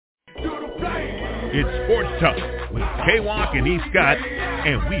It's Sports Talk with K-Walk and E. Scott,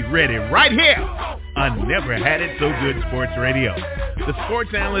 and we read it right here on Never Had It So Good Sports Radio. The sports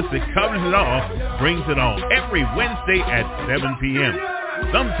analyst that covers it all brings it on every Wednesday at 7 p.m.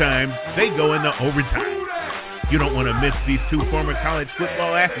 Sometimes they go into overtime. You don't want to miss these two former college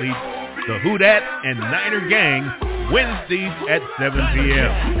football athletes, the Who Dat and Niner Gang, Wednesdays at 7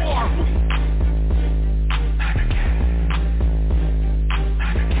 p.m.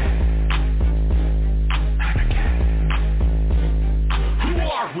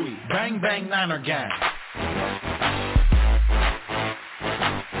 Bang, bang, Niner Gang.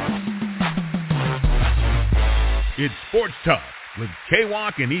 It's Sports Talk with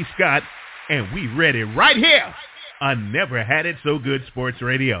K-Walk and E. Scott, and we read it right here on Never Had It So Good Sports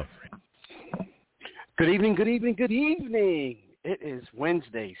Radio. Good evening, good evening, good evening. It is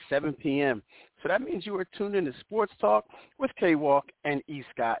Wednesday, 7 p.m. So that means you are tuned in to Sports Talk with K-Walk and E.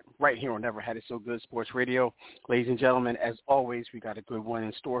 Scott right here on Never Had It So Good Sports Radio. Ladies and gentlemen, as always, we got a good one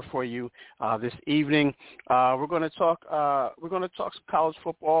in store for you this evening. We're going to talk some college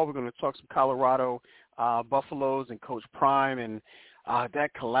football. We're going to talk some Colorado Buffaloes and Coach Prime and that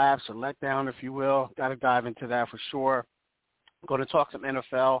collapse or letdown, if you will. Got to dive into that for sure. We're going to talk some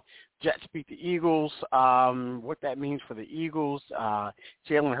NFL. Jets beat the Eagles, what that means for the Eagles.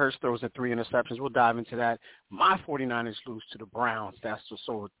 Jalen Hurts throws at 3 interceptions. We'll dive into that. My 49ers lose to the Browns. That's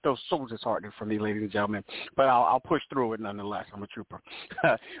so disheartening for me, ladies and gentlemen. But I'll push through it nonetheless. I'm a trooper.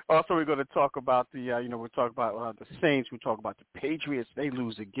 Also, we're going to talk about we'll talk about the Saints. We'll talk about the Patriots. They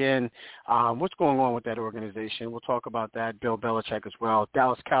lose again. What's going on with that organization? We'll talk about that. Bill Belichick as well.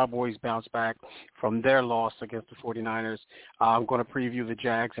 Dallas Cowboys bounce back from their loss against the 49ers. I'm going to preview the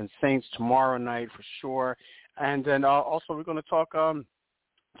Jags and Saints tomorrow night for sure, and then also we're going to talk some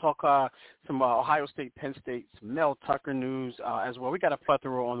Ohio State, Penn State, some Mel Tucker news as well. We got a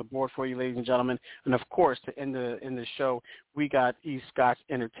plethora on the board for you, ladies and gentlemen, and of course to end the show, we got E. Scott's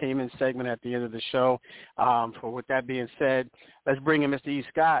entertainment segment at the end of the show. With that being said, let's bring in Mr. E.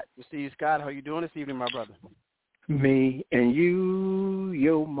 Scott. Mr. E. Scott, how you doing this evening, my brother? Me and you,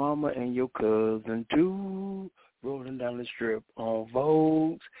 your mama and your cousin too. Rolling down the strip on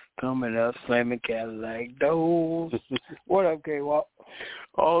Vogues, coming up, slamming Cadillac doors. What up, K-Walk?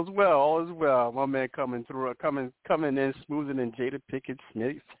 All is well. My man coming in smoother than Jada Pinkett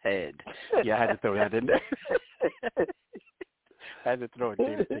Smith's head. Yeah, I had to throw that in there. I had to throw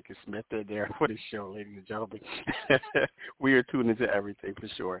Jada Pinkett Smith in there for the show, ladies and gentlemen. We are tuned into everything for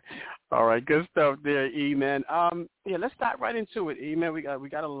sure. All right, good stuff there, E man. Let's dive right into it, E man. We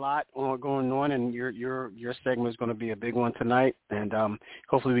got a lot going on, and your segment is going to be a big one tonight, and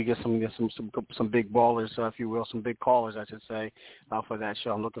hopefully we get some big ballers, if you will, some big callers, I should say, for that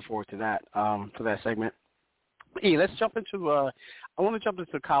show. I'm looking forward to that for that segment. E, let's jump into. I want to jump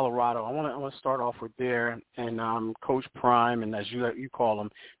into Colorado. I want to start off with there and Coach Prime, and as you call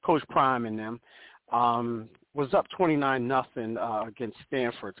him, Coach Prime and them was up 29-0 against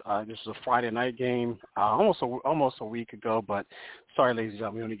Stanford. This was a Friday night game, almost a week ago. But sorry, ladies and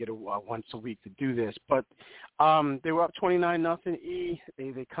gentlemen, we only get once a week to do this. But they were up 29-0. E,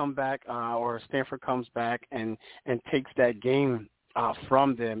 they come back, or Stanford comes back and takes that game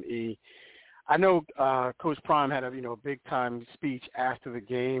from them. E. I know Coach Prime had a big-time speech after the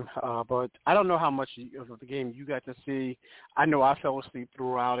game, but I don't know how much of the game you got to see. I know I fell asleep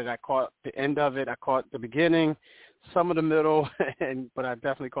throughout it. I caught the end of it. I caught the beginning, some of the middle, but I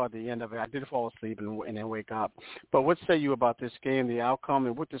definitely caught the end of it. I did fall asleep and then wake up. But what say you about this game, the outcome,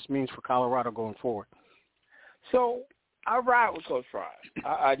 and what this means for Colorado going forward? So I ride with Coach Prime.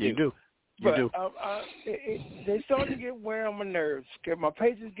 I do. You do. But they start to get wear on my nerves. Okay, my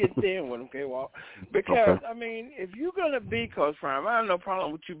patience gets thin with them, K-Walk. Because, okay. I mean, if you're going to be Coach Prime, I have no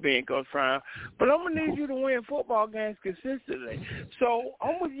problem with you being Coach Prime, but I'm going to need you to win football games consistently. So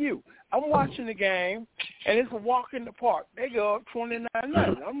I'm with you. I'm watching the game, and it's a walk in the park. They go up 29-0.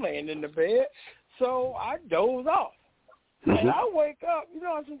 I'm laying in the bed, so I doze off. And I wake up. You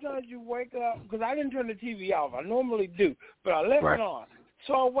know how sometimes you wake up, because I didn't turn the TV off. I normally do, but I left it on.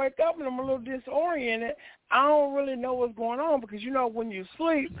 So I wake up and I'm a little disoriented. I don't really know what's going on because, when you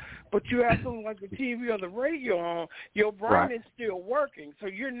sleep, but you have something like the TV or the radio on, your brain is still working. So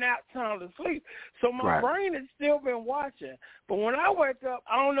you're not sound asleep. So my brain has still been watching. But when I wake up,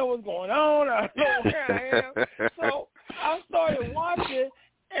 I don't know what's going on. I don't know where I am. So I started watching,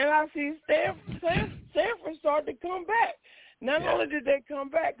 and I see Stanford start to come back. Not only did they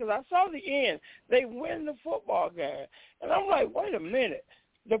come back, because I saw the end, they win the football game. And I'm like, wait a minute.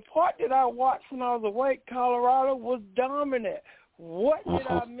 The part that I watched when I was awake, Colorado, was dominant. What did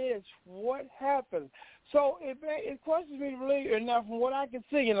I miss? What happened? So it questions me to believe, and now from what I can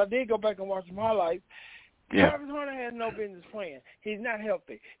see, and I did go back and watch some highlights, Travis Hunter has no business playing. He's not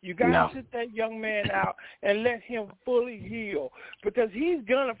healthy. You got to sit that young man out and let him fully heal because he's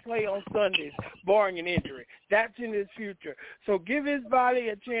going to play on Sundays, barring an injury. That's in his future. So give his body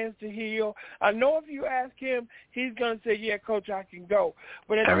a chance to heal. I know if you ask him, he's going to say, yeah, Coach, I can go.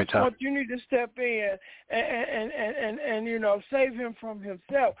 But at this point, you need to step in and you know, save him from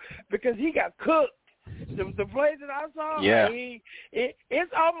himself because he got cooked. The plays that I saw,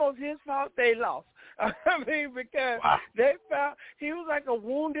 it's almost his fault they lost. I mean, because they found he was like a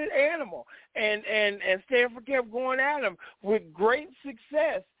wounded animal, and Stanford kept going at him with great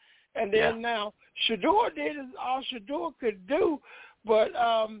success. And then now Shedeur did all Shedeur could do, but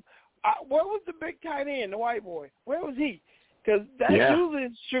where was the big tight end, the white boy? Where was he? Because that's usually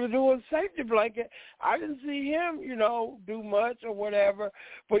Shedeur's safety blanket. I didn't see him, you know, do much or whatever.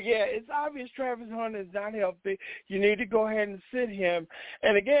 But, yeah, it's obvious Travis Hunter is not healthy. You need to go ahead and sit him.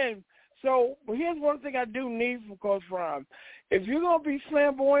 And, again, but here's one thing I do need from Coach Prime. If you're going to be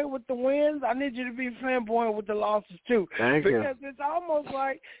flamboyant with the wins, I need you to be flamboyant with the losses too. Because it's almost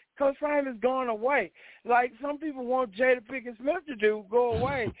like Coach Prime has gone away. Like some people want Jada Pinkett-Smith to do, go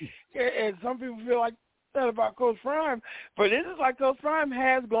away. And some people feel like that about Coach Prime. But it is like Coach Prime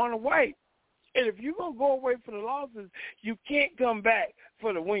has gone away. And if you're going to go away for the losses, you can't come back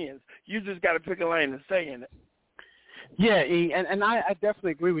for the wins. You just got to pick a lane and stay in it. Yeah, E, and I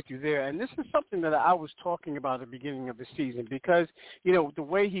definitely agree with you there. And this is something that I was talking about at the beginning of the season because, you know, the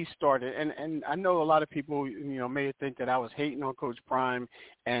way he started, and I know a lot of people, you know, may think that I was hating on Coach Prime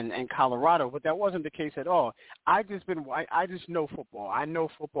and Colorado, but that wasn't the case at all. I just know football. I know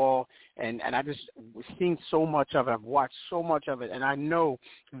football, and I just seen so much of it. I've watched so much of it, and I know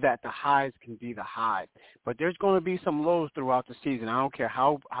that the highs can be the highs. But there's going to be some lows throughout the season. I don't care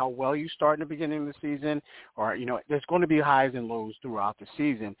how well you start in the beginning of the season or, you know, there's going to be highs and lows throughout the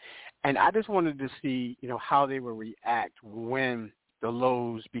season. And I just wanted to see, you know, how they would react when the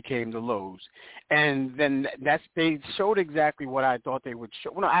lows became the lows. And then they showed exactly what I thought they would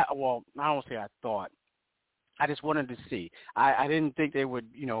show. I don't say I thought. I just wanted to see. I didn't think they would,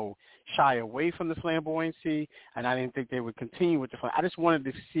 you know, shy away from the flamboyancy, and I didn't think they would continue with the fun. I just wanted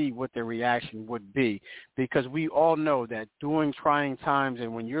to see what their reaction would be because we all know that during trying times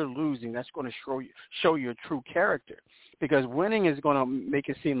and when you're losing, that's going to show your true character because winning is going to make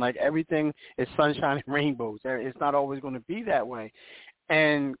it seem like everything is sunshine and rainbows. It's not always going to be that way.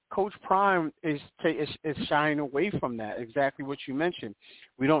 And Coach Prime is shying away from that, exactly what you mentioned.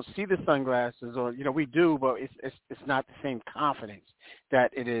 We don't see the sunglasses, or, you know, we do, but it's not the same confidence that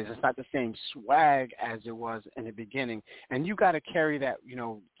it is. It's not the same swag as it was in the beginning. And you got to carry that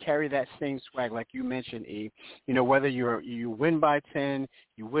same swag, like you mentioned, E. You know, whether you win by 10,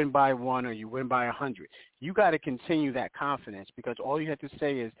 you win by 1, or you win by 100. You got to continue that confidence because all you have to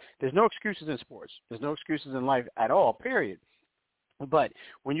say is there's no excuses in sports. There's no excuses in life at all, period. But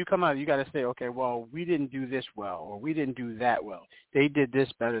when you come out, you got to say, okay, well, we didn't do this well, or we didn't do that well. They did this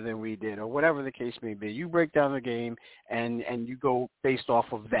better than we did, or whatever the case may be. You break down the game, and you go based off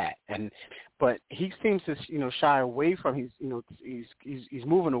of that. But he seems to, you know, shy away from. He's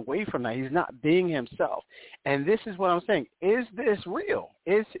moving away from that. He's not being himself. And this is what I'm saying. Is this real?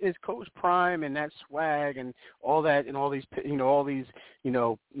 Is Coach Prime and that swag and all that and all these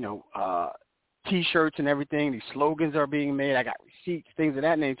T-shirts and everything, these slogans are being made. I got receipts, things of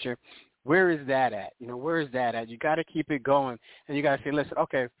that nature. Where is that at? You know, where is that at? You got to keep it going, and you got to say, listen,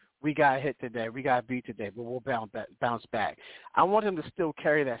 okay, we got hit today, we got beat today, but we'll bounce back. I want him to still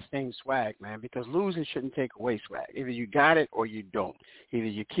carry that same swag, man, because losing shouldn't take away swag. Either you got it or you don't. Either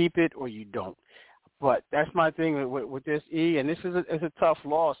you keep it or you don't. But that's my thing with this, E, and this is a tough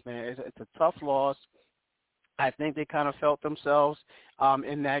loss, man. It's a tough loss. I think they kind of felt themselves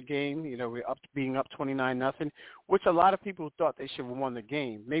in that game, you know, being up 29-0, which a lot of people thought they should have won the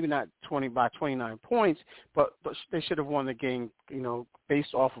game. Maybe not 29 points, but they should have won the game, you know,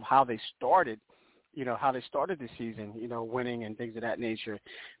 based off of how they started the season, you know, winning and things of that nature.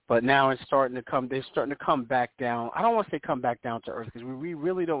 But now they're starting to come back down. I don't want to say come back down to earth because we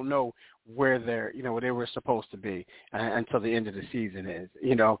really don't know where they were supposed to be until the end of the season is.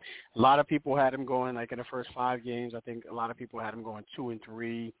 You know, a lot of people had them going like in the first 5 games. I think a lot of people had them going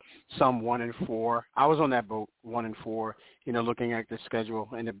 2-3, some 1-4. I was on that boat, 1-4, you know, looking at the schedule,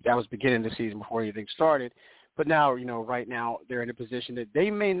 and that was beginning the season before anything started. But now, you know, right now they're in a position that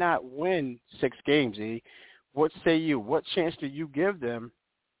they may not win 6 games, E. What say you? What chance do you give them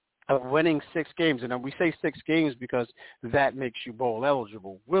of winning 6 games? And we say 6 games because that makes you bowl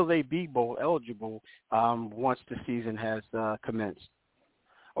eligible. Will they be bowl eligible once the season has commenced?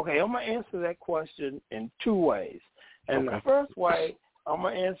 Okay, I'm going to answer that question in two ways. And the first way, I'm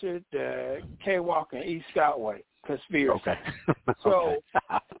going to answer it the K-Walk and E. Scott way, conspiracy. Okay. So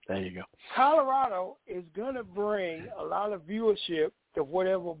there you go. Colorado is going to bring a lot of viewership to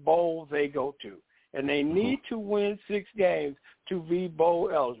whatever bowl they go to. And they need to win 6 games to be bowl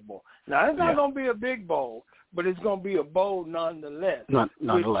eligible. Now, it's not going to be a big bowl, but it's going to be a bowl nonetheless.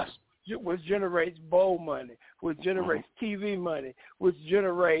 Nonetheless. Which generates bowl money, which generates TV money, which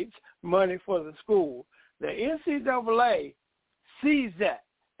generates money for the school. The NCAA sees that.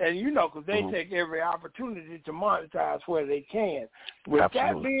 And, because they take every opportunity to monetize where they can. With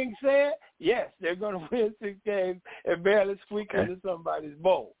that being said, yes, they're going to win 6 games and barely squeak into somebody's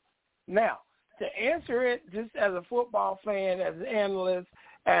bowl. Now, to answer it just as a football fan, as an analyst,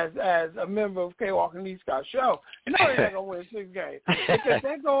 as a member of K-Walk and E. Scott show, they're not going to win 6 games. Because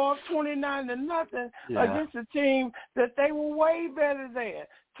they go up 29-0 against a team that they were way better than.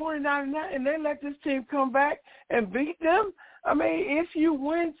 29-0, and they let this team come back and beat them. I mean, if you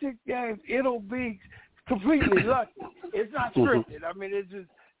win 6 games, it'll be completely lucky. It's not scripted. I mean, it's just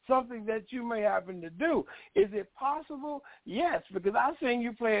something that you may happen to do. Is it possible? Yes, because I've seen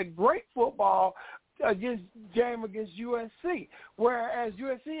you play a great football against USC, whereas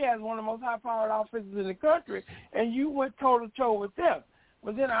USC has one of the most high-powered offenses in the country, and you went toe-to-toe with them.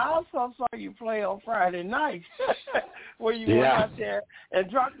 But then I also saw you play on Friday night where you went out there and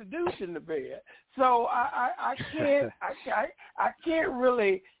dropped the deuce in the bed. So I can't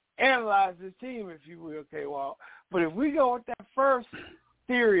really analyze this team, if you will, K-Walk. But if we go with that first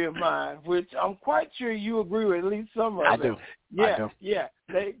theory of mine, which I'm quite sure you agree with at least some of it. I do.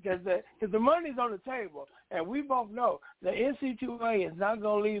 Because the money's on the table, and we both know the NC2A is not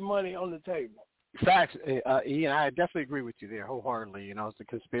going to leave money on the table. Facts, Ian. I definitely agree with you there wholeheartedly. It's the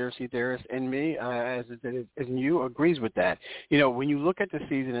conspiracy theorist in me, as you agrees with that. When you look at the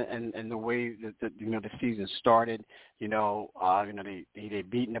season and the way that the season started, they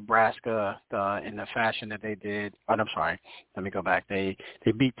beat Nebraska in the fashion that they did. Oh, I'm sorry. Let me go back. They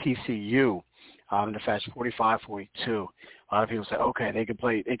beat TCU in the fashion 45-42. A lot of people say, okay, they can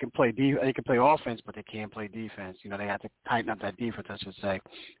play offense, but they can't play defense. They have to tighten up that defense, I should say.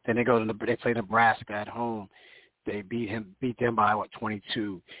 Then they play Nebraska at home. They beat them by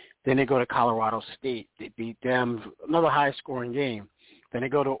 22. Then they go to Colorado State. They beat them, another high scoring game. Then they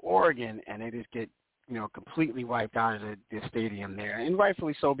go to Oregon and they just get completely wiped out of the stadium there, and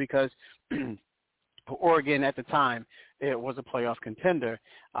rightfully so, because Oregon at the time, it was a playoff contender,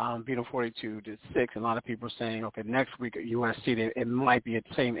 beat them 42-6. A lot of people are saying, okay, next week at USC, it might be the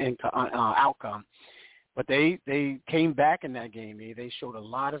same outcome. But they came back in that game. They showed a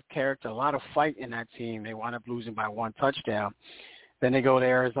lot of character, a lot of fight in that team. They wound up losing by 1 touchdown. Then they go to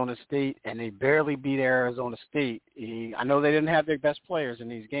Arizona State, and they barely beat Arizona State. I know they didn't have their best players in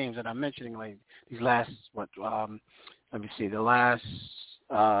these games that I'm mentioning, like these last, let me see, the last,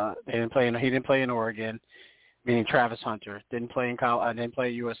 he didn't play in Oregon, meaning Travis Hunter, didn't play at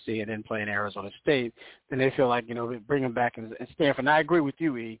USC, and didn't play in Arizona State. Then they feel like, bring him back in Stanford. And I agree with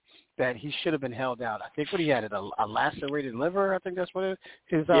you, E, that he should have been held out. I think what he had, a lacerated liver, I think that's what it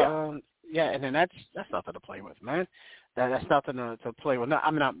is. And then that's nothing to play with, man. That's nothing to play with.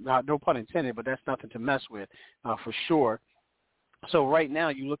 No pun intended, but that's nothing to mess with for sure. So right now,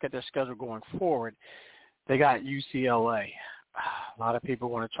 you look at their schedule going forward, they got UCLA. A lot of people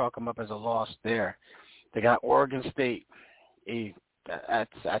want to chalk them up as a loss there. They got Oregon State.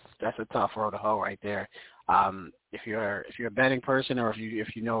 That's a tough road to hoe right there. If you're a betting person, or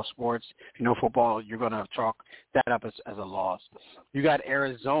if you know sports, if you know football, you're going to chalk that up as a loss. You got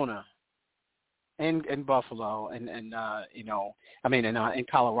Arizona and Buffalo and in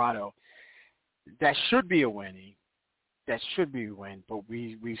Colorado. That should be a win. That should be a win. But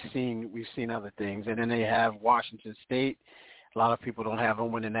we've seen other things. And then they have Washington State. A lot of people don't have them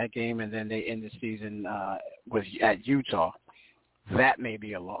winning that game, and then they end the season at Utah. That may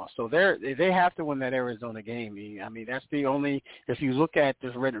be a loss. So they have to win that Arizona game. I mean, that's the only. If you look at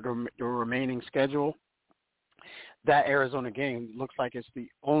the remaining schedule, that Arizona game looks like it's the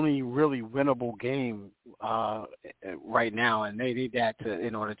only really winnable game right now, and they need that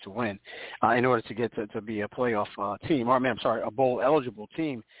in order to win, in order to get to be a playoff team. A bowl eligible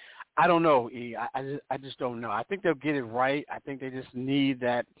team. I don't know, E. I just don't know. I think they'll get it right. I think they just need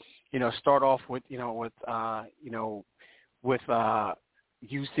that, start off with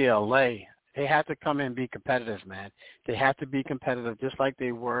UCLA. They have to come in and be competitive, man. They have to be competitive just like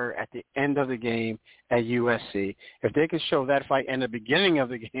they were at the end of the game at USC. If they can show that fight in the beginning of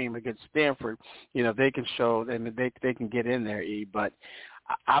the game against Stanford, they can show them they can get in there, E. But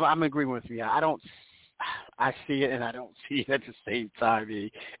I'm agreeing with you. I I see it and I don't see it at the same time.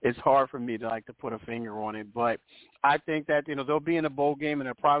 It's hard for me to put a finger on it, but I think that they'll be in a bowl game, and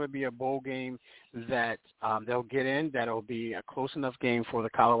there'll probably be a bowl game that they'll get in. That'll be a close enough game for the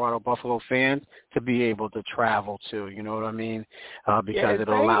Colorado Buffalo fans to be able to travel to. You know what I mean? Because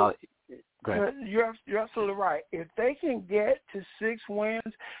it'll allow. Go ahead. You're absolutely right. If they can get to 6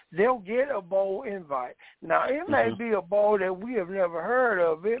 wins, they'll get a bowl invite. Now, it may be a bowl that we have never heard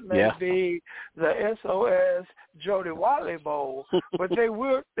of. It may be the SOS Jody Watley Bowl, but they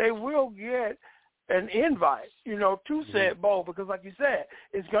will get an invite, to said bowl, because like you said,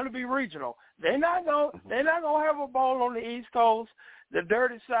 it's going to be regional. They're not going to have a bowl on the East Coast, the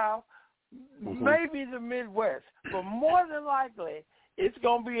Dirty South, maybe the Midwest, but more than likely it's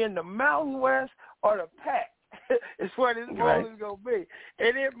going to be in the Mountain West or the Pac. It's where this bowl is going to be.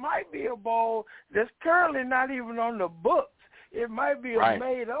 And it might be a bowl that's currently not even on the books. It might be a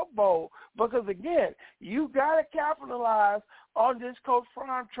made-up bowl because, again, you got to capitalize on this Coach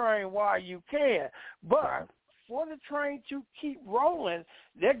Prime train while you can. But for the train to keep rolling,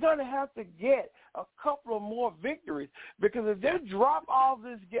 they're going to have to get a couple of more victories, because if they drop all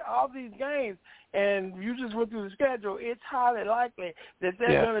these games and you just went through the schedule, it's highly likely that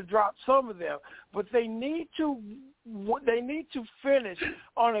they're going to drop some of them. But they need to finish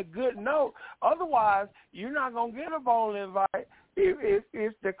on a good note. Otherwise, you're not going to get a bowl invite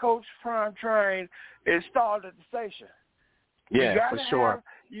if the Coach Prime train is stalled at the station. Yeah, for sure.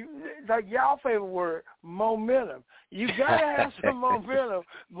 Like y'all favorite word, momentum. You got to have some momentum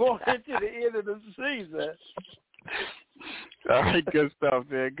going into the end of the season. All right, good stuff,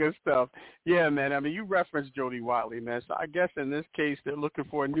 man. Good stuff. Yeah, man. I mean, you referenced Jody Watley, man. So I guess in this case, they're looking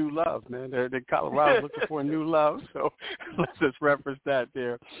for a new love, man. They're Colorado's looking for a new love. So let's just reference that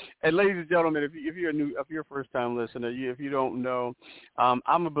there. And ladies and gentlemen, if you're a first-time listener, if you don't know,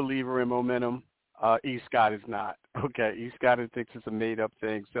 I'm a believer in momentum. E. Scott is not. Okay, E. Scott thinks it's a made-up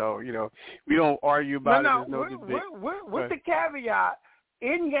thing. So, we don't argue about it. There's no debate. With the caveat,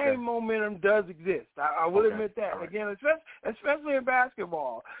 in-game momentum does exist. I will admit that. Right. Again, especially in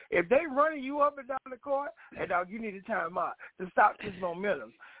basketball. If they running you up and down the court, hey, dog, you need a timeout to stop this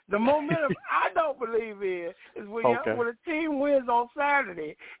momentum. The momentum I don't believe is when a team wins on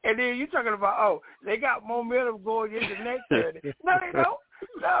Saturday, and then you're talking about, they got momentum going into next Saturday. No, they don't.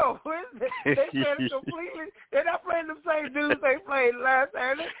 No, they playing completely. They're not playing the same dudes they played last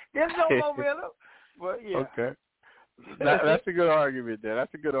Saturday. There's no momentum. But yeah. Okay. That's a good argument there.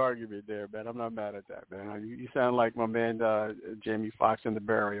 That's a good argument there, man. I'm not mad at that, man. You sound like my man Jamie Foxx in The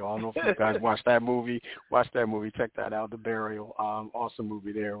Burial. I don't know if you guys watched that movie. Watch that movie. Check that out, The Burial. Awesome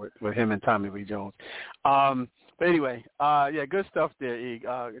movie there with him and Tommy Lee Jones. But anyway, good stuff there, E.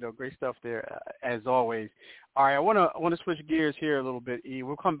 Great stuff there as always. All right, I want to switch gears here a little bit, E.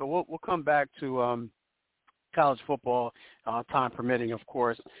 We'll come back to college football, time permitting, of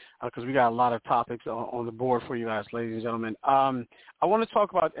course, because we got a lot of topics on the board for you guys, ladies and gentlemen. I want to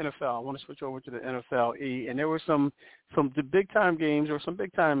talk about NFL. I want to switch over to the NFL, E. And there were some big time games or some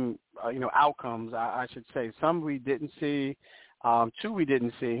big time outcomes, I should say. Some we didn't see. 2 we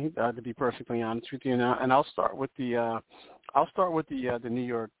didn't see, to be perfectly honest with you. And I'll start with the New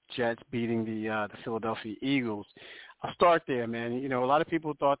York Jets beating the Philadelphia Eagles. I'll start there, man. A lot of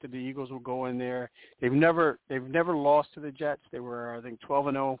people thought that the Eagles would go in there. They've never lost to the Jets. They were, I think,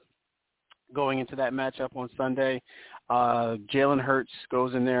 12-0 going into that matchup on Sunday. Jalen Hurts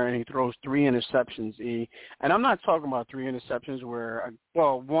goes in there and he throws 3 interceptions, E. And I'm not talking about 3 interceptions where,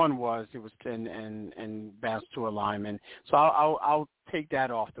 one was it was 10 and bounced to a lineman. So I'll take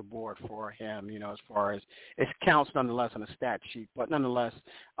that off the board for him, as far as it counts nonetheless on the stat sheet. But nonetheless,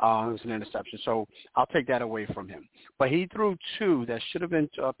 it was an interception. So I'll take that away from him. But he threw 2 that should have been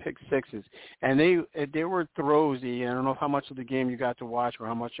pick sixes. And they were throws, E. I don't know how much of the game you got to watch or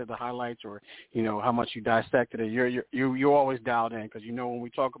how much of the highlights or, how much you dissected it. You're always dialed in because, when we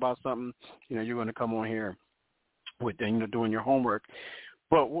talk about something, you're going to come on here with, doing your homework.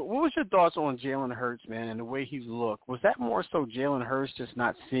 But what was your thoughts on Jalen Hurts, man, and the way he looked? Was that more so Jalen Hurts just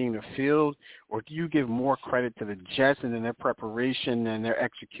not seeing the field, or do you give more credit to the Jets and in their preparation and their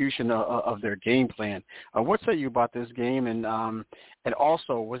execution of their game plan? What say you about this game? And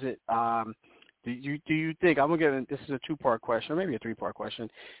also, was it do you think, I'm going to this is a 2-part question, or maybe a 3-part question.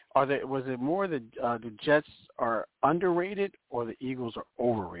 Was it more the Jets are underrated or the Eagles are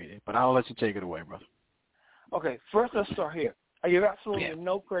overrated? But I'll let you take it away, brother. Okay, first let's start here. I give absolutely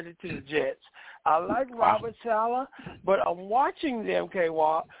no credit to the Jets. I like Robert Saleh, but I'm watching them,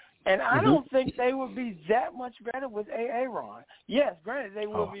 K-Walk. And I don't think they would be that much better with Aaron. Yes, granted, they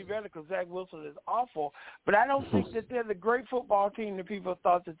will be better because Zach Wilson is awful, but I don't think that they're the great football team that people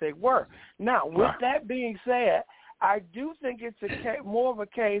thought that they were. Now, with that being said, I do think it's more of a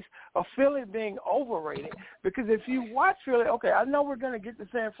case of Philly being overrated because if you watch Philly, okay, I know we're going to get to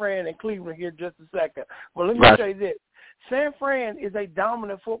San Fran and Cleveland here in just a second, but let me say this. San Fran is a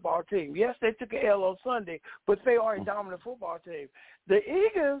dominant football team. Yes, they took an L on Sunday, but they are a dominant football team. The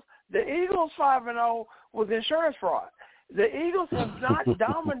Eagles 5-0 was insurance fraud. The Eagles have not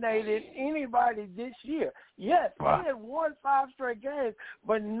dominated anybody this year. Yes, they had won 5 straight games,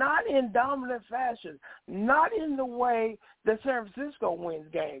 but not in dominant fashion, not in the way that San Francisco wins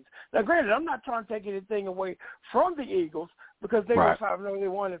games. Now, granted, I'm not trying to take anything away from the Eagles because they were 5-0, they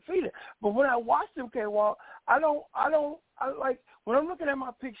won defeated. But when I watch them, K-Walk, I like when I'm looking at my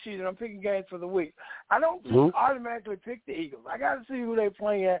pick sheet and I'm picking games for the week, I don't just automatically pick the Eagles. I got to see who they're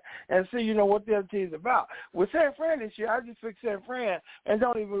playing at and see, what the other team's about. With San Fran this year, I just pick San Fran and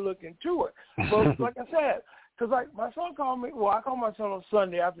don't even look into it. But like I said, because my son called me, I called my son on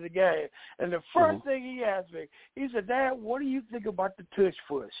Sunday after the game, and the first thing he asked me, he said, Dad, what do you think about the tush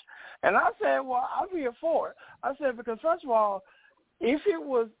push? And I said, well, I'll be here for it. I said, because first of all, if it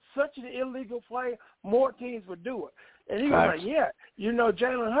was such an illegal play, more teams would do it. And he was like, yeah,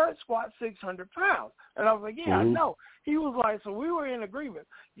 Jalen Hurts squats 600 pounds. And I was like, yeah, I know. He was like, so we were in agreement.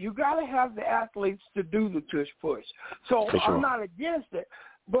 You got to have the athletes to do the tush push. So I'm not against it,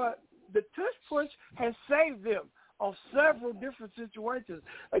 but the tush push has saved them on several different situations.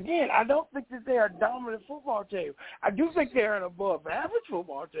 Again, I don't think that they are a dominant football team. I do think they're an above-average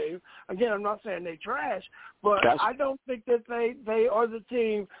football team. Again, I'm not saying they trash, but I don't think that they are the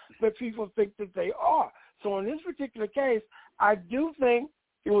team that people think that they are. So in this particular case, I do think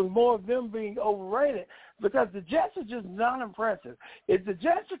it was more of them being overrated because the Jets are just not impressive. If the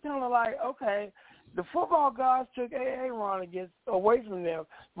Jets are kind of like, okay, the football gods took Aaron away from them,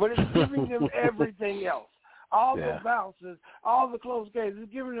 but it's giving them everything else. All the bounces, all the close games,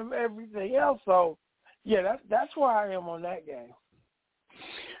 it's giving them everything else. So, yeah, that's where I am on that game.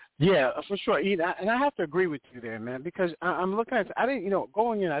 Yeah, for sure. And I have to agree with you there, man, because I'm looking at – I didn't,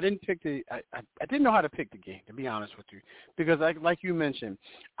 going in, I didn't pick I didn't know how to pick the game, to be honest with you, because like you mentioned,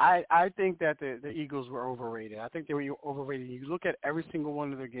 I think that the Eagles were overrated. I think they were overrated. You look at every single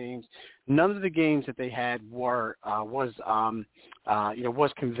one of their games. None of the games that they had was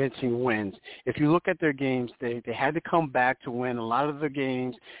convincing wins. If you look at their games, they had to come back to win a lot of the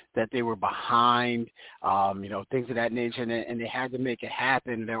games that they were behind, things of that nature, and they had to make it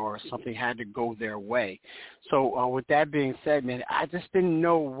happen. Or something had to go their way. So with that being said, man, I just didn't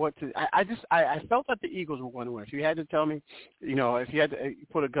know what to. I felt that the Eagles were going to win. If you had to tell me, if you had to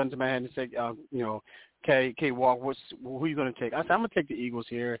put a gun to my head and say, Walk, who are you going to take? I said I'm going to take the Eagles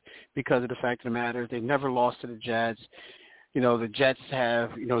here because of the fact of the matter they never lost to the Jets. The Jets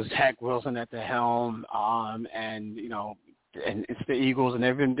have Zach Wilson at the helm, and it's the Eagles, and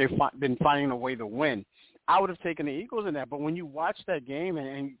they've been finding a way to win. I would have taken the Eagles in that, but when you watch that game,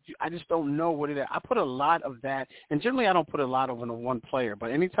 and I just don't know what it is. I put a lot of that, and generally I don't put a lot of it on one player,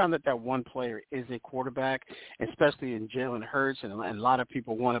 but anytime that one player is a quarterback, especially in Jalen Hurts, and a lot of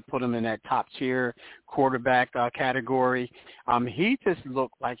people want to put him in that top-tier quarterback category, he just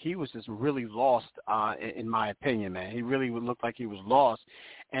looked like he was just really lost, in my opinion, man. He really would look like he was lost,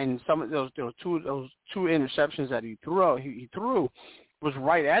 and some of those two interceptions that he threw was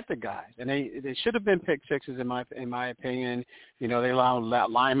right at the guys, and they should have been pick sixes in my opinion. They allowed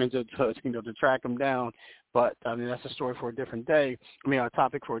linemen to track them down, but I mean that's a story for a different day. A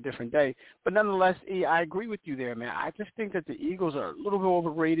topic for a different day. But nonetheless, I agree with you there, man. I just think that the Eagles are a little bit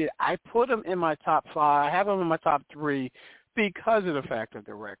overrated. I put them in my top 5. I have them in my top 3 because of the fact of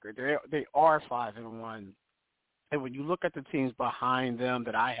their record. They are 5-1. And when you look at the teams behind them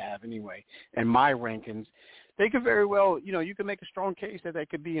that I have anyway, in my rankings, they could very well, you can make a strong case that they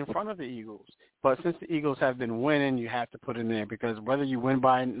could be in front of the Eagles. But since the Eagles have been winning, you have to put it in there because whether you win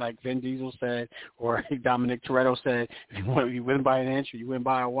by, like Vin Diesel said, or Dominic Toretto said, if you win by an inch or you win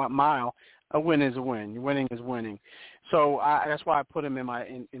by a mile, a win is a win. Winning is winning. So that's why I put them in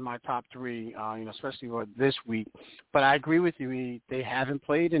my top 3, especially for this week. But I agree with you. They haven't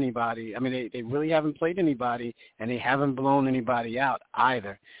played anybody. I mean, they really haven't played anybody, and they haven't blown anybody out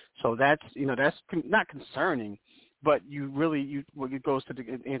either. So that's not concerning. But when it goes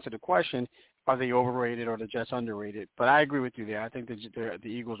to answer the question, are they overrated or the Jets underrated? But I agree with you there. I think the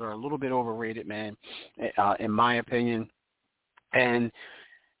Eagles are a little bit overrated, man, in my opinion. And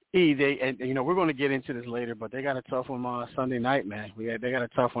We're going to get into this later, but they got a tough one Sunday night, man. They got a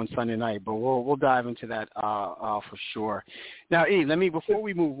tough one Sunday night, but we'll dive into that for sure. Now, before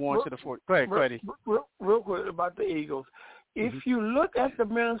we move on to the fourth, go ahead. Real quick about the Eagles. If you look at the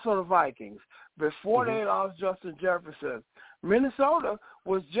Minnesota Vikings before they lost Justin Jefferson, Minnesota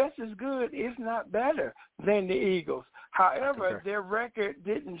was just as good, if not better, than the Eagles. However, their record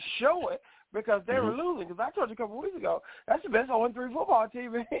didn't show it because they were losing. Because I told you a couple of weeks ago, that's the best 0-3 football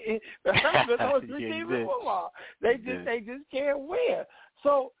team. That's the best 0-3 team in football. They just can't win.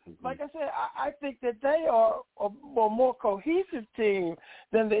 So, like I said, I think that they are a more cohesive team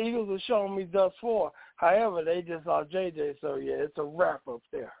than the Eagles have shown me thus far. However, they just lost JJ, so yeah, it's a wrap up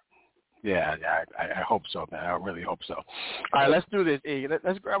there. Yeah, I hope so, man. I really hope so. All right, let's do this.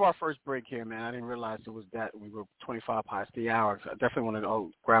 Let's grab our first break here, man. I didn't realize it was that. We were 25 past the hour. So I definitely want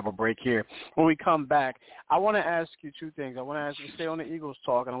to grab a break here. When we come back, I want to ask you two things. I want to ask you to stay on the Eagles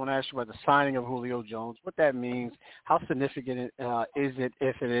talk, and I want to ask you about the signing of Julio Jones, what that means, how significant is it,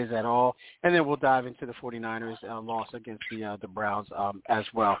 if it is at all, and then we'll dive into the 49ers loss against the Browns as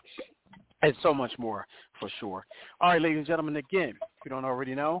well. And so much more for sure. All right, ladies and gentlemen, again, if you don't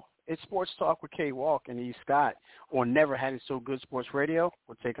already know, it's Sports Talk with K. Walk and E. Scott on Never Had It So Good Sports Radio.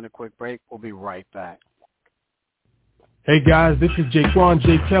 We're taking a quick break. We'll be right back. Hey guys, this is Jaquan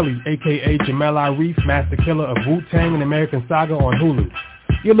J. Kelly, a.k.a. Jamel Arif, Master Killer of Wu-Tang and American Saga on Hulu.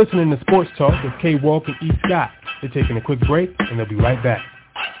 You're listening to Sports Talk with K. Walk and E. Scott. They're taking a quick break, and they'll be right back.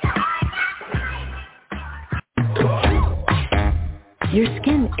 Your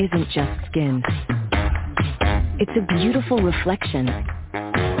skin isn't just skin. It's a beautiful reflection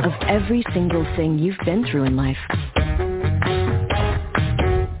of every single thing you've been through in life.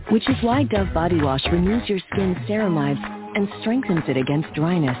 Which is why Dove Body Wash removes your skin's ceramides and strengthens it against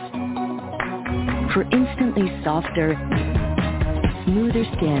dryness. For instantly softer, smoother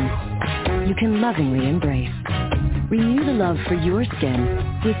skin you can lovingly embrace. Renew the love for your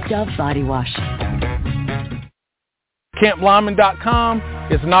skin with Dove Body Wash. CampLyman.com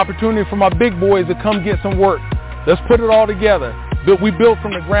is an opportunity for my big boys to come get some work. Let's put it all together. We built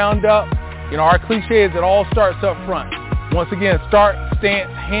from the ground up. Our cliche is it all starts up front. Once again, start,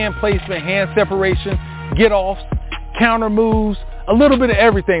 stance, hand placement, hand separation, get offs, counter moves, a little bit of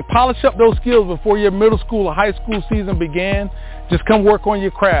everything. Polish up those skills before your middle school or high school season began. Just come work on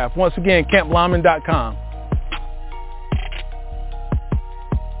your craft. Once again, CampLyman.com.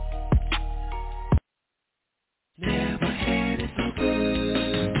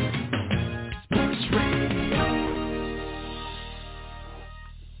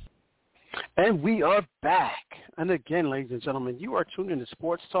 And we are back. And again, ladies and gentlemen, you are tuned into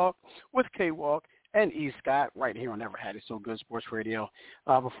Sports Talk with K-Walk and E. Scott right here on Never Had It So Good Sports Radio.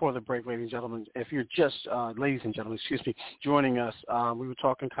 Before the break, ladies and gentlemen, if you're just, joining us, we were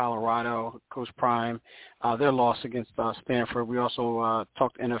talking Colorado, Coach Prime, their loss against Stanford. We also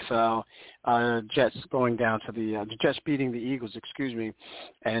talked NFL, Jets going down to the Jets beating the Eagles,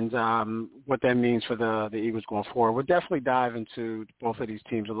 and what that means for the Eagles going forward. We'll definitely dive into both of these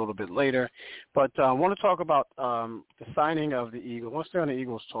teams a little bit later, but I want to talk about the signing of the Eagles. Let's stay on the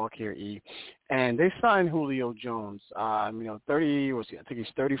Eagles talk here, E. And they signed Julio Jones. I think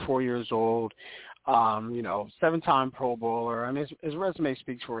he's 34 years old. 7-time Pro Bowler. I mean, his resume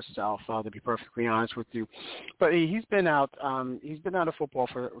speaks for itself. To be perfectly honest with you, but he's been out. He's been out of football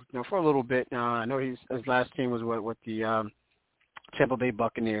for a little bit now. I know his last team was with the Tampa Bay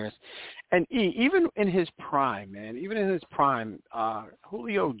Buccaneers, and even in his prime,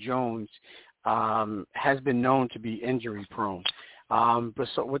 Julio Jones has been known to be injury prone. But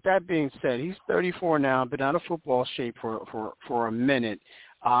so with that being said, he's 34 now, been out of football shape for a minute.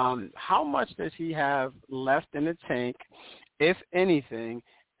 How much does he have left in the tank, if anything?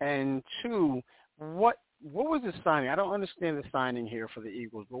 And two, what was the signing? I don't understand the signing here for the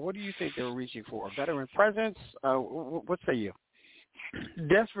Eagles, but what do you think they were reaching for? A veteran presence? What say you?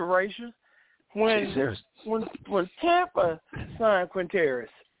 Desperation. When Tampa signed Quinteris,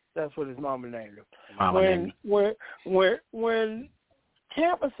 that's what his mama named him. When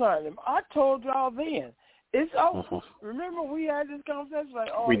Tampa signed him, I told y'all then, it's over. Remember we had this conversation like,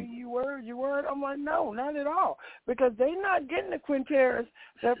 you were? I'm like, no, not at all. Because they're not getting the Quinteris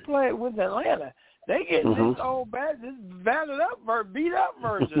that played with Atlanta. They getting this beat up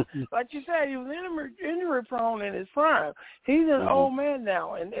version. Like you said, he was injury prone in his prime. He's an old man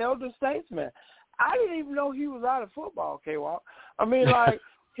now, an elder statesman. I didn't even know he was out of football, K-Walk. I mean,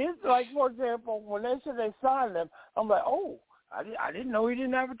 for example, when they said they signed him, I'm like, I didn't know he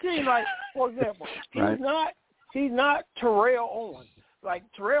didn't have a team. Like, for example, he's not Terrell Owens. like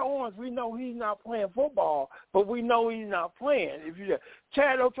Terrell Owens, we know he's not playing football, but we know he's not playing. If you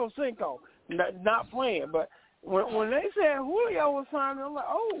Chad Ochocinco, not playing. But when they said Julio was signed, I'm like,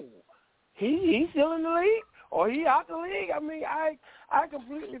 oh, he's still in the league or he out the league. I mean, I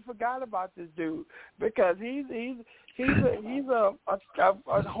completely forgot about this dude because he's a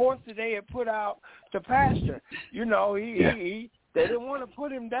horse that they had put out to pasture. You know, they didn't want to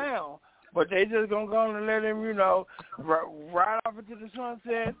put him down. But they just going to go and let him, you know, ride off into the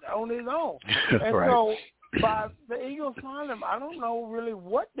sunset on his own. And right. So by the Eagles signed him, I don't know really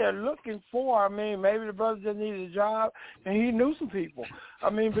what they're looking for. I mean, maybe the brother just needed a job and he knew some people. I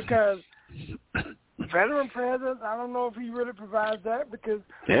mean, because veteran presence, I don't know if he really provides that because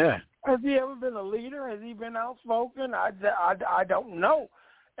has he ever been a leader? Has he been outspoken? I don't know.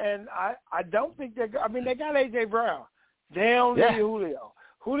 And I don't think they got A.J. Brown. They don't need Julio.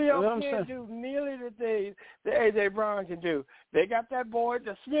 Julio can't do nearly the things that A.J. Brown can do. They got that boy,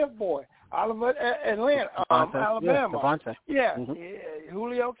 the Smith boy, Alabama. Devontae. Yeah,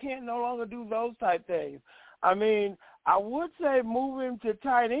 Julio can't no longer do those type things. I mean, I would say move him to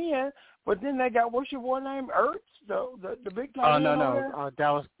tight end, but then they got, what's your boy name, Ertz, the big tight end?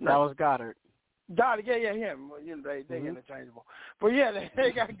 That was Goddard. Goddard, yeah, him. You know, they interchangeable. But, yeah,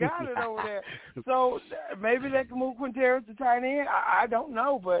 they got Goddard over there. So maybe they can move Quintero to tight end. I don't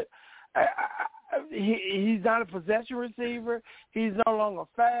know, but he's not a possession receiver. He's no longer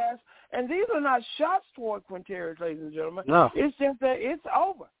fast. And these are not shots toward Quintero, ladies and gentlemen. No. It's just that it's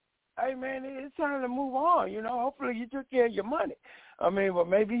over. Hey, man, it's time to move on. You know, hopefully you took care of your money. I mean, but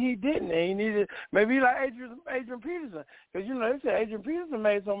maybe he didn't. He needed, maybe like Adrian Peterson. Because, you know, they said Adrian Peterson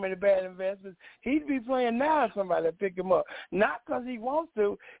made so many bad investments. He'd be playing now if somebody would pick him up. Not because he wants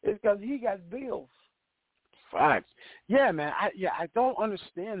to. It's because he got bills. Facts. Yeah, man. I don't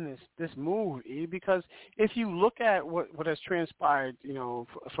understand this move, E, because if you look at what has transpired, you know,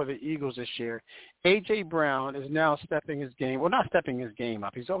 for the Eagles this year, A.J. Brown is now stepping his game. Well, not stepping his game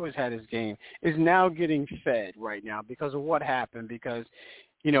up. He's always had his game. Is now getting fed right now because of what happened. Because,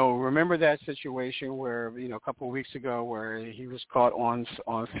 you know, remember that situation where, you know, a couple of weeks ago where he was caught on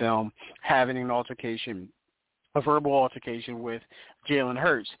film having an altercation, a verbal altercation with Jalen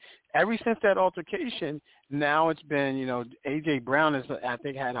Hurts. Ever since that altercation, now it's been, you know, A.J. Brown has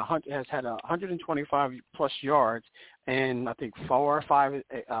had 125 plus yards in I think 4 or 5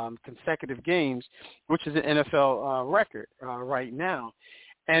 consecutive games, which is an NFL record right now.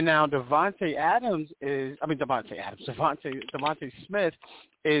 And now Devontae Smith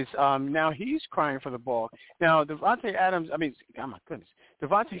is now he's crying for the ball. Now Devontae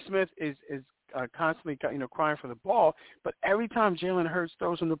Smith is constantly, you know, crying for the ball, but every time Jalen Hurts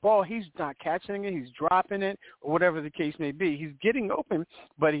throws him the ball, he's not catching it, he's dropping it, or whatever the case may be. He's getting open,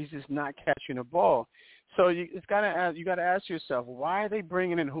 but he's just not catching the ball. So you got to ask yourself, why are they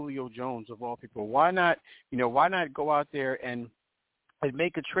bringing in Julio Jones of all people? Why not go out there and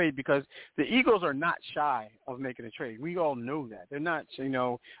make a trade? Because the Eagles are not shy of making a trade. We all know that. They're not, you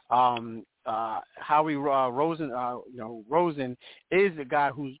know, Howie Rosen, Rosen is a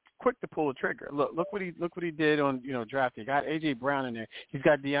guy who's quick to pull the trigger. Look what he did on, you know, drafting. He got A.J. Brown in there. He's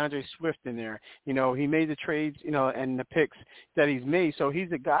got DeAndre Swift in there. You know, he made the trades, you know, and the picks that he's made. So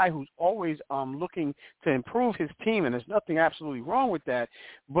he's a guy who's always looking to improve his team, and there's nothing absolutely wrong with that.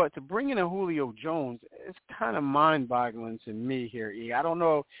 But to bring in a Julio Jones, it's kind of mind-boggling to me here, E. I don't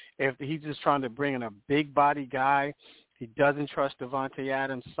know if he's just trying to bring in a big-body guy. He doesn't trust Devontae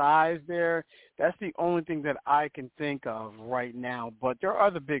Adams' size there. That's the only thing that I can think of right now. But there are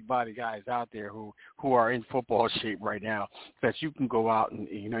other big body guys out there who are in football shape right now that you can go out and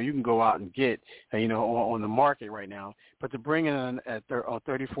get, you know, on the market right now. But to bring in a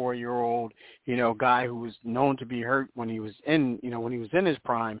 34-year-old, you know, guy who was known to be hurt when he was in his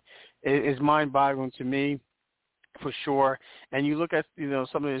prime is mind-boggling to me. For sure. And you look at, you know,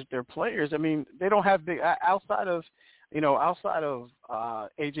 some of their players. I mean, they don't have big outside of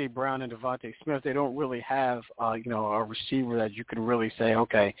A.J. Brown and Devontae Smith. They don't really have a receiver that you can really say,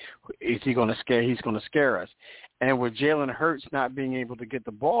 okay, he's going to scare us. And with Jalen Hurts not being able to get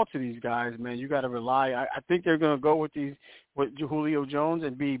the ball to these guys, man, you got to rely. I think they're going to go with Julio Jones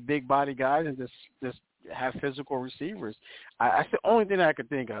and be big body guys and just have physical receivers. That's the only thing I could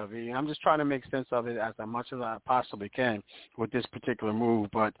think of. I'm just trying to make sense of it as much as I possibly can with this particular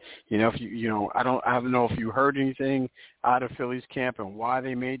move. But, you know, I don't know if you heard anything out of Philly's camp and why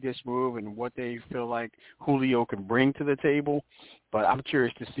they made this move and what they feel like Julio can bring to the table. But I'm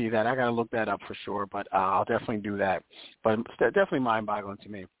curious to see that. I got to look that up for sure, but I'll definitely do that. But it's definitely mind-boggling to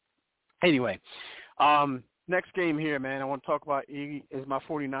me. Anyway, Next game here, man, I want to talk about is my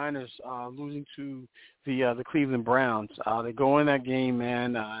 49ers losing to the Cleveland Browns. They go in that game,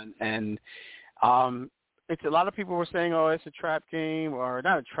 man, and it's a lot of people were saying, oh, it's a trap game, or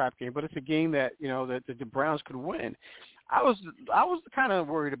not a trap game, but it's a game that that the Browns could win. I was kind of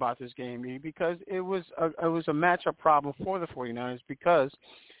worried about this game because it was a matchup problem for the 49ers because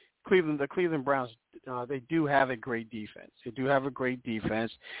the Cleveland Browns, they do have a great defense.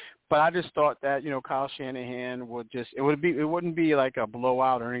 But I just thought that, Kyle Shanahan it wouldn't be like a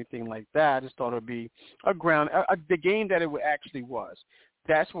blowout or anything like that. I just thought it would be the game that it actually was.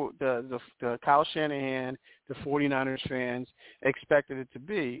 That's what the Kyle Shanahan, the 49ers fans expected it to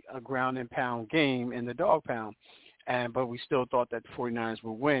be, a ground and pound game in the dog pound. But we still thought that the 49ers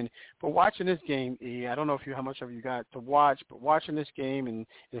would win. But watching this game, I don't know how much of you got to watch, but watching this game, and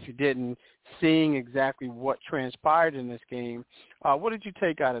if you didn't, seeing exactly what transpired in this game, what did you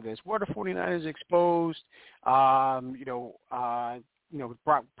take out of this? Were the 49ers exposed? Brock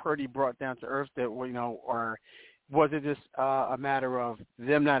Purdy brought down to earth that, or was it just a matter of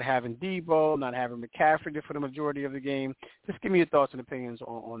them not having Deebo, not having McCaffery for the majority of the game? Just give me your thoughts and opinions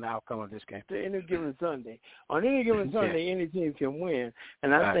on the outcome of this game. Any given Sunday. On any given Sunday, any team can win.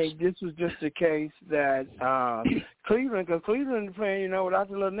 And I think this was just the case that Cleveland, because Cleveland is playing, without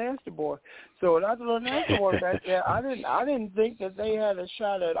the little nasty boy. So without the little nasty boy back there, I didn't think that they had a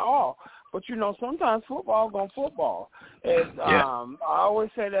shot at all. But, sometimes football is going football. And I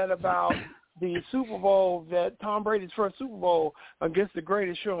always say that about the Super Bowl, that Tom Brady's first Super Bowl against the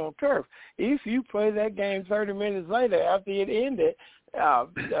greatest show on turf. If you play that game 30 minutes later after it ended,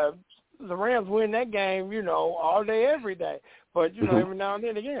 the Rams win that game, all day, every day. But, every now and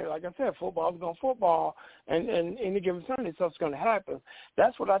then again, like I said, football's going football, and any given Sunday, stuff's going to happen.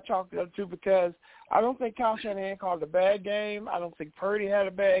 That's what I chalked it up to because I don't think Kyle Shanahan called a bad game. I don't think Purdy had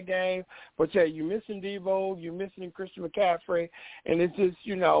a bad game. But, you're missing Deebo, you're missing Christian McCaffrey, and it's just,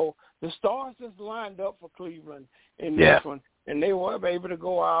 the stars just lined up for Cleveland in this one. And they were able to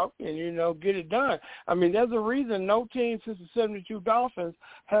go out and, get it done. I mean, there's a reason no team since the 72 Dolphins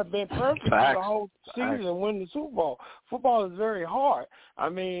have been perfect for the whole season and win the Super Bowl. Football is very hard. I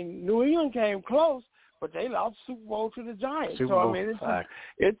mean, New England came close, but they lost the Super Bowl to the Giants.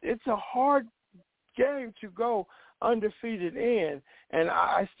 It's a hard game to go undefeated in. And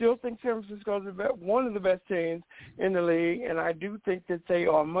I still think San Francisco is one of the best teams in the league, and I do think that they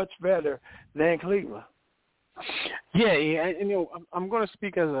are much better than Cleveland. Yeah, and I'm going to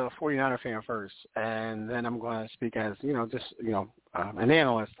speak as a 49er fan first, and then I'm going to speak as an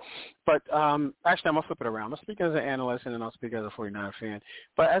analyst. But actually, I'm going to flip it around. I'm going to speak as an analyst, and then I'll speak as a 49er fan.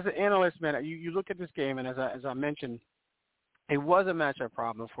 But as an analyst, man, you look at this game, and as I mentioned, it was a matchup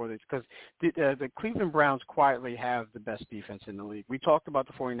problem for this because the Cleveland Browns quietly have the best defense in the league. We talked about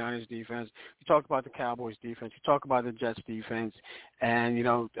the 49ers defense. We talked about the Cowboys defense. We talked about the Jets defense and,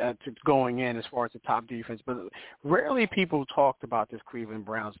 going in as far as the top defense. But rarely people talked about this Cleveland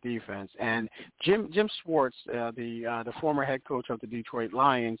Browns defense. And Jim Schwartz, the former head coach of the Detroit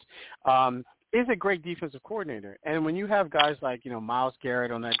Lions, is a great defensive coordinator. And when you have guys like, Myles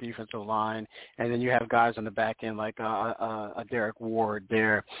Garrett on that defensive line, and then you have guys on the back end like a Derek Ward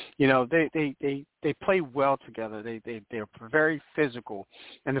there, they play well together. They're very physical.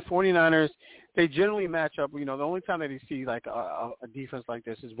 And the 49ers, they generally match up. The only time that you see like a defense like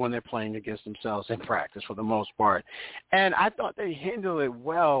this is when they're playing against themselves in practice for the most part. And I thought they handled it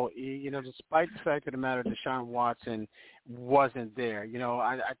well, despite the fact of the matter Deshaun Watson wasn't there.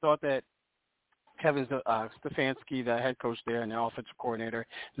 I thought that Kevin Stefanski, the head coach there, and the offensive coordinator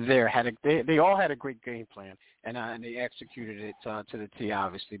there they all had a great game plan, and they executed it to the T,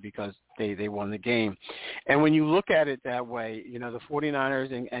 obviously, because they won the game. And when you look at it that way, the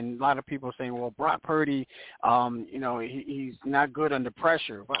 49ers and a lot of people are saying, well, Brock Purdy, he's not good under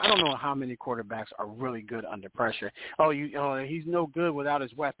pressure. But I don't know how many quarterbacks are really good under pressure. He's no good without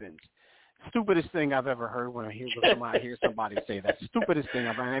his weapons. Stupidest thing I've ever heard when I hear somebody say that. Stupidest thing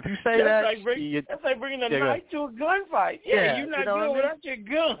I've ever heard. If you say that's like bringing a knife to a gunfight. Yeah, you're not good without your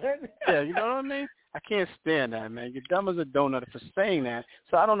gun. Yeah, you know what I mean? I can't stand that, man. You're dumb as a donut for saying that.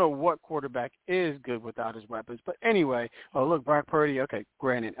 So I don't know what quarterback is good without his weapons. But anyway, look, Brock Purdy, okay,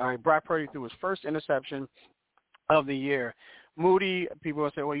 granted. All right, Brock Purdy threw his first interception of the year. Moody, people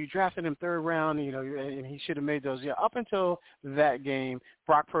will say, well, you drafted him third round, and he should have made those. Yeah, up until that game,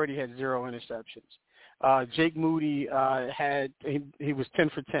 Brock Purdy had 0 interceptions. Jake Moody he was 10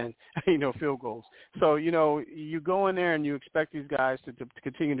 for 10, field goals. So, you go in there and you expect these guys to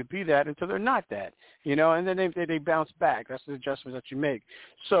continue to be that until they're not that, and then they bounce back. That's the adjustments that you make.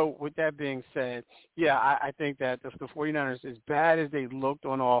 So with that being said, yeah, I think that the 49ers, as bad as they looked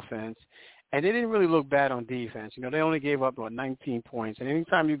on offense, And they didn't really look bad on defense. You know, they only gave up, 19 points. And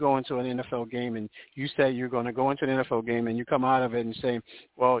anytime you go into an NFL game and you say you're going to go into an NFL game and you come out of it and say,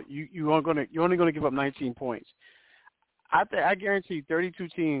 well, you're only going to give up 19 points. I guarantee 32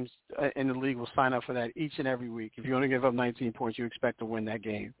 teams in the league will sign up for that each and every week. If you only give up 19 points, you expect to win that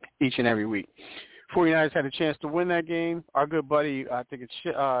game each and every week. 49ers had a chance to win that game. Our good buddy,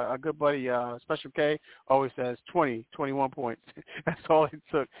 Special K, always says 20, 21 points. That's all it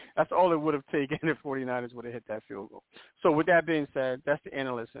took. That's all it would have taken if 49ers would have hit that field goal. So with that being said, that's the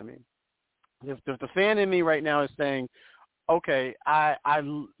analyst in me. If the fan in me right now is saying, okay, I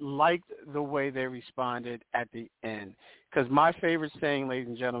liked the way they responded at the end. Because my favorite saying, ladies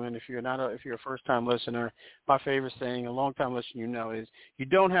and gentlemen, if you're a first-time listener, my favorite saying, a long-time listener, is you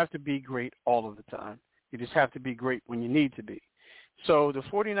don't have to be great all of the time. You just have to be great when you need to be. So the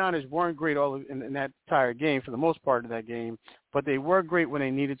 49ers weren't great in that entire game for the most part of that game, but they were great when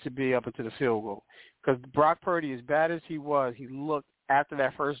they needed to be up into the field goal. Because Brock Purdy, as bad as he looked after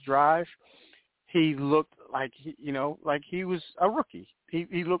that first drive, he looked like he was a rookie.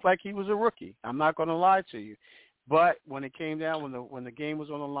 He looked like he was a rookie. I'm not going to lie to you. But when it came down, when the game was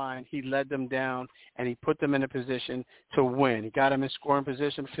on the line, he led them down and he put them in a position to win. He got them in scoring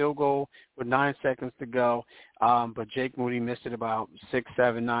position, field goal with 9 seconds to go. But Jake Moody missed it about 6,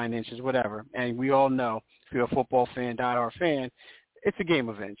 7, 9 inches, whatever. And we all know, if you're a football fan, diehard fan, it's a game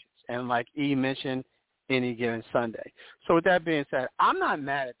of vengeance. And like E mentioned, any given Sunday. So with that being said, I'm not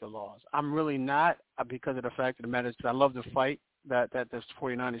mad at the loss. I'm really not, because of the fact of the matter is I love the fight that the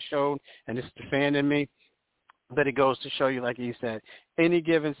 49ers showed, and this is the fan in me. But it goes to show you, like he said, any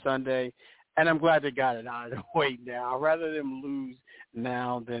given Sunday, and I'm glad they got it out of the way now. I'd rather them lose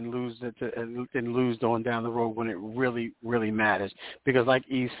now than lose on down the road when it really, really matters. Because like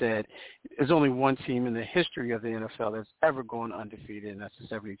E said, there's only one team in the history of the NFL that's ever gone undefeated, and that's the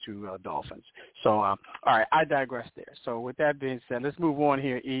 72 Dolphins. So, all right, I digress there. So with that being said, let's move on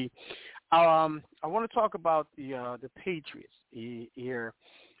here, E. I want to talk about the Patriots here.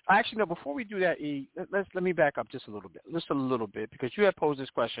 Actually, no, before we do that, E, let me back up just a little bit, because you had posed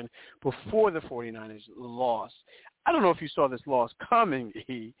this question before the 49ers lost. I don't know if you saw this loss coming,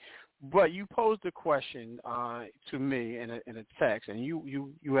 E, but you posed a question to me in a text, and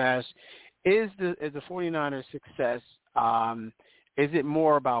you asked, is the 49ers success, is it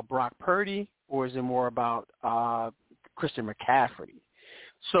more about Brock Purdy or is it more about Christian McCaffery?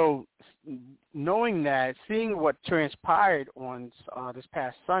 So knowing that, seeing what transpired on this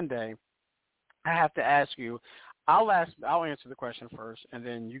past Sunday, I have to ask you, I'll answer the question first, and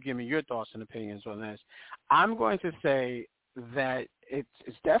then you give me your thoughts and opinions on this. I'm going to say that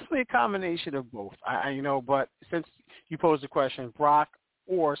it's definitely a combination of both. But since you posed the question, Brock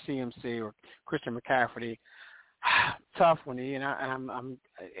or CMC or Christian McCafferty, tough one, and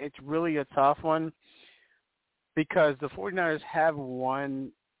it's really a tough one. Because the 49ers have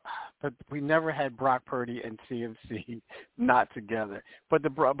won, but we never had Brock Purdy and CMC not together. But the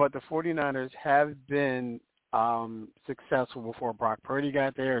 49ers have been successful before Brock Purdy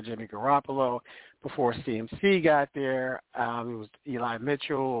got there, or Jimmy Garoppolo, before CMC got there. It was Eli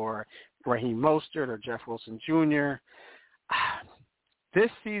Mitchell or Raheem Mostert or Jeff Wilson Jr. This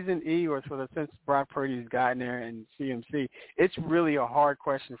season, since Brock Purdy's gotten there and CMC, it's really a hard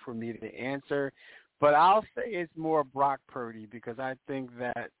question for me to answer. But I'll say it's more Brock Purdy, because I think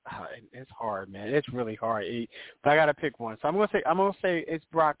that it's hard, man. It's really hard. But I got to pick one. So I'm gonna say it's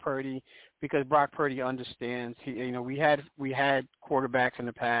Brock Purdy, because Brock Purdy understands. We had quarterbacks in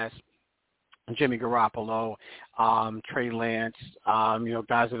the past, Jimmy Garoppolo, Trey Lance,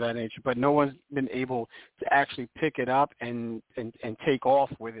 guys of that nature, but no one's been able to actually pick it up and take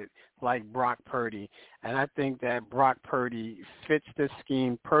off with it like Brock Purdy. And I think that Brock Purdy fits this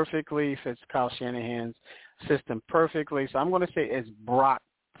scheme perfectly, fits Kyle Shanahan's system perfectly. So I'm going to say it's Brock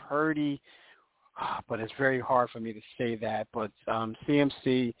Purdy, but it's very hard for me to say that. But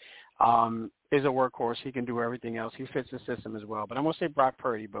CMC is a workhorse. He can do everything else. He fits the system as well. But I'm going to say Brock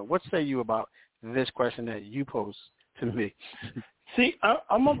Purdy. But what say you about this question that you posed to me? See,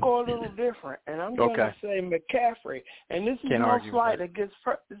 I'm going to go a little different, and I'm going to say McCaffrey. And this is no slight against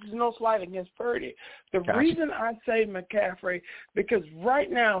Purdy. The reason I say McCaffrey, because right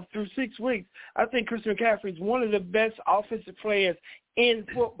now, through 6 weeks, I think Christian McCaffrey is one of the best offensive players in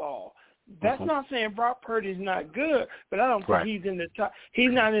football. That's not saying Brock Purdy's not good, but I don't think he's in the top.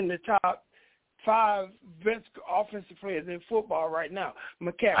 He's not in the top 5 best offensive players in football right now.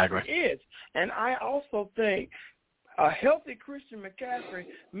 McCaffrey is. And I also think a healthy Christian McCaffery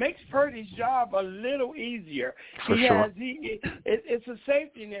makes Purdy's job a little easier. It's a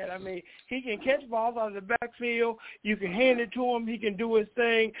safety net. I mean, he can catch balls out of the backfield. You can hand it to him. He can do his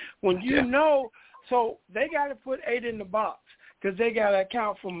thing. When you know, so they got to put 8 in the box because they got to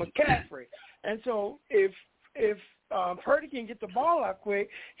account for McCaffery. And so if Purdy can get the ball out quick,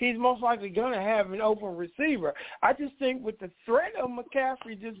 he's most likely going to have an open receiver. I just think with the threat of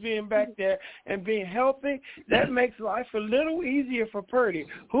McCaffrey just being back there and being healthy, that makes life a little easier for Purdy,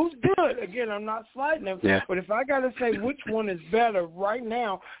 who's good. Again, I'm not slighting him, but if I got to say which one is better right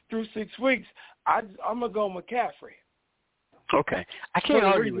now through 6 weeks, I'm going to go McCaffrey. Okay. I can't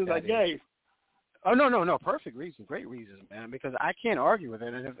argue with that. I gave. Oh, no. Perfect reason. Great reason, man, because I can't argue with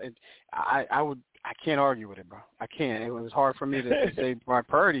it. And I can't argue with it, bro. I can't. It was hard for me to say Brock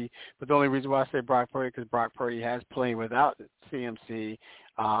Purdy, but the only reason why I say Brock Purdy because Brock Purdy has played without CMC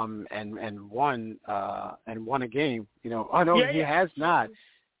and won a game. You know, he has not.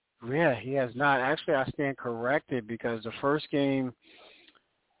 Yeah, he has not. Actually, I stand corrected because the first game,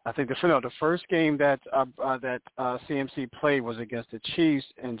 I think the first game that CMC played was against the Chiefs,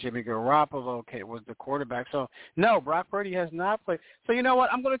 and Jimmy Garoppolo was the quarterback. So no, Brock Purdy has not played. So you know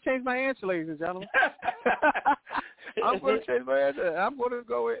what? I'm going to change my answer, ladies and gentlemen. I'm going to change my answer. I'm going to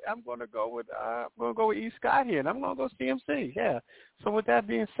go with E. Scott here, and I'm going to go CMC. Yeah. So with that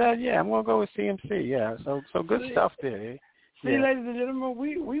being said, I'm going to go with CMC. Yeah. So good stuff there. See, ladies and gentlemen,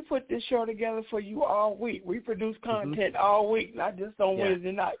 we put this show together for you all week. We produce content all week, not just on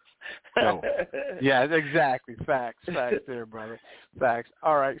Wednesday nights. Yeah, exactly. Facts there, brother. Facts.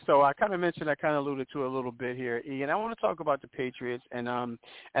 All right. So I kind of alluded to a little bit here, E, and I want to talk about the Patriots, and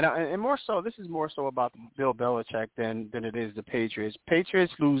more so, this is more so about Bill Belichick than it is the Patriots.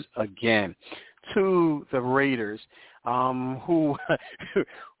 Patriots lose again to the Raiders, who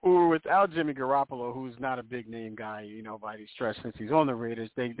were without Jimmy Garoppolo, who's not a big name guy, you know, by any stretch since he's on the Raiders.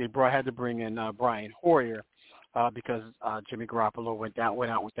 They had to bring in Brian Hoyer because Jimmy Garoppolo went out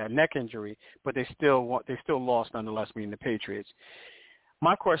with that neck injury, but they still lost nonetheless, meaning the Patriots.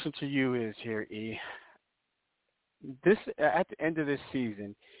 My question to you is here, E. This at the end of this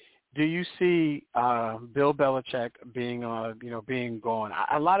season, do you see Bill Belichick being gone?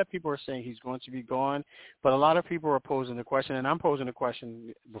 A lot of people are saying he's going to be gone, but a lot of people are posing the question, and I'm posing the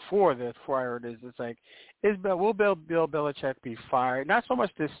question before I heard this. It's like, will Bill Belichick be fired? Not so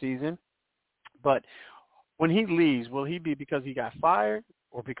much this season, but when he leaves, will he be because he got fired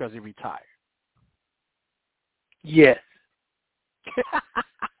or because he retired? Yes.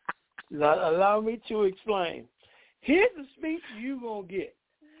 Allow me to explain. Here's the speech you're going to get.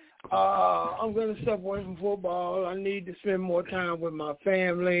 I'm going to step away from football. I need to spend more time with my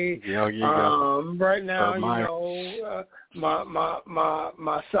family. Right now,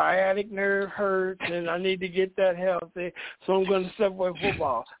 my sciatic nerve hurts, and I need to get that healthy, so I'm going to step away from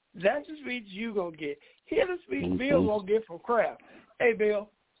football. That's the speech you're going to get. Here's the speech Bill going to get from Kraft. Hey,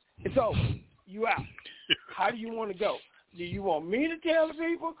 Bill, it's over. You out. How do you want to go? Do you want me to tell the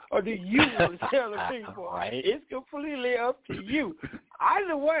people, or do you want to tell the people? Right. It's completely up to you.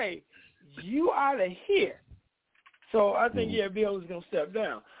 Either way, you out of here. So I think, Bill is going to step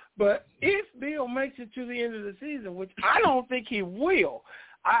down. But if Bill makes it to the end of the season, which I don't think he will,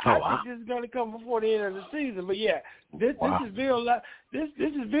 I think this is going to come before the end of the season. But, this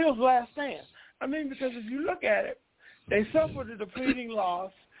is Bill's last stand. I mean, because if you look at it, they suffered a depleting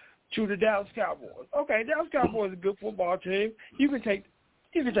loss to the Dallas Cowboys. Okay, Dallas Cowboys is a good football team. You can take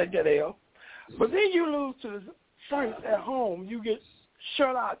that L. But then you lose to the Saints at home. You get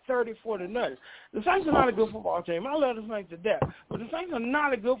shut out 34-0. The Saints are not a good football team. I love the Saints to death. But the Saints are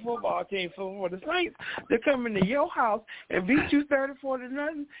not a good football team. So for the Saints to come into your house and beat you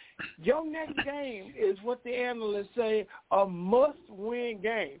 34-0, your next game is what the analysts say a must-win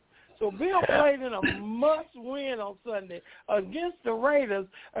game. So Bill played in a must-win on Sunday against the Raiders,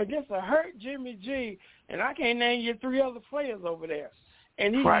 against a hurt Jimmy G, and I can't name you 3 other players over there.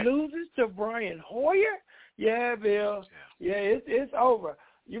 And he loses to Brian Hoyer? Yeah, Bill. Yeah, it's over.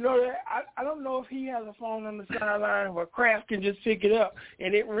 You know, I don't know if he has a phone on the sideline where Kraft can just pick it up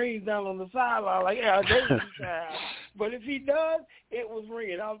and it rings down on the sideline like Al Davis style. But if he does, it was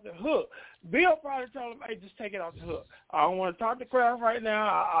ringing off the hook. Bill probably told him, hey, just take it off the hook. I don't want to talk to Kraft right now.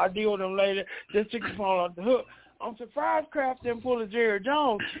 I'll deal with him later. Just take the phone off the hook. I'm surprised Kraft didn't pull a Jerry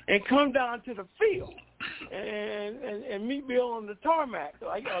Jones and come down to the field and meet Bill on the tarmac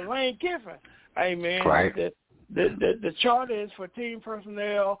like Lane Kiffin. Hey, man, the charter is for team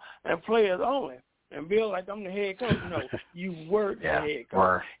personnel and players only. And Bill, like, I'm the head coach. No, you were the head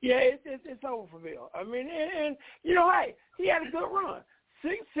coach. Yeah, it's over for Bill. I mean, and you know, hey, he had a good run.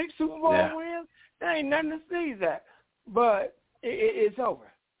 Six Super Bowl wins. There ain't nothing to sneeze at. but it's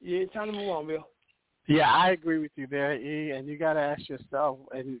over. It's time to move on, Bill. Yeah, I agree with you there, E. And you got to ask yourself,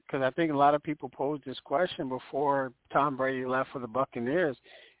 and because I think a lot of people posed this question before Tom Brady left for the Buccaneers: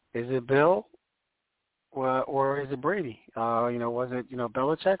 is it Bill, or is it Brady? Was it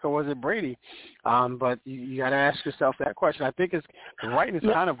Belichick or was it Brady? But you got to ask yourself that question. I think the writing is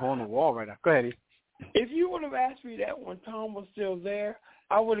kind of on the wall right now. Go ahead, E. If you would have asked me that when Tom was still there,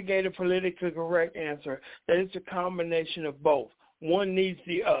 I would have gave a politically correct answer that it's a combination of both. One needs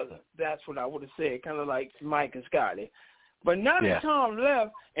the other. That's what I would have said, kind of like Mike and Scotty. But now that Tom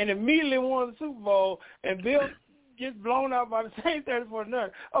left and immediately won the Super Bowl and Bill gets blown out by the same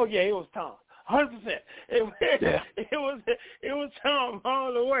 34-0, oh, yeah, it was Tom. 100%. It was Tom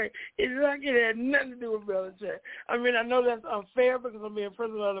all the way. It's like it had nothing to do with Belichick. I mean, I know that's unfair because I'm being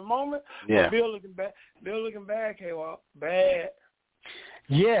president of the moment. Yeah. But Bill looking bad, K-Walk. Bad.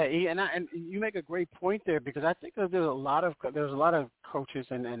 Yeah, and you make a great point there because I think there's a lot of coaches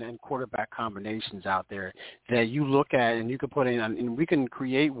and quarterback combinations out there that you look at and you can put in, and we can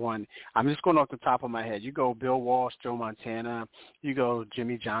create one. I'm just going off the top of my head. You go Bill Walsh, Joe Montana, you go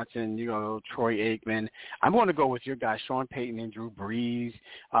Jimmy Johnson, you go Troy Aikman. I'm going to go with your guys, Sean Payton and Drew Brees.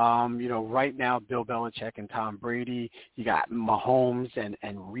 Right now Bill Belichick and Tom Brady. You got Mahomes and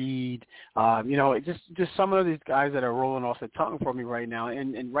Reed. Just some of these guys that are rolling off the tongue for me right now.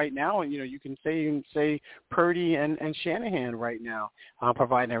 And right now, you can say Purdy and Shanahan right now,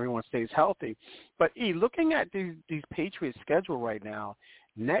 providing everyone stays healthy. But, looking at these Patriots' schedule right now,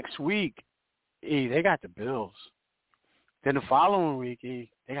 next week, they got the Bills. Then the following week, they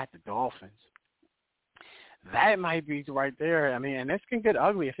got the Dolphins. That might be right there. I mean, and this can get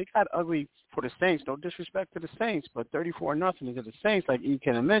ugly. If it got ugly for the Saints, no disrespect to the Saints, but 34-0 is to the Saints, like E.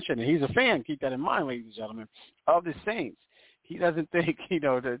 Ken mentioned, and he's a fan. Keep that in mind, ladies and gentlemen, of the Saints. He doesn't think,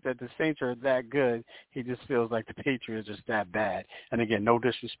 that the Saints are that good. He just feels like the Patriots are just that bad. And, again, no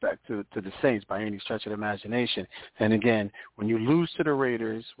disrespect to the Saints by any stretch of the imagination. And, again, when you lose to the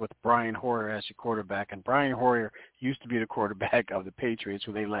Raiders with Brian Hoyer as your quarterback, and Brian Hoyer used to be the quarterback of the Patriots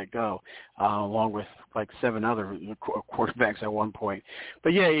who they let go, along with, like, 7 other quarterbacks at one point.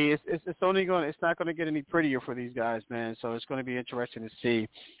 But, yeah, it's not going to get any prettier for these guys, man. So it's going to be interesting to see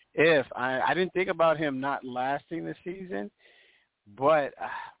if I didn't think about him not lasting the season. But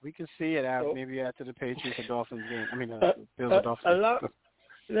we can see it maybe after the Patriots and Dolphins game. I mean, Bills and Dolphins.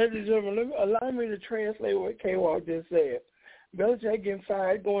 Ladies and gentlemen, allow me to translate what K-Walk just said. Belichick getting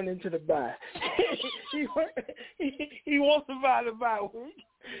fired going into the bye. he wants to buy the bye week.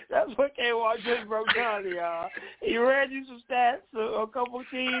 That's what K-Walk just broke down to y'all. He read you some stats, a couple of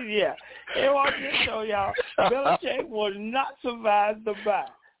keys. Yeah. K-Walk just showed y'all Belichick will not survive the bye.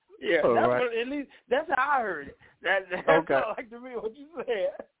 Yeah, at least that's how I heard it. That okay. sounds like to me what you said.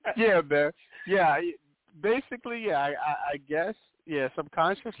 Yeah, man. Yeah, basically, I guess. Yeah,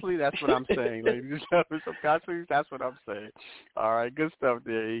 subconsciously, that's what I'm saying, ladies and gentlemen. Subconsciously, that's what I'm saying. All right, good stuff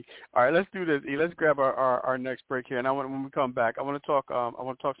there, E. All right, let's do this, E. Let's grab our next break here, and when we come back, I want to talk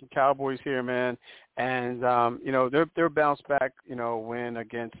some Cowboys here, man. And their bounce back, win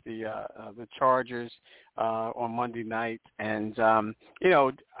against the Chargers on Monday night. And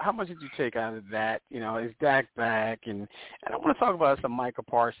how much did you take out of that? Is Dak back? And I want to talk about some Micah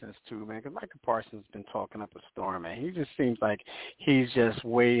Parsons too, man, because Micah Parsons has been talking up a storm, man. He just seems like he's just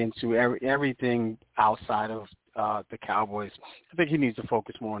way into everything outside of the Cowboys. I think he needs to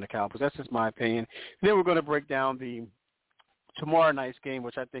focus more on the Cowboys. That's just my opinion. Then we're going to break down the tomorrow night's game,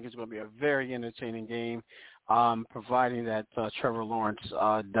 which I think is going to be a very entertaining game, providing that Trevor Lawrence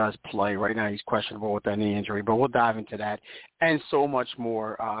does play. Right now he's questionable with that knee injury, but we'll dive into that and so much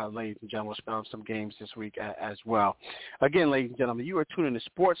more, ladies and gentlemen. We'll spell out some games this week as well. Again, ladies and gentlemen, you are tuning to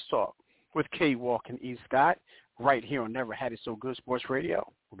Sports Talk with K. Walk and E. Scott right here on Never Had It So Good Sports Radio.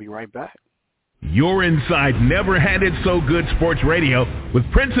 We'll be right back. You're inside Never Had It So Good Sports Radio with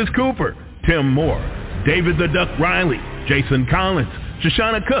Princess Cooper, Tim Moore, David the Duck Riley, Jason Collins,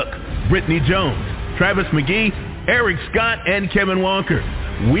 Shoshana Cook, Brittany Jones, Travis McGee, Eric Scott, and Kevin Walker.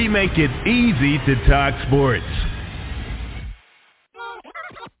 We make it easy to talk sports.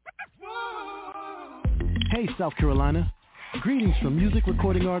 Hey, South Carolina. Greetings from music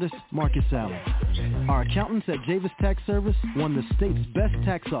recording artist Marcus Allen. Our accountants at Javis Tax Service won the state's best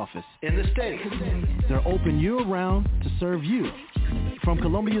tax office in the state. They're open year-round to serve you from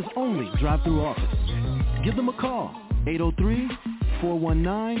Columbia's only drive-through office. Give them a call,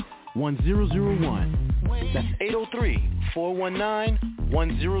 803-419-1001. That's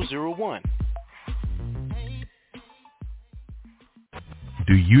 803-419-1001.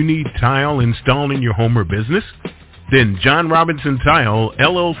 Do you need tile installed in your home or business? Then John Robinson Tile,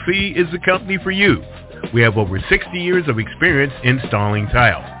 LLC is the company for you. We have over 60 years of experience installing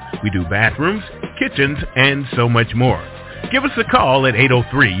tiles. We do bathrooms, kitchens, and so much more. Give us a call at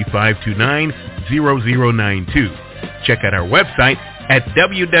 803-529-0092. Check out our website at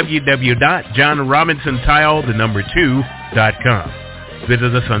www.johnrobinsontile2.com.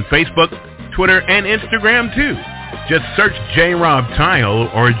 Visit us on Facebook, Twitter, and Instagram too. Just search J. Rob Tile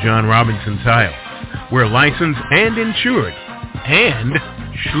or John Robinson Tile. We're licensed and insured and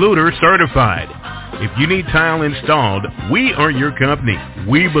Schluter certified. If you need tile installed, we are your company.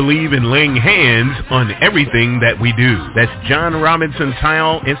 We believe in laying hands on everything that we do. That's John Robinson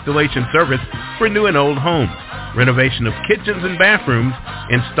Tile Installation Service for new and old homes. Renovation of kitchens and bathrooms,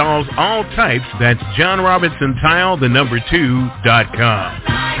 installs all types. That's John Robinson Tile, 2.com.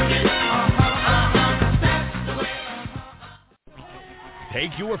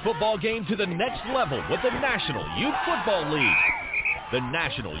 Take your football game to the next level with the National Youth Football League. The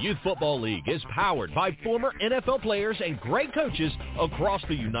National Youth Football League is powered by former NFL players and great coaches across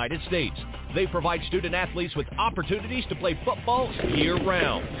the United States. They provide student athletes with opportunities to play football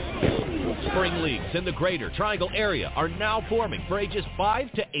year-round. Spring leagues in the greater Triangle area are now forming for ages 5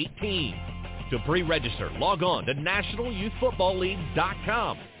 to 18. To pre-register, log on to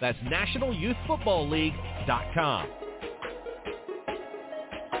nationalyouthfootballleague.com. That's nationalyouthfootballleague.com.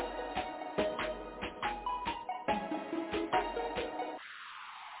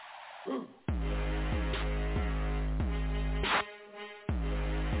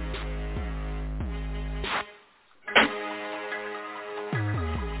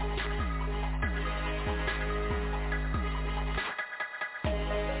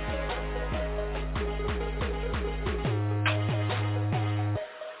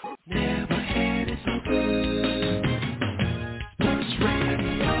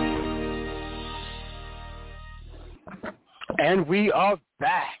 And we are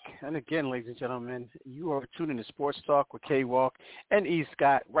back. And again, ladies and gentlemen, you are tuning to Sports Talk with K-Walk and E.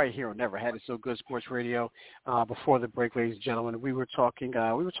 Scott right here on Never Had It So Good Sports Radio. Before the break, ladies and gentlemen, we were talking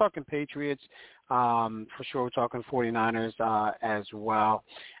Patriots. For sure, we're talking 49ers as well.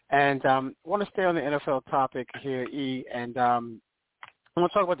 And I want to stay on the NFL topic here, E. And I want to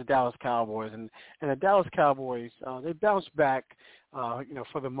talk about the Dallas Cowboys. And the Dallas Cowboys, they bounced back,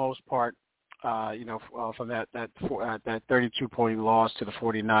 for the most part. From that 32-point loss to the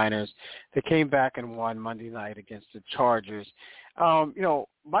 49ers. They came back and won Monday night against the Chargers.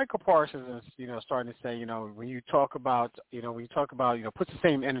 Michael Parsons is, starting to say, when you talk about, put the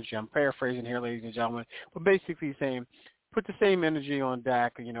same energy. I'm paraphrasing here, ladies and gentlemen, but basically saying, put the same energy on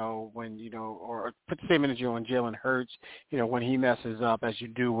Dak, or put the same energy on Jalen Hurts, when he messes up as you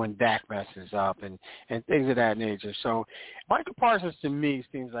do when Dak messes up and things of that nature. So Michael Parsons, to me,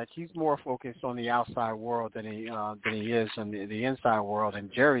 seems like he's more focused on the outside world than he is on the inside world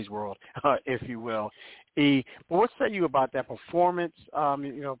and Jerry's world, if you will. But what say you about that performance,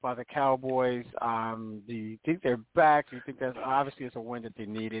 by the Cowboys? Do you think they're back? Do you think that's obviously it's a win that they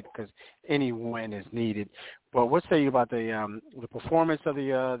needed because any win is needed? But what say you about the performance of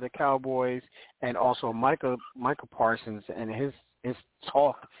the Cowboys and also Michael Parsons and his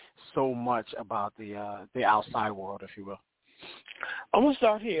talk so much about the outside world, if you will? I'm going to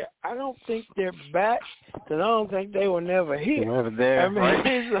start here. I don't think they're back because I don't think they were never here. They were never there,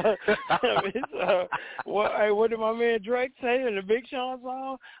 what did my man Drake say in the Big Sean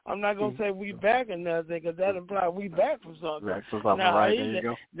song? I'm not going to say we back or nothing because that implies we back from something. Back from something, right? There you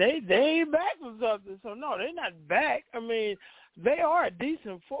go. They ain't back from something. So, no, they're not back. I mean, they are a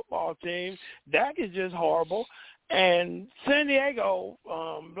decent football team. Dak is just horrible. And San Diego,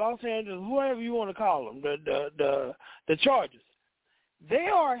 Los Angeles, whoever you want to call them, the Chargers, they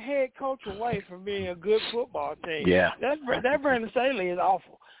are a head coach away from being a good football team. Yeah. That Brandon Staley is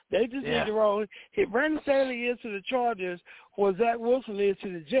awful. They just need to roll. Brandon Staley is to the Chargers what Zach Wilson is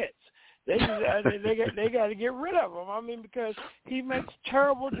to the Jets. They got to get rid of him. I mean, because he makes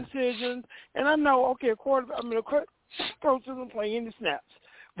terrible decisions. And I know, a coach doesn't play any snaps,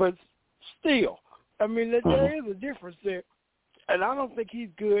 but still. I mean, there is a difference there, and I don't think he's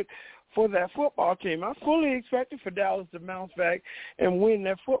good for that football team. I fully expected for Dallas to bounce back and win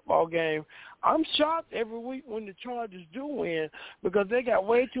that football game. I'm shocked every week when the Chargers do win because they got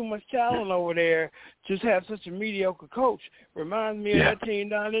way too much talent over there to have such a mediocre coach. Reminds me of that team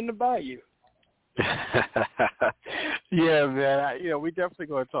down in the Bayou. Yeah, man. We definitely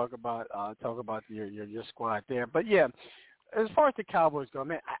going to talk about your squad there, but yeah. As far as the Cowboys go,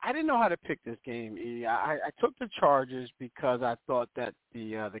 man, I I didn't know how to pick this game. I took the Chargers because I thought that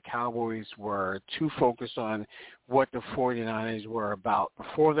the Cowboys were too focused on what the 49ers were about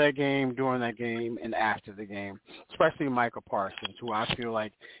before that game, during that game, and after the game, especially Michael Parsons, who I feel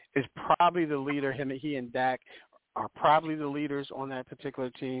like is probably the leader. He and Dak are probably the leaders on that particular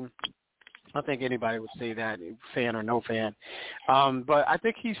team. I think anybody would say that, fan or no fan. But I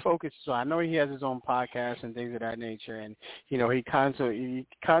think he's focused. So I know he has his own podcast and things of that nature, and he kind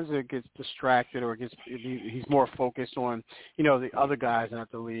of gets distracted or he's more focused on the other guys in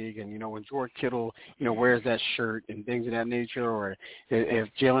the league, and when George Kittle wears that shirt and things of that nature, or if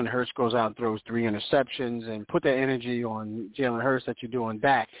Jalen Hurts goes out and throws 3 interceptions and put that energy on Jalen Hurts that you do on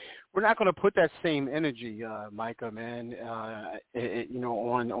Dak. We're not going to put that same energy, Micah, man,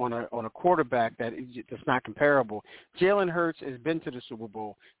 on a quarterback that's not comparable. Jalen Hurts has been to the Super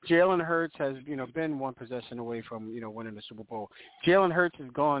Bowl. Jalen Hurts has, been one possession away from, winning the Super Bowl. Jalen Hurts has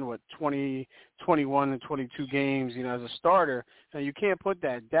gone, 20, 21, and 22 games, as a starter. Now, you can't put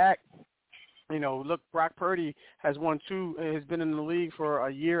that. Dak, look, Brock Purdy has won 2, has been in the league for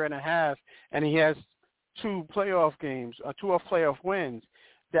a year and a half, and he has 2 playoff games, 2 playoff wins.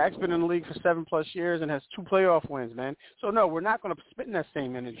 Dak's been in the league for 7+ years and has 2 playoff wins, man. So no, we're not going to spend that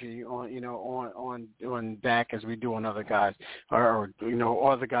same energy on Dak as we do on other guys, or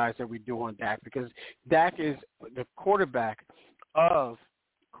other guys that we do on Dak, because Dak is the quarterback of,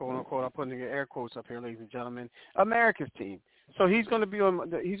 quote unquote, I'm putting air quotes up here, ladies and gentlemen, America's team. So he's going to be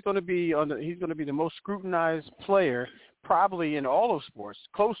the most scrutinized player probably in all of sports,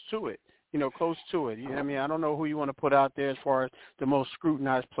 close to it. Close to it. I don't know who you want to put out there as far as the most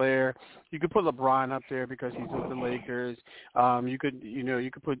scrutinized player. You could put LeBron up there because he's with the Lakers. You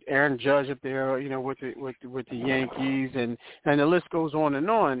could put Aaron Judge up there, with the Yankees, and the list goes on. And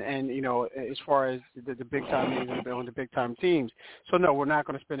as far as the big time names on the big time teams. So no, we're not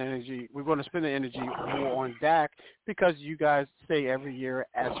going to spend energy. We're going to spend the energy more on Dak because you guys say every year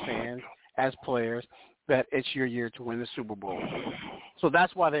as fans, as players, that it's your year to win the Super Bowl. So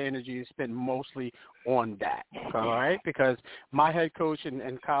that's why the energy is spent mostly on that, all right? Because my head coach in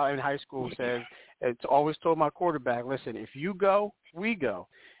high school says, it's always told my quarterback, listen, if you go, we go.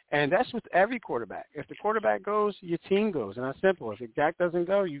 And that's with every quarterback. If the quarterback goes, your team goes. And that's simple. If Dak doesn't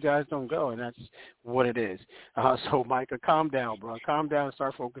go, you guys don't go. And that's what it is. So, Micah, calm down, bro. Calm down and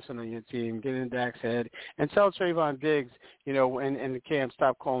start focusing on your team. Get in Dak's head. And tell Trayvon Diggs, in the camp,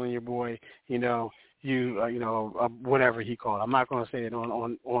 stop calling your boy, whatever he called. I'm not going to say it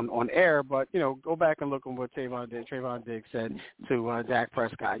on air, but, go back and look at what Trayvon Diggs said to Dak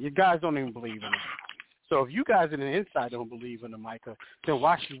Prescott. You guys don't even believe in him. So if you guys on the inside don't believe in him, Micah, then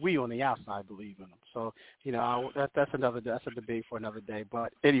why should we on the outside believe in him? So, that's a debate for another day.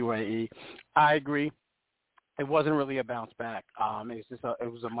 But anyway, I agree. It wasn't really a bounce back.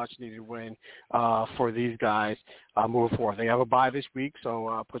 It was a much needed win for these guys moving forward. They have a bye this week,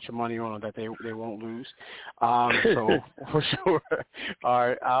 so put your money on them that they won't lose. So for sure. All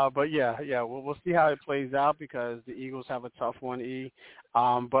right, but yeah, we'll see how it plays out because the Eagles have a tough one.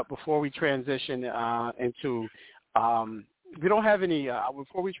 But before we transition into we don't have any.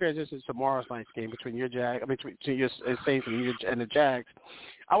 Before we transition to tomorrow's night's game between your Saints and the Jags,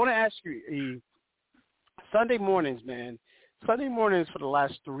 I want to ask you. Sunday mornings, man. Sunday mornings for the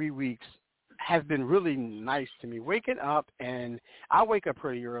last 3 weeks have been really nice to me. Waking up, and I wake up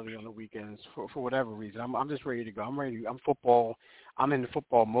pretty early on the weekends for whatever reason. I'm just ready to go. I'm football. I'm in the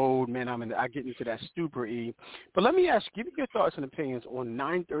football mode, man. I get into that stupor. But let me ask you, give me your thoughts and opinions on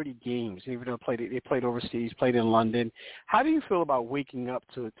 9:30 games. Even though they played overseas, played in London. How do you feel about waking up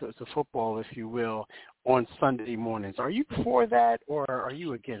to football, if you will, on Sunday mornings? Are you for that, or are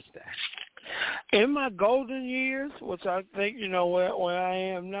you against that? In my golden years, which I think, where I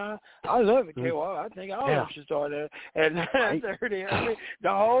am now, I love it, K-Wall. I think all of them should start at 9:30. The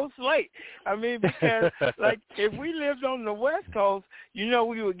whole slate. Because, if we lived on the West Coast,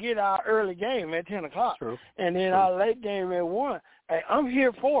 we would get our early game at 10 o'clock. True. And then our late game at 1. Hey, I'm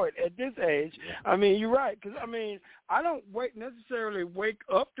here for it at this age. You're right, because, I don't necessarily wake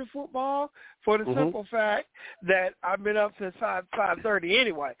up to football for the simple fact that I've been up since 5:30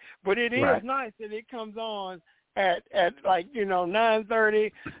 anyway. But it is nice that it comes on at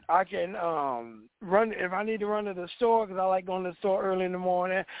 9:30. I can run if I need to run to the store because I like going to the store early in the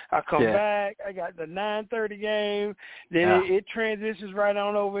morning. I come back. I got the 9:30 game. Then it transitions right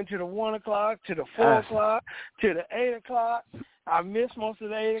on over into the 1 o'clock, to the 4 o'clock, to the 8 o'clock. I miss most of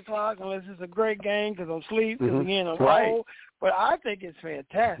the 8 o'clock unless it's a great game because I'm asleep. Because again, I'm old. But I think it's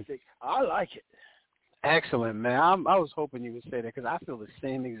fantastic. I like it. Excellent, man. I was hoping you would say that because I feel the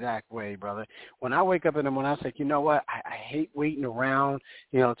same exact way, brother. When I wake up in the morning, I was like, you know what? I hate waiting around,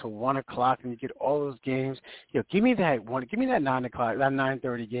 till 1 o'clock and you get all those games. Give me that 9 o'clock, that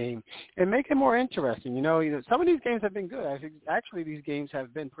 9:30 game, and make it more interesting. Some of these games have been good. I think actually these games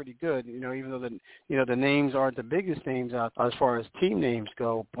have been pretty good. Even though the names aren't the biggest names out as far as team names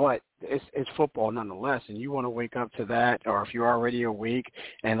go, but it's football nonetheless, and you want to wake up to that, or if you're already awake,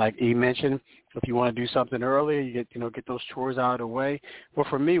 and like E mentioned, if you want to do something earlier, you get those chores out of the way. But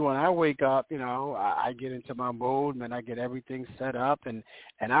for me, when I wake up, I get into my mode, man. I get everything set up, and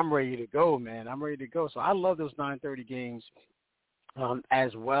I'm ready to go, man. I'm ready to go. So I love those 9:30 games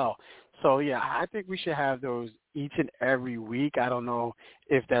as well. So, yeah, I think we should have those each and every week. I don't know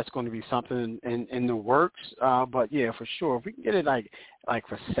if that's going to be something in the works, but, yeah, for sure. If we can get it like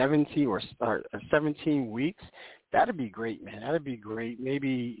for 17 or 17 weeks, that'd be great, man. That'd be great.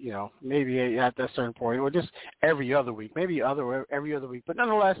 Maybe at that certain point, or just every other week, every other week. But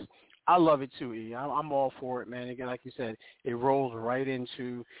nonetheless, I love it too, E. I'm all for it, man. Again, like you said, it rolls right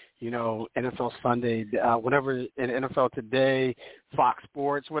into, NFL Sunday, whatever in NFL Today, Fox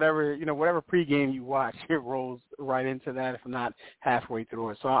Sports, whatever pregame you watch, it rolls right into that, if not halfway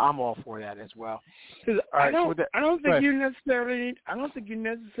through it. So I'm all for that as well. I don't think you necessarily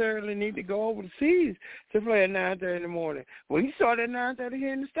need to go overseas to play at 9:30 in the morning. We start at 9:30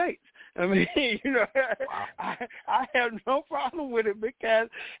 here in the States. I mean, wow. I have no problem with it because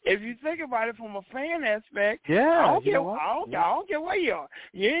if you think about it from a fan aspect, I don't care where you are.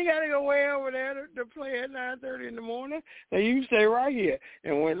 You ain't got to go way over there to play at 9:30 in the morning. Now you stay right here.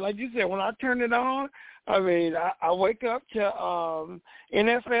 And when, like you said, when I turn it on, I mean, I wake up to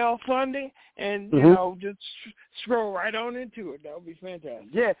NFL Sunday and, just scroll right on into it. That would be fantastic.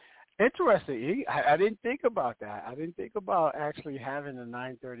 Yeah. Interesting. I didn't think about that. I didn't think about actually having a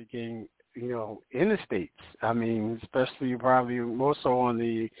 9:30 game, in the States. I mean, especially probably more so on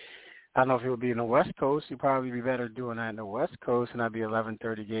the, I don't know if it would be in the West Coast. You'd probably be better doing that in the West Coast, and that'd be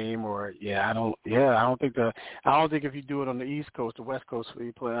 11:30 game. Or I don't think if you do it on the East Coast, the West Coast,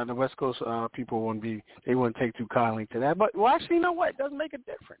 the West Coast people wouldn't take too kindly to that. But actually, you know what? It doesn't make a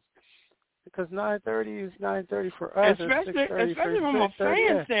difference. Because 9:30 is 9:30 for us. Especially from a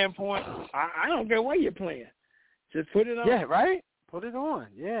fan standpoint, I don't care where you're playing. Just put it on. Yeah, right? Put it on.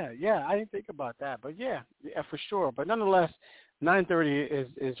 Yeah. I didn't think about that. But, yeah, for sure. But nonetheless, 9:30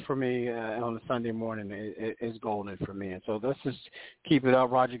 is for me on a Sunday morning is golden for me. And so let's just keep it up.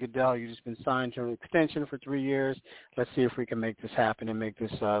 Roger Goodell, you've just been signed to an extension for 3 years. Let's see if we can make this happen and make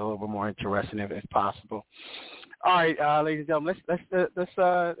this a little bit more interesting if possible. All right, ladies and gentlemen,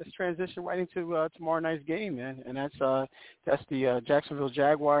 let's transition right into tomorrow night's game, man. And that's the Jacksonville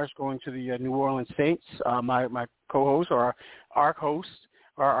Jaguars going to the New Orleans Saints. My co-host or our host,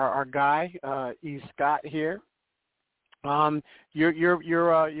 our guy, E. Scott here. Your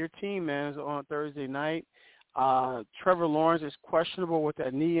team, man, is on Thursday night. Trevor Lawrence is questionable with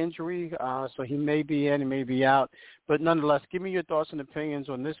that knee injury, so he may be in, he may be out. But nonetheless, give me your thoughts and opinions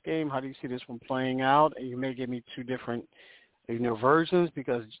on this game. How do you see this one playing out? You may give me two different, versions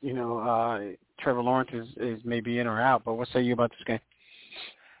because, Trevor Lawrence is maybe in or out. But what say you about this game?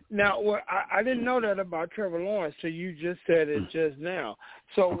 Now, I didn't know that about Trevor Lawrence, so you just said it just now.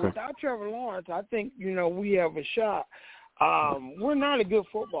 So without Trevor Lawrence, I think, we have a shot. We're not a good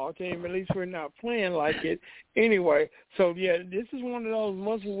football team. At least we're not playing like it anyway. So, yeah, this is one of those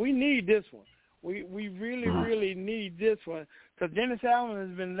months where we need this one. We really, really need this one because Dennis Allen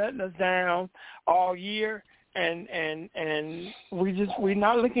has been letting us down all year, and we're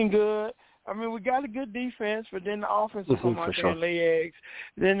not looking good. I mean, we got a good defense, but then the offense will come out there and lay eggs.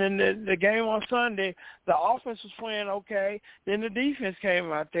 Then in the game on Sunday, the offense was playing okay. Then the defense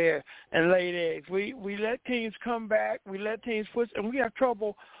came out there and laid eggs. We let teams come back. We let teams push, and we have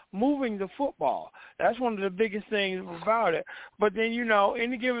trouble moving the football. That's one of the biggest things about it. But then,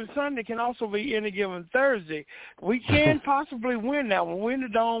 any given Sunday can also be any given Thursday. We can possibly win that one. We're in the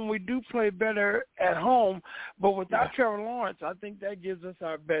Dome. We do play better at home. But without Trevor Lawrence, I think that gives us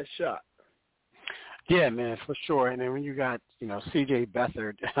our best shot. Yeah, man, for sure. And then when you got, C.J.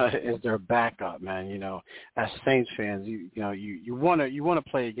 Beathard as their backup, man, as Saints fans, you want to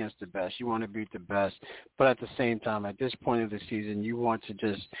play against the best. You want to beat the best. But at the same time, at this point of the season, you want to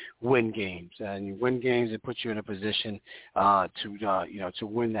just win games. And you win games, it puts you in a position to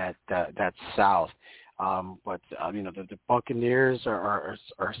win that South. But the Buccaneers are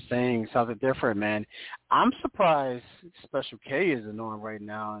saying something different, man. I'm surprised Special K is on right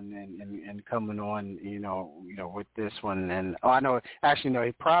now and coming on, with this one. And I know, actually, no,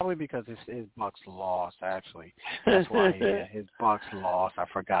 he probably because his Bucs lost. Actually, that's why his Bucs lost. I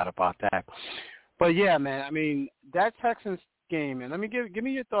forgot about that. But yeah, man. I mean, that Texans game, and let me give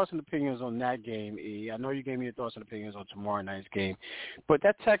me your thoughts and opinions on that game, E. I know you gave me your thoughts and opinions on tomorrow night's game, but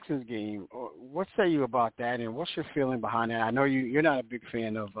that Texans game, what say you about that, and what's your feeling behind that? I know you're not a big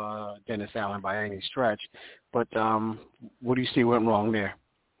fan of Dennis Allen by any stretch, but what do you see went wrong there?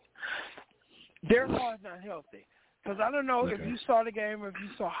 Derek Carr's not healthy. Because I don't know if you saw the game or if you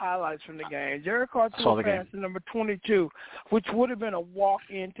saw highlights from the game. Derek Carr threw a pass to number 22, which would have been a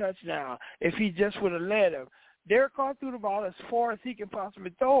walk-in touchdown if he just would have led him. Derek Carr threw the ball as far as he can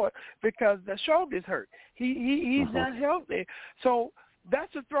possibly throw it because the shoulder's hurt. He's not healthy. So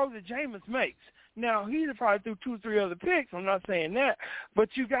that's a throw that Jameis makes. Now, he'd have probably threw 2 or 3 other picks. I'm not saying that. But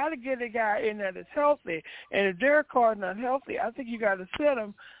you got to get a guy in that is healthy. And if Derek Carr's not healthy, I think you got to sit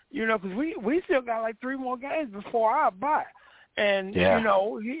him, because we still got like 3 more games before our bye. And, he's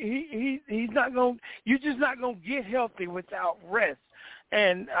not going to – you're just not going to get healthy without rest.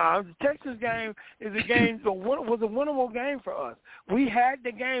 And the Texas game is a game was a winnable game for us. We had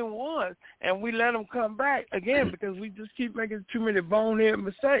the game won, and we let them come back again because we just keep making too many bonehead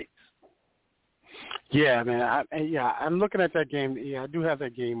mistakes. Yeah, man. I'm looking at that game. Yeah, I do have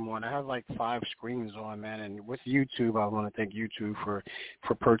that game on. I have like 5 screens on, man. And with YouTube, I want to thank YouTube for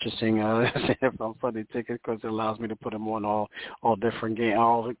purchasing NFL Sunday tickets because it allows me to put them on all different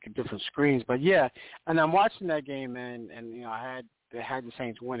different screens. But yeah, and I'm watching that game, man. And I had the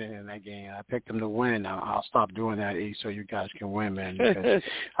Saints winning in that game. I picked them to win. I'll stop doing that, E, so you guys can win, man, because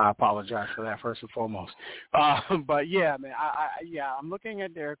I apologize for that first and foremost. But, yeah, man, I'm looking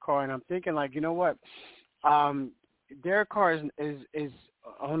at Derek Carr, and I'm thinking, like, you know what? Derek Carr is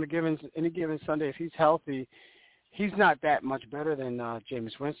on any given Sunday, if he's healthy, he's not that much better than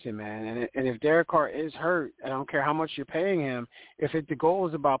Jameis Winston, man. And if Derek Carr is hurt, I don't care how much you're paying him, if the goal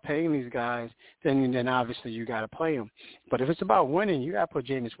is about paying these guys, then obviously you got to play him. But if it's about winning, you got to put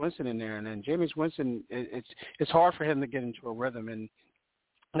Jameis Winston in there. And then Jameis Winston, it's hard for him to get into a rhythm. And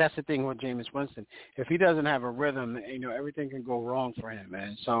that's the thing with Jameis Winston. If he doesn't have a rhythm, everything can go wrong for him,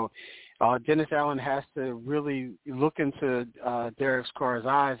 man. So Dennis Allen has to really look into Derek Carr's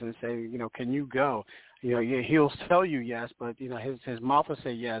eyes and say, can you go? He'll tell you yes, but his mouth will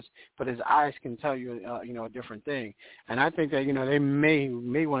say yes, but his eyes can tell you a different thing. And I think that they may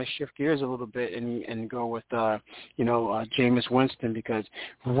want to shift gears a little bit and go with Jameis Winston, because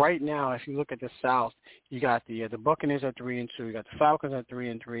right now, if you look at the South, you got the Buccaneers at 3-2, you got the Falcons at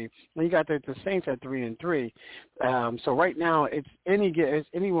 3-3, and you got the Saints at 3-3. So right now, it's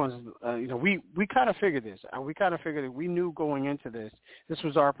anyone's. We kind of figured this. We kind of figured that we knew going into this. This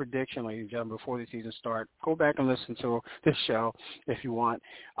was our prediction, ladies and gentlemen, before the season started. Go back and listen to this show if you want.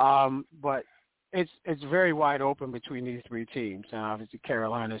 But it's very wide open between these 3 teams. Now, obviously,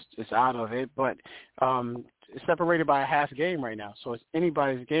 Carolina is out of it, but it's separated by a half game right now, so it's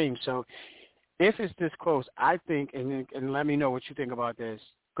anybody's game. So if it's this close, I think, and let me know what you think about this,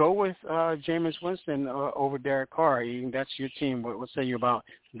 go with Jameis Winston over Derek Carr. That's your team. What say you about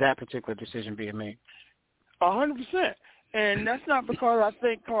that particular decision being made? 100%. And that's not because I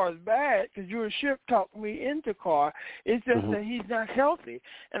think Carr's bad, because you and Ship talked me into Carr. It's just that he's not healthy.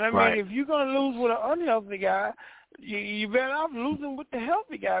 And, I mean, if you're going to lose with an unhealthy guy, you better off losing with the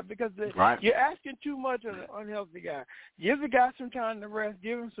healthy guy, because you're asking too much of the unhealthy guy. Give the guy some time to rest,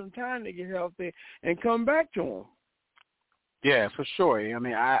 give him some time to get healthy, and come back to him. Yeah, for sure. I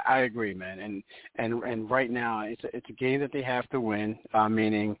mean, I agree, man. And right now, it's a game that they have to win.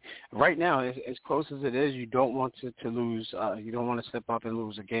 Meaning, right now, as close as it is, you don't want to lose. You don't want to slip up and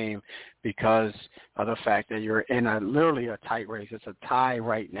lose a game because of the fact that you're in literally a tight race. It's a tie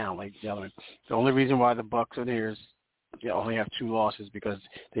right now, ladies and gentlemen. The only reason why the Buccaneers only have 2 losses because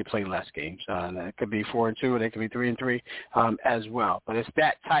they play less games. It could be 4-2, or they could be 3-3 as well. But it's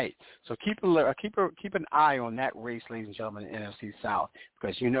that tight. So keep an eye on that race, ladies and gentlemen, in NFC South,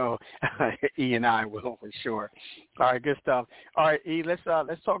 because E and I will for sure. All right, good stuff. All right, E, let's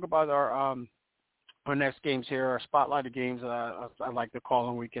talk about our next games here, our spotlighted games. I like to call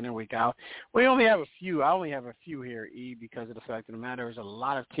them week in and week out. We only have a few. I only have a few here, E, because of the fact of the matter is a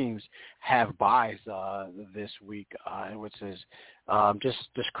lot of teams have buys this week, which is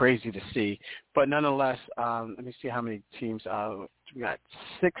just crazy to see. But nonetheless, let me see how many teams. We got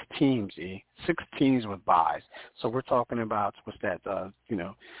 6 teams, E. 6 teams with buys. So we're talking about, what's that,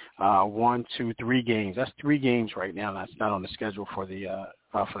 1, 2, 3 games. That's 3 games right now. That's not on the schedule for the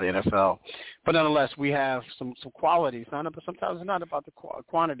NFL. But nonetheless, we have some quality. Sometimes it's not about the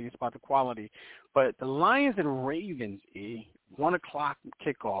quantity, it's about the quality. But the Lions and Ravens, E, 1 o'clock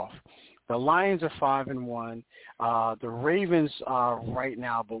kickoff. The Lions are 5-1. The Ravens right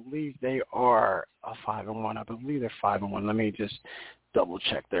now, I believe they are 5-1. I believe they're 5-1. Let me just double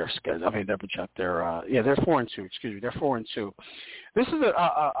check their schedule. Double check their. They're 4-2. Excuse me, they're 4-2. This is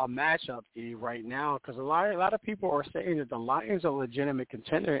a matchup right now because a lot of people are saying that the Lions are a legitimate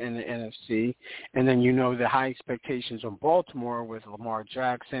contender in the NFC, and then the high expectations on Baltimore with Lamar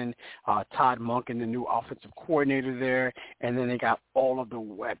Jackson, Todd Monken, the new offensive coordinator there, and then they got all of the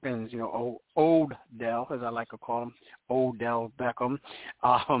weapons. Odell, as I like to call him, Odell Beckham.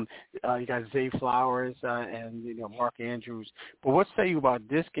 You got Zay Flowers and Mark Andrews. But what say you about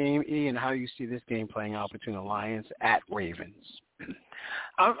this game, E, and how do you see this game playing out between the Lions at Ravens?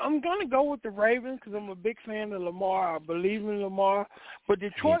 I'm going to go with the Ravens because I'm a big fan of Lamar. I believe in Lamar. But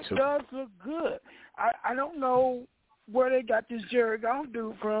Detroit does look good. I don't know where they got this Jared Goff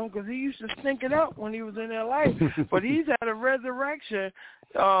dude from because he used to stink it up when he was in L.A. But he's had a resurrection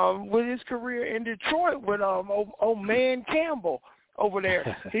with his career in Detroit with old man Campbell over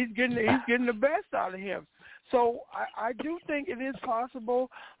there. He's getting the best out of him. So I do think it is possible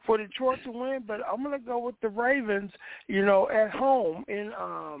for Detroit to win, but I'm going to go with the Ravens, at home. And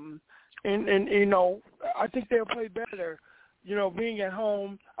I think they'll play better, being at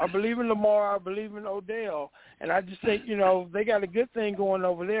home. I believe in Lamar. I believe in Odell. And I just think, they got a good thing going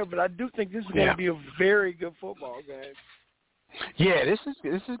over there, but I do think this is going to be a very good football game. Yeah, this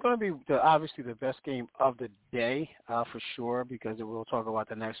is going to be obviously the best game of the day for sure because we'll talk about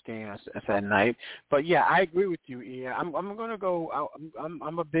the next game that's at night. But yeah, I agree with you. Yeah, I'm going to go.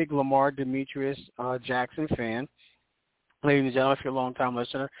 I'm a big Lamar Demetrius Jackson fan. Ladies and gentlemen, if you're a long-time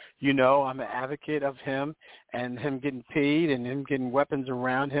listener, I'm an advocate of him and him getting paid and him getting weapons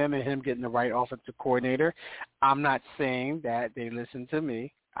around him and him getting the right offensive coordinator. I'm not saying that they listen to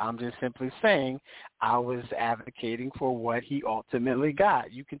me. I'm just simply saying I was advocating for what he ultimately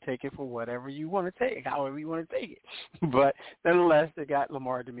got. You can take it for whatever you want to take, however you want to take it. But nonetheless, they got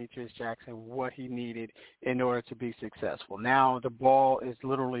Lamar Demetrius Jackson what he needed in order to be successful. Now the ball is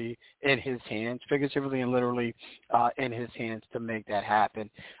literally in his hands, figuratively and literally in his hands to make that happen.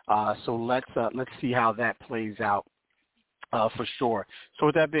 So let's see how that plays out. For sure. So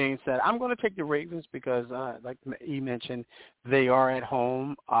with that being said, I'm going to take the Ravens because, like E mentioned, they are at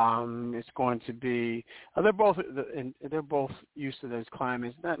home. It's going to be they're both used to those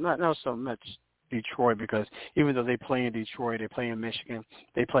climates. Not so much Detroit because even though they play in Detroit, they play in Michigan,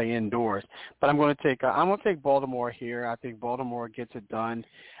 they play indoors. But I'm going to take Baltimore here. I think Baltimore gets it done.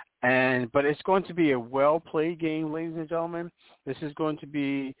 But it's going to be a well-played game, ladies and gentlemen. This is going to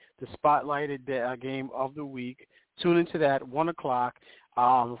be the spotlighted game of the week. Tune into that 1 o'clock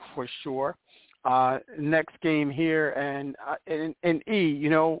for sure. Next game here, and E,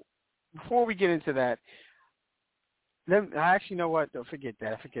 before we get into that, I actually know what. Forget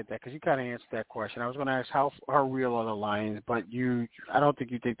that because you kind of answered that question. I was going to ask how real are the Lions, but I don't think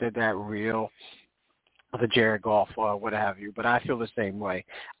you think they're that real. The Jared Goff, what have you, but I feel the same way.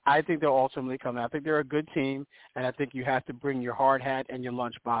 I think they'll ultimately come out. I think they're a good team, and I think you have to bring your hard hat and your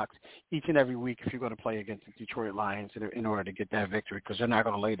lunchbox each and every week if you're going to play against the Detroit Lions in order to get that victory because they're not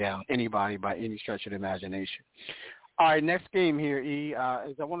going to lay down anybody by any stretch of the imagination. All right, next game here, E, is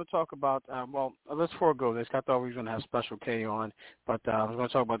I want to talk about, let's forego this. I thought we were going to have Special K on, but I was going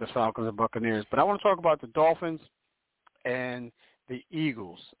to talk about the Falcons and Buccaneers. But I want to talk about the Dolphins and the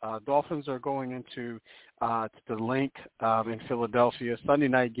Eagles. Dolphins are going into the Link in Philadelphia, Sunday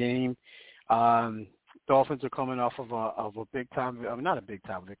night game. Dolphins are coming off of a big time, not a big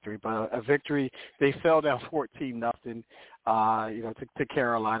time victory, but a victory. They fell down 14-0, to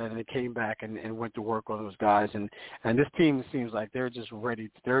Carolina, and they came back and went to work on those guys. And this team seems like they're just ready.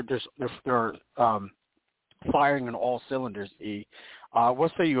 They're firing on all cylinders. E,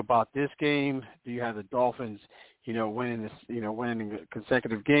 what say you about this game? Do you have the Dolphins, winning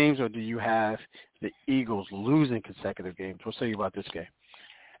consecutive games, or do you have the Eagles losing consecutive games? What say you about this game?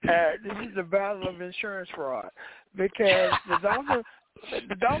 This is the battle of insurance fraud because the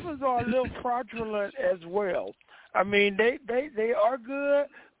Dolphins are a little fraudulent as well. I mean, they are good,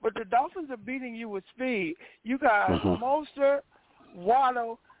 but the Dolphins are beating you with speed. You got Mostert,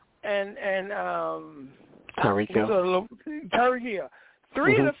 Waddle, and Tyreek Hill.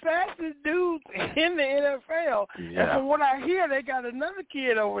 Three of the fastest dudes in the NFL. Yeah. And from what I hear, they got another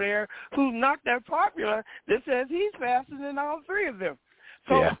kid over there who's not that popular that says he's faster than all three of them.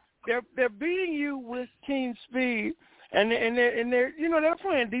 So they're beating you with team speed, and they're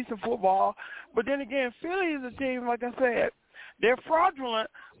playing decent football. But then again, Philly is a team, like I said, they're fraudulent.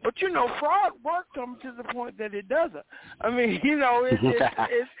 But fraud works them to the point that it doesn't. I mean,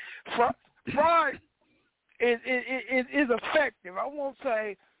 it's fraud. It is effective. I won't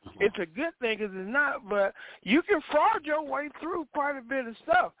say it's a good thing because it's not, but you can fraud your way through quite a bit of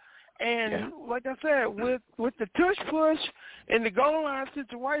stuff. And like I said, with the tush push and the goal line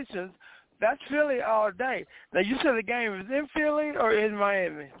situations, that's Philly all day. Now, you said the game is in Philly or in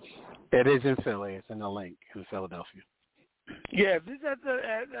Miami? It is in Philly. It's in the Link in Philadelphia. Yeah, if it's at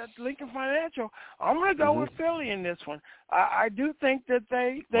Lincoln Financial, I'm going to go with Philly in this one. I do think that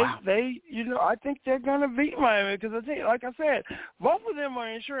they I think they're going to beat Miami because I think, like I said, both of them are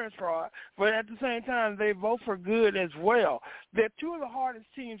insurance fraud, but at the same time, they both are good as well. They're two of the hardest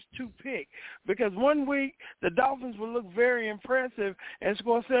teams to pick because one week the Dolphins will look very impressive and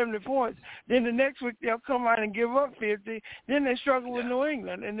score 70 points. Then the next week they'll come out and give up 50. Then they struggle with New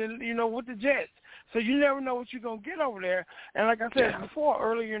England and then, with the Jets. So you never know what you're going to get over there. And like I said before,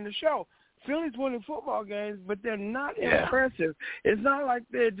 earlier in the show, Philly's winning football games, but they're not impressive. It's not like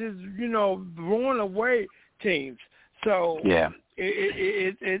they're just, throwing away teams. So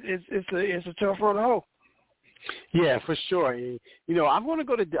it's a tough road to hoe. Yeah, for sure. I'm going to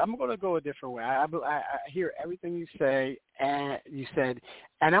go a different way. I hear everything you say, and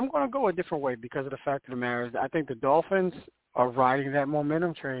I'm going to go a different way because of the fact of the matter is I think the Dolphins are riding that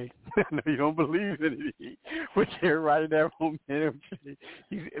momentum train. I know you don't believe in it, but they're riding that momentum train.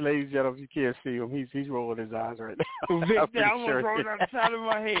 Ladies and gentlemen, you can't see him. He's rolling his eyes right now. Victor, I'm going to roll it on the side of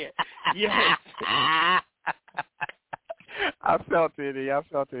my head. Yes. I felt it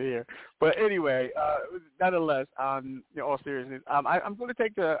here. But anyway, nonetheless, in all seriousness, I'm going to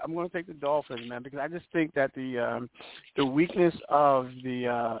take the Dolphins, man, because I just think that the weakness of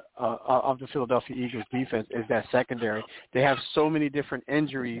the Philadelphia Eagles defense is that secondary. They have so many different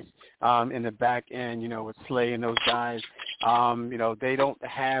injuries in the back end, with Slay and those guys. They don't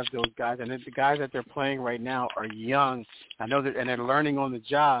have those guys, and the guys that they're playing right now are young. I know that, and they're learning on the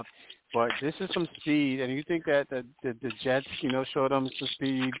job. But this is some speed, and you think that the Jets, showed them some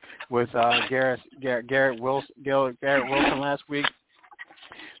speed with Garrett Wilson last week.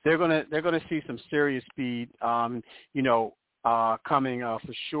 They're gonna see some serious speed, coming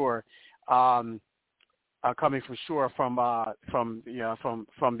for sure. Coming for sure from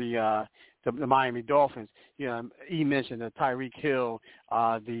the Miami Dolphins. He mentioned the Tyreek Hill,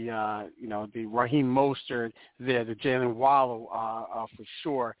 the Raheem Mostert, the Jalen Waddle for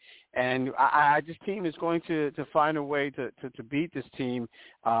sure. And this team is going to find a way to beat this team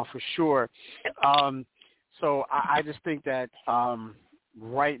for sure. So I just think that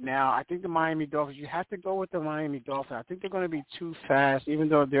right now, I think the Miami Dolphins, you have to go with the Miami Dolphins. I think they're going to be too fast, even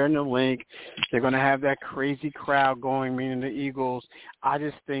though they're in the Link. They're going to have that crazy crowd going, meaning the Eagles. I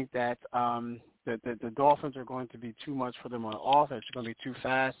just think that the Dolphins are going to be too much for them on offense. It's going to be too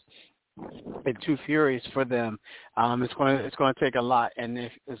fast and too furious for them. It's going to take a lot, and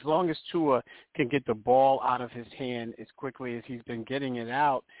as long as Tua can get the ball out of his hand as quickly as he's been getting it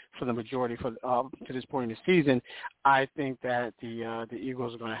out for the majority to this point in the season, I think that the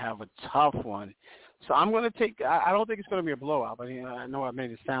Eagles are going to have a tough one. So I'm going to take. I don't think it's going to be a blowout, but I know I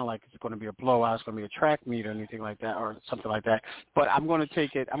made it sound like it's going to be a blowout. It's going to be a track meet or anything like that, or something like that. But I'm going to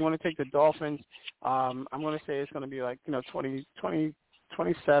take it. I'm going to take the Dolphins. I'm going to say it's going to be like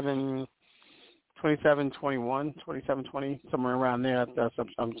 27-21, 27-20, somewhere around there.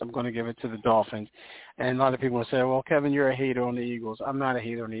 I'm going to give it to the Dolphins. And a lot of people will say, well, Kevin, you're a hater on the Eagles. I'm not a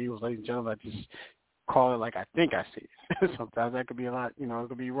hater on the Eagles, ladies and gentlemen. I just call it like I think I see it. Sometimes that could be a lot, it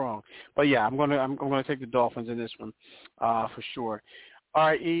could be wrong. But, yeah, I'm going to take the Dolphins in this one for sure. All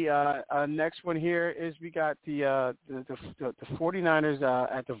right, E, next one here is we got the 49ers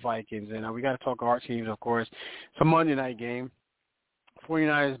at the Vikings. And we got to talk our teams, of course. It's a Monday night game.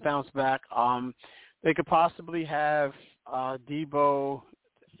 49ers bounce back. They could possibly have Deebo,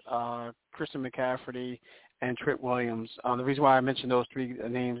 Christian McCaffery, and Trent Williams. The reason why I mentioned those three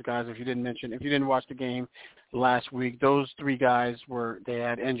names, guys, if you didn't watch the game last week, those three guys they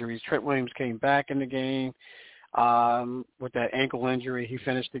had injuries. Trent Williams came back in the game with that ankle injury. He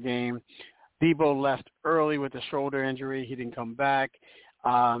finished the game. Deebo left early with a shoulder injury. He didn't come back.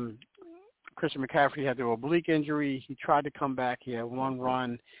 Christian McCaffrey had the oblique injury. He tried to come back. He had one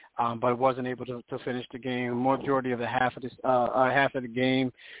run, but wasn't able to finish the game. Majority of the half of the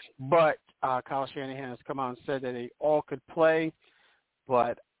game. But Kyle Shanahan has come out and said that they all could play,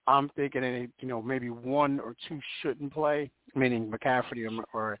 but I'm thinking that maybe one or two shouldn't play, meaning McCaffrey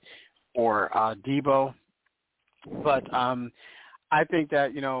or Deebo. But I think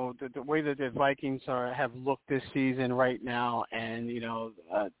that, the way that the Vikings have looked this season right now and,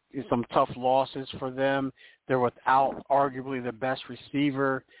 some tough losses for them. They're without arguably the best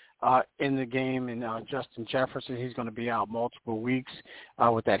receiver in the game, and Justin Jefferson. He's going to be out multiple weeks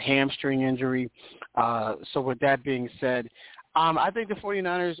with that hamstring injury. So with that being said, I think the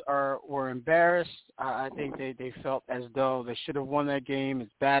 49ers were embarrassed. I think they felt as though they should have won that game. As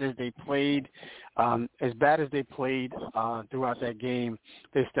bad as they played throughout that game,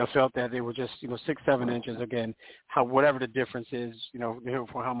 they still felt that they were just 6-7 inches again. Whatever the difference is,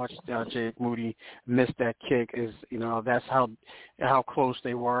 for how much Jake Moody missed that kick is, that's how close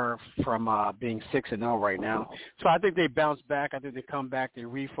they were from being 6-0 right now. So I think they bounced back. I think they come back. They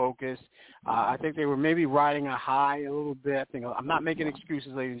refocus. I think they were maybe riding a high a little bit. I'm not making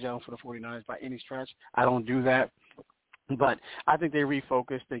excuses, ladies and gentlemen, for the 49ers by any stretch. I don't do that. But I think they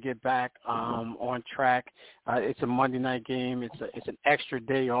refocus. They get back on track. It's a Monday night game. It's an extra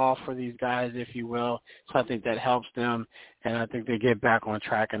day off for these guys, if you will. So I think that helps them, and I think they get back on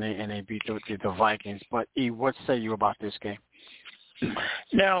track and they beat the Vikings. But E, what say you about this game?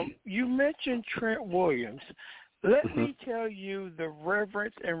 Now, you mentioned Trent Williams. Let me tell you the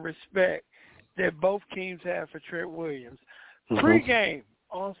reverence and respect that both teams have for Trent Williams. Pre-game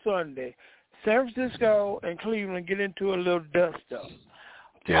on Sunday, San Francisco and Cleveland get into a little dust-up.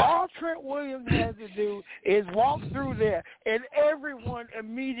 Yeah. All Trent Williams has to do is walk through there, and everyone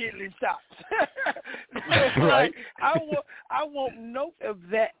immediately stops. Right. I want note of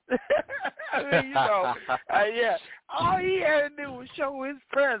that. I mean, yeah. All he had to do was show his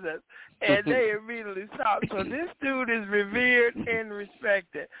presence, and they immediately stopped. So this dude is revered and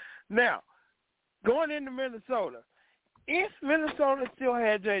respected. Now, going into Minnesota, if Minnesota still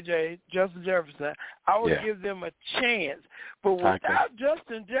had Justin Jefferson, I would give them a chance. But without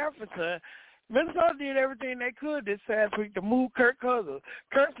Justin Jefferson, Minnesota did everything they could this past week to move Kirk Cousins.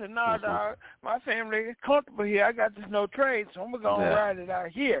 Kirk said, nah, dog, my family is comfortable here. I got this no trade, so I'm going to ride it out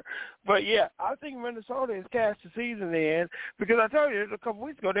here. But, yeah, I think Minnesota has cashed the season in because I told you a couple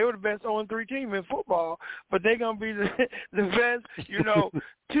weeks ago they were the best 0-3 team in football, but they're going to be the best,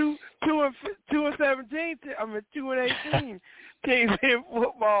 2-17, 2-18 teams in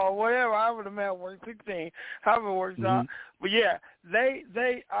football, whatever, however the math works, 16, however it works out. But, yeah, I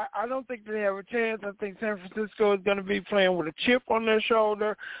don't think they have a chance. I think San Francisco is going to be playing with a chip on their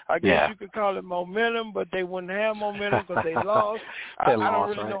shoulder. I guess you could call it momentum, but they wouldn't have momentum because they lost. I don't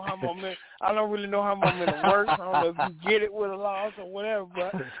really know how momentum works. I don't know if you get it with a loss or whatever,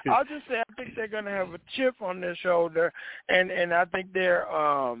 but I'll just say I think they're going to have a chip on their shoulder, and I think they're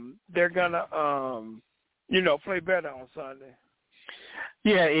going to play better on Sunday.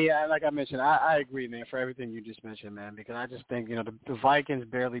 Yeah, like I mentioned, I agree, man, for everything you just mentioned, man, because I just think, the Vikings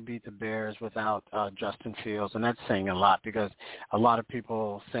barely beat the Bears without Justin Fields, and that's saying a lot because a lot of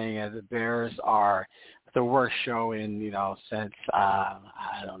people saying that the Bears are the worst show since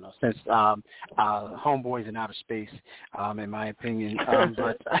Homeboys in Outer Space, in my opinion.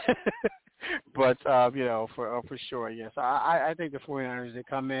 But for sure, yes. I think the 49ers, they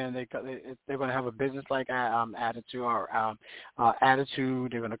come in, they're going to have a business-like attitude.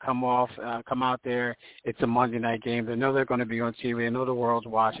 They're going to come out there. It's a Monday night game. They know they're going to be on TV. They know the world's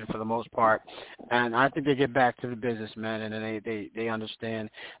watching for the most part, and I think they get back to the business, man, and they understand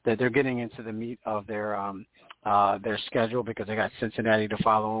that they're getting into the meat of their schedule because they got Cincinnati the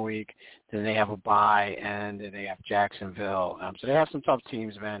following week. Then they have a bye, and then they have Jacksonville. So they have some tough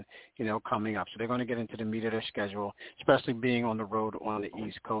teams, man, coming up. So they're going to get into the meat of their schedule, especially being on the road on the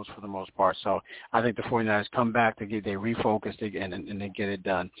East Coast for the most part. So I think the 49ers come back, they refocus, and they get it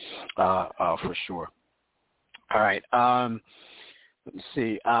done for sure. All right. Let's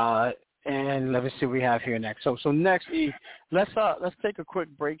see. And let me see what we have here next. So next, let's take a quick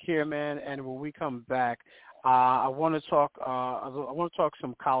break here, man. And when we come back, I want to talk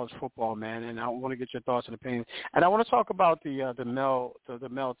some college football, man, and I want to get your thoughts and opinions. And I want to talk about the Mel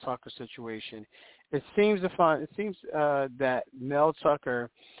Tucker situation. It seems that Mel Tucker,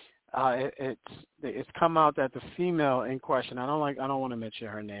 it's come out that the female in question. I don't want to mention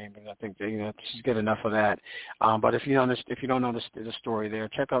her name because I think that, she's good enough for that. But if you don't know the story there,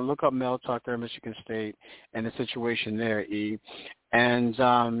 look up Mel Tucker, Michigan State, and the situation there, E. And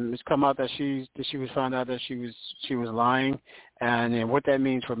it's come out that she was found out that she was lying, and what that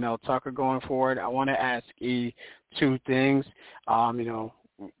means for Mel Tucker going forward. I want to ask E two things. The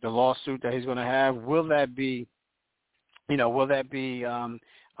lawsuit that he's going to have, will that be is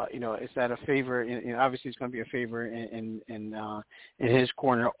that a favor? Obviously, it's going to be a favor in his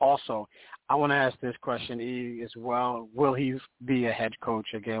corner. Also, I want to ask this question, E, as well. Will he be a head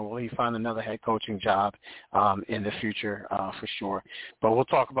coach again? Will he find another head coaching job in the future for sure? But we'll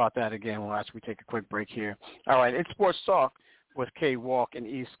talk about that again after we take a quick break here. All right, it's Sports Talk with K. Walk and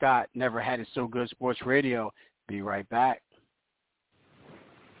E. Scott. Never Had It So Good Sports Radio. Be right back.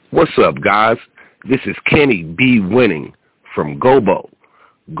 What's up, guys? This is Kenny B. Winning from Gobo.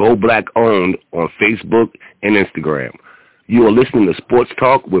 Go Black Owned on Facebook and Instagram. You are listening to Sports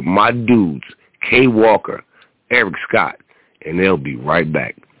Talk with my dudes, Kay Walker, Eric Scott, and they'll be right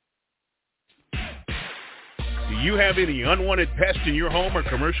back. Do you have any unwanted pests in your home or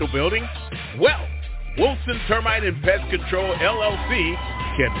commercial building? Well, Wilson Termite and Pest Control, LLC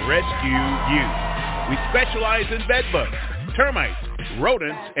can rescue you. We specialize in bed bugs, termites,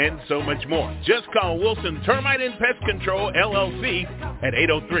 rodents, and so much more. Just call Wilson Termite and Pest Control, LLC at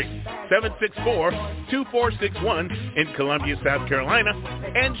 803-764-2461 in Columbia, South Carolina,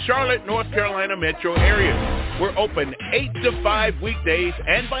 and Charlotte, North Carolina metro areas. We're open 8 to 5 weekdays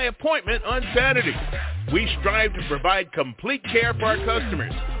and by appointment on Saturdays. We strive to provide complete care for our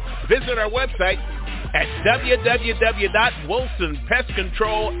customers. Visit our website at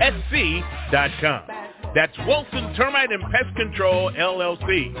www.wilsonpestcontrolsc.com. That's Wilson Termite and Pest Control,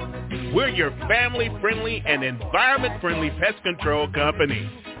 LLC. We're your family-friendly and environment-friendly pest control company.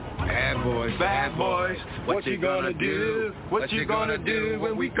 Bad boys, what you gonna do? What you gonna do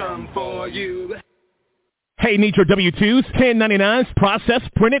when we come for you? Hey, need your W-2s, 1099s, processed,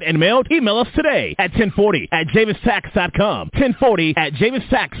 printed, and mailed? Email us today at 1040@javistax.com,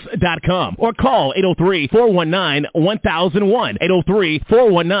 1040@javistax.com, or call 803-419-1001,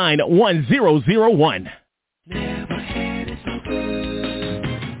 803-419-1001. Never had it so good.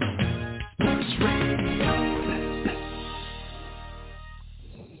 Sports Radio.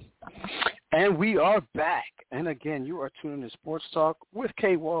 And we are back. And again, you are tuning to Sports Talk with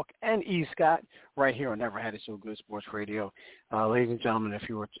K-Walk and E. Scott right here on Never Had It So Good Sports Radio. Ladies and gentlemen, if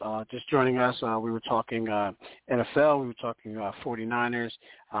you were just joining us, we were talking NFL, we were talking 49ers,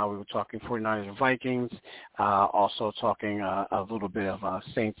 we were talking 49ers and Vikings, also talking a little bit of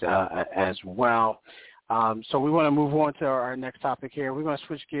Saints as well. So we want to move on to our next topic here. We're going to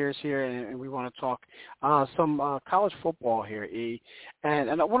switch gears here, and we want to talk some college football here, E.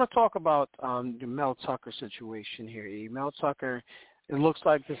 And I want to talk about the Mel Tucker situation here, E. Mel Tucker, it looks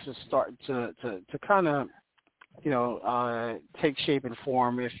like this is starting to kind of, take shape and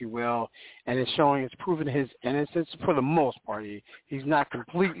form, if you will, and it's proven his innocence for the most part. He's not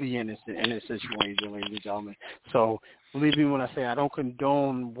completely innocent in this situation, ladies and gentlemen. So believe me when I say I don't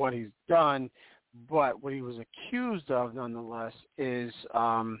condone what he's done, but what he was accused of, nonetheless, is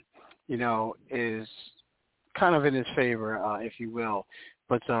kind of in his favor, if you will.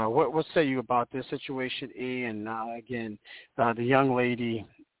 But what say you about this situation, E? And again, the young lady,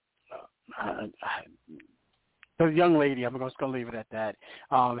 I'm just going to leave it at that,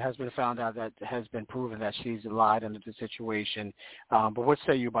 has been found out that has been proven that she's lied under the situation. But what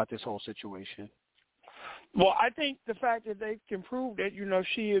say you about this whole situation? Well, I think the fact that they can prove that,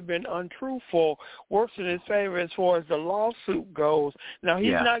 she had been untruthful works in his favor as far as the lawsuit goes. Now,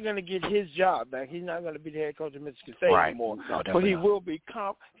 he's not going to get his job back. He's not going to be the head coach of Michigan State anymore. No, but he will be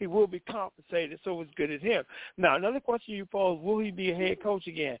compensated, so it's good as him. Now, another question you pose, will he be a head coach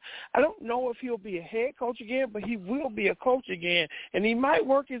again? I don't know if he'll be a head coach again, but he will be a coach again, and he might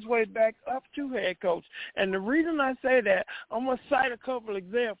work his way back up to head coach. And the reason I say that, I'm going to cite a couple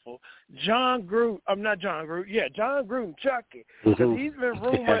examples. John Gruden, Chucky, because he's been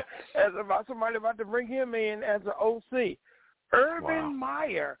rumored as about somebody about to bring him in as an OC. Urban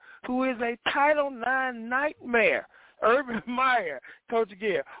Meyer, who is a Title IX nightmare. Urban Meyer, coach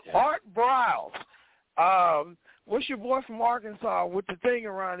again. Art Briles. What's your boy from Arkansas with the thing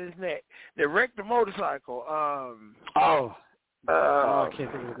around his neck that wrecked the motorcycle? I can't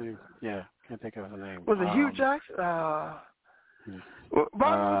think of his name. Yeah, can't think of his name. Was it Hugh Jackson?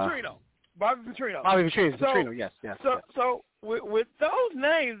 Bobby Petrino. Yes. So with those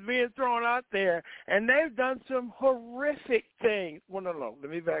names being thrown out there, and they've done some horrific things. Well, no, let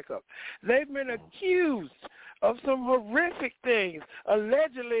me back up. They've been accused of some horrific things.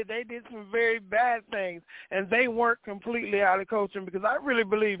 Allegedly, they did some very bad things, and they weren't completely out of coaching, because I really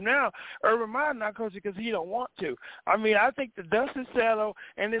believe now Urban Meyer not coaching because he don't want to. I mean, I think the dust is settled,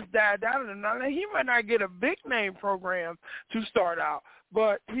 and it's died down. And now he might not get a big-name program to start out,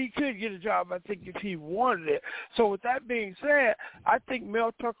 but he could get a job, I think, if he wanted it. So with that being said, I think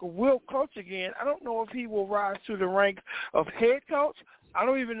Mel Tucker will coach again. I don't know if he will rise to the rank of head coach. I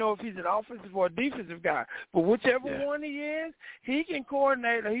don't even know if he's an offensive or a defensive guy. But whichever one he is, he can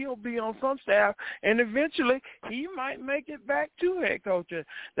coordinate, or he'll be on some staff, and eventually he might make it back to head coaching.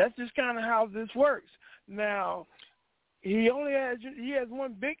 That's just kind of how this works. Now, he has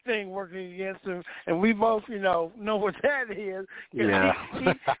one big thing working against him, and we both, know what that is. Yeah.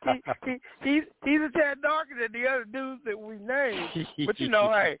 He's a tad darker than the other dudes that we named. But,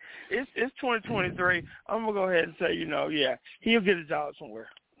 hey, it's 2023. I'm going to go ahead and say, he'll get a job somewhere.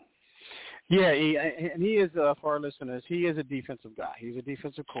 Yeah, and he is for our listeners. He is a defensive guy. He's a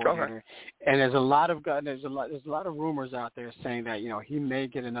defensive coordinator, and there's a lot of rumors out there saying that he may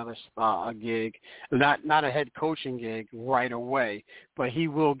get another gig, not a head coaching gig right away, but he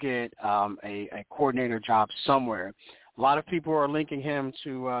will get a coordinator job somewhere. A lot of people are linking him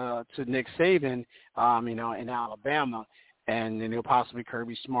to Nick Saban, in Alabama. And then possibly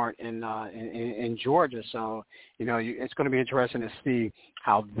Kirby Smart in Georgia. So, it's going to be interesting to see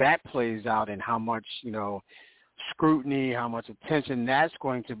how that plays out and how much, scrutiny, how much attention that's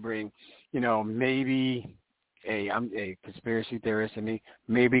going to bring. Maybe I'm a conspiracy theorist in me.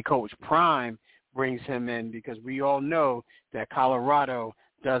 Maybe Coach Prime brings him in because we all know that Colorado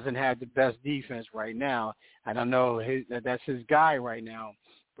doesn't have the best defense right now. I don't know that's his guy right now.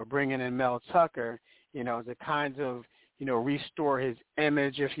 But bringing in Mel Tucker, the kinds of restore his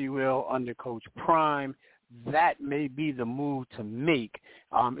image, if you will, under Coach Prime. That may be the move to make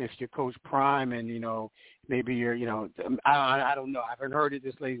if you're Coach Prime and, maybe you're, I don't know. I haven't heard it,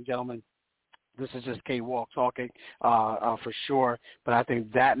 ladies and gentlemen. This is just K-Walk talking for sure. But I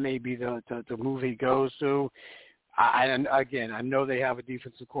think that may be the move he goes to. I know they have a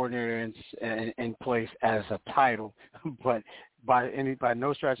defensive coordinator in place as a title, but by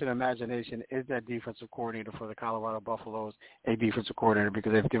no stretch of the imagination is that defensive coordinator for the Colorado Buffaloes a defensive coordinator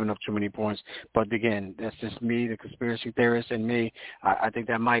because they've given up too many points. But again, that's just me, the conspiracy theorist, and me. I think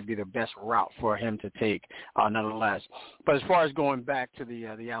that might be the best route for him to take, nonetheless. But as far as going back to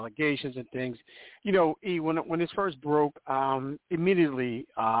the allegations and things, when this first broke, immediately,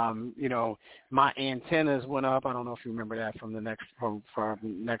 my antennas went up. I don't know if you remember that from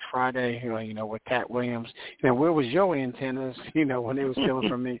next Friday, with Cat Williams. Where was your antennas? When they was stealing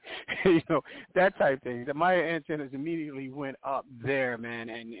from me, that type thing. That my antennas immediately went up there, man,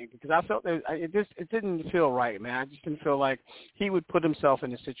 and because I felt that it didn't feel right, man. I just didn't feel like he would put himself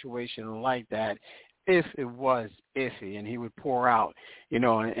in a situation like that if it was iffy, and he would pour out,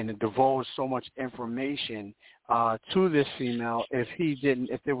 and divulge so much information to this female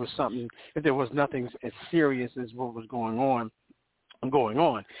if there was nothing as serious as what was going on,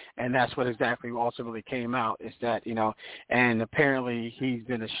 and that's what exactly ultimately came out is that, and apparently he's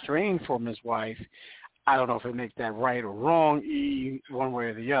been estranged from his wife. I don't know if it makes that right or wrong, one way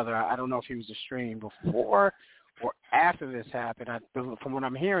or the other. I don't know if he was estranged before or after this happened. From what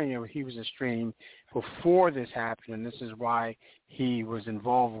I'm hearing, he was estranged before this happened, and this is why he was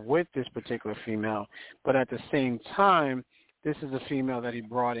involved with this particular female. But at the same time, this is a female that he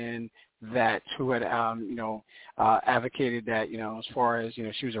brought in who had, advocated that, as far as,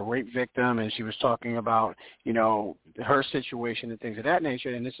 she was a rape victim and she was talking about, her situation and things of that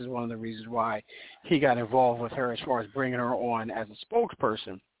nature. And this is one of the reasons why he got involved with her as far as bringing her on as a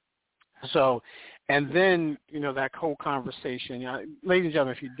spokesperson. So, and then, that whole conversation, ladies and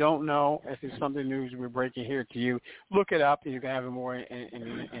gentlemen, if you don't know, if it's something news we're breaking here to you, look it up and you can have it more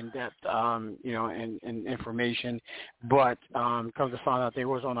in depth, and information. But come to find out, they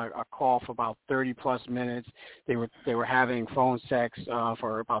was on a call for about 30-plus minutes. They were having phone sex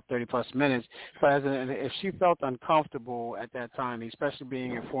for about 30-plus minutes. But if she felt uncomfortable at that time, especially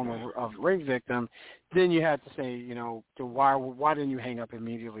being a former rape victim, then you had to say, why didn't you hang up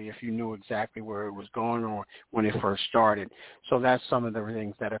immediately if you knew exactly where it was going or when it first started? So that's some of the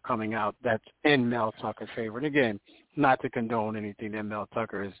things that are coming out that's in Mel Tucker's favor. And again, not to condone anything that Mel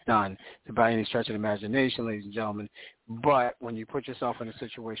Tucker has done by any stretch of the imagination, ladies and gentlemen. But when you put yourself in a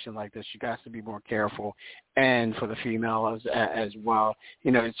situation like this, you got to be more careful, and for the female as well.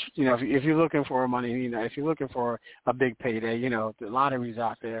 If you're looking for money, if you're looking for a big payday, the lottery's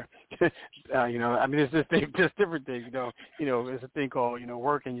out there. It's just different things. There's a thing called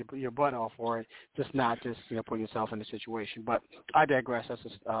working your butt off for it, not put yourself in a situation. But I digress. That's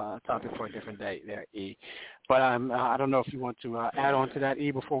a topic for a different day there, E. But I don't know if you want to add on to that,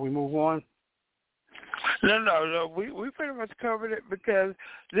 E, before we move on. No. We pretty much covered it because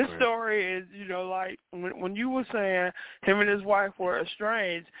this story is, like when you were saying him and his wife were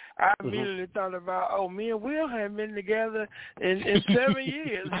estranged, I immediately thought about, me and Will have been together in 7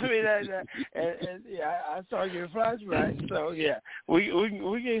 years. I started getting flashbacks. So yeah, we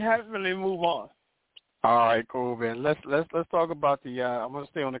can happily move on. All right, cool, man. Let's talk about I'm going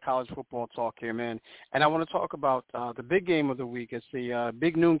to stay on the college football talk here, man. And I want to talk about the big game of the week. It's the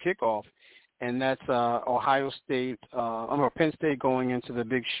big noon kickoff, and that's Ohio State, Penn State going into the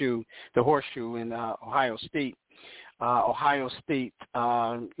big shoe, the horseshoe in Ohio State. Ohio State,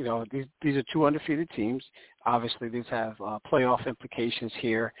 these are two undefeated teams. Obviously, these have playoff implications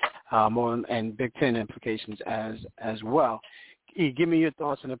here, and Big Ten implications as well. E, give me your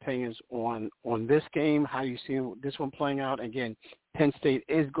thoughts and opinions on this game. How do you see this one playing out? Again, Penn State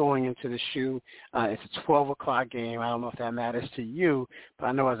is going into the shoe. It's a 12 o'clock game. I don't know if that matters to you, but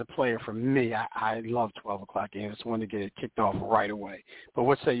I know as a player, for me, I love 12 o'clock games. I just want to get it kicked off right away. But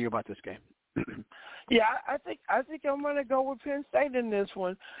what say you about this game? Yeah, I think I'm going to go with Penn State in this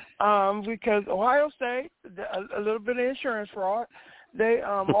one because Ohio State, a little bit of insurance fraud. They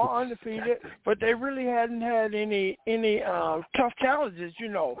are undefeated, but they really hadn't had any tough challenges,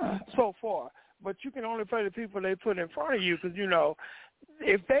 so far. But you can only play the people they put in front of you because,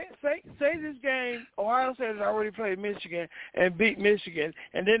 if they say this game, Ohio State has already played Michigan and beat Michigan,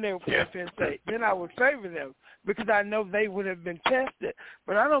 and then they will play Penn State, then I would favor them because I know they would have been tested.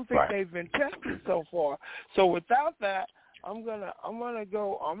 But I don't think they've been tested so far. So without that, I'm gonna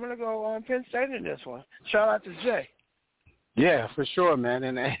go on Penn State in this one. Shout out to Jay. Yeah, for sure, man.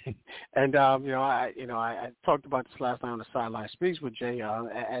 And I talked about this last night on the Sideline Speaks with Jay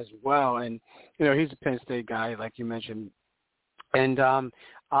as well. And he's a Penn State guy, like you mentioned. And I'm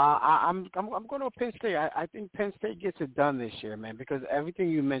going to Penn State. I think Penn State gets it done this year, man, because everything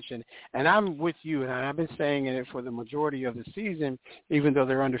you mentioned, and I'm with you, and I've been saying it for the majority of the season, even though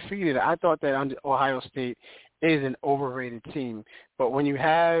they're undefeated. I thought that Ohio State is an overrated team. But when you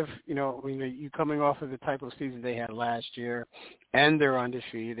have, when you coming off of the type of season they had last year, and they're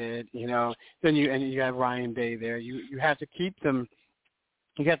undefeated, then you have Ryan Day there. You have to keep them.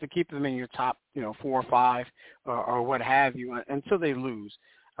 You have to keep them in your top, 4 or 5 or what have you until they lose,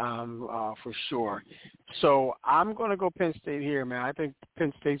 for sure. So I'm going to go Penn State here, man. I think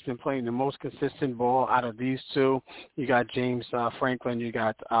Penn State's been playing the most consistent ball out of these two. You got James Franklin. You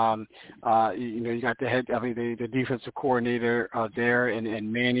got, you got the defensive coordinator there,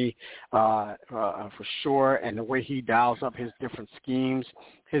 and Manny for sure. And the way he dials up his different schemes.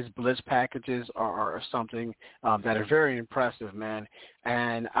 His blitz packages are something that are very impressive, man.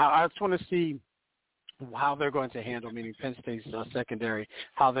 And I just want to see how they're going to handle, meaning Penn State's secondary,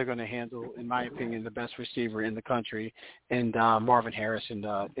 how they're going to handle, in my opinion, the best receiver in the country, and Marvin Harrison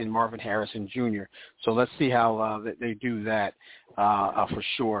Jr. So let's see how they do that for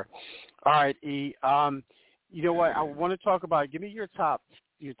sure. All right, E. You know what? I want to talk about. Give me your top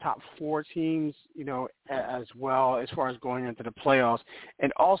 4 teams, as well as far as going into the playoffs.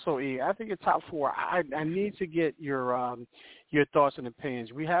 And also, E, I think your top 4, I need to get your thoughts and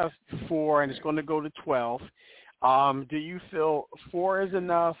opinions. We have 4, and it's going to go to 12. Do you feel 4 is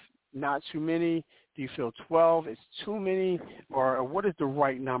enough, not too many? Do you feel 12 is too many? Or what is the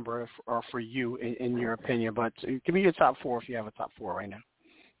right number for you, in your opinion? But give me your top 4 if you have a top 4 right now.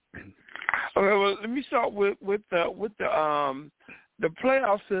 Okay, well, let me start with the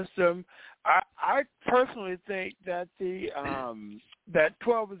playoff system. I personally think that that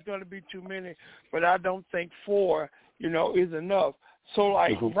 12 is going to be too many, but I don't think 4, is enough. So,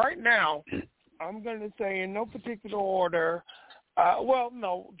 right now, I'm going to say in no particular order.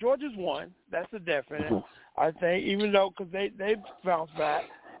 No, Georgia's 1. That's a definite. I think, even though because they bounced back.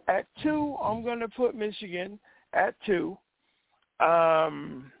 At 2, I'm going to put Michigan at 2.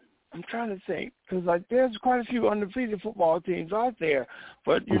 I'm trying to think because there's quite a few undefeated football teams out there,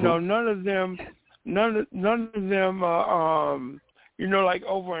 but none of them are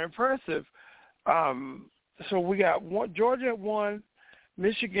over impressive. So we got Georgia at 1,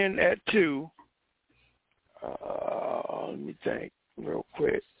 Michigan at 2. Let me think real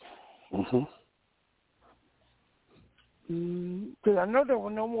quick. Because I know there were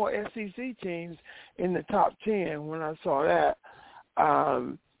no more SEC teams in the top 10 when I saw that.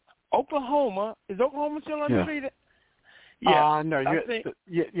 Oklahoma, is Oklahoma still undefeated? Yeah. No.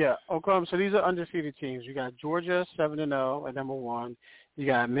 Oklahoma. So these are undefeated teams. You got Georgia 7-0 at number 1. You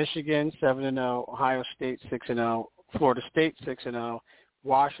got Michigan 7-0, Ohio State 6-0, Florida State 6-0,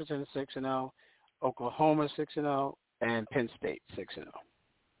 Washington 6-0, Oklahoma 6-0, and Penn State 6-0.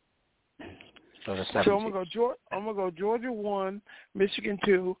 So I'm gonna go Georgia 1, Michigan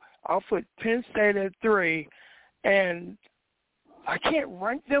 2. I'll put Penn State at 3, and I can't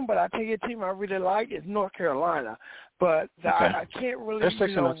rank them, but I tell you a team I really like is North Carolina. But I can't really rank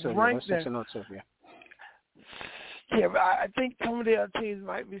them. Yeah, but I think some of the other teams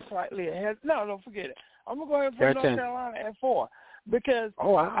might be slightly ahead. No, don't forget it. I'm gonna go ahead and put North Carolina at 4 because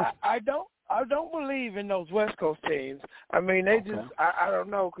I don't believe in those West Coast teams. I mean, they just I don't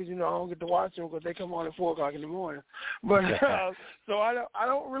know because I don't get to watch them because they come on at 4:00 in the morning. But so I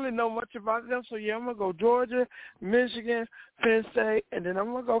don't really know much about them. So I'm gonna go Georgia, Michigan, Penn State, and then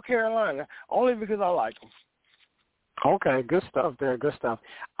I'm gonna go Carolina only because I like them. Okay, good stuff there, good stuff.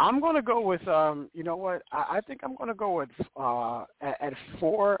 I'm going to go with, you know what, I think I'm going to go with, at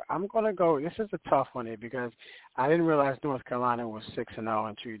 4, I'm going to go, this is a tough one here because I didn't realize North Carolina was 6-0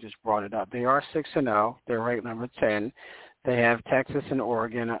 until you just brought it up. They are 6-0. They're ranked number 10. They have Texas and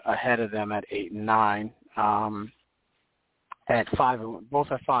Oregon ahead of them at 8 and 9, at 5,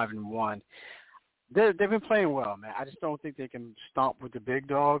 both at 5-1. They've been playing well, man. I just don't think they can stomp with the big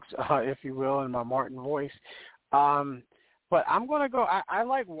dogs, if you will, in my Martin voice. But I'm going to go. I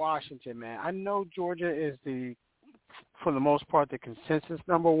like Washington, man. I know Georgia is for the most part, the consensus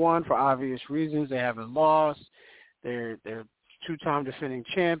number one for obvious reasons. They haven't lost. They're two-time defending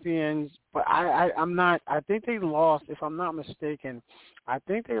champions. But I'm not. I think they lost. If I'm not mistaken, I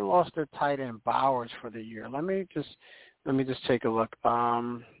think they lost their tight end Bowers for the year. Let me just take a look.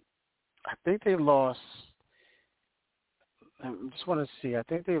 I think they lost. I just want to see. I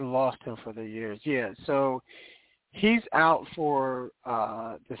think they lost him for the years. Yeah. So he's out for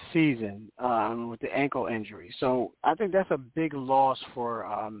the season with the ankle injury. So I think that's a big loss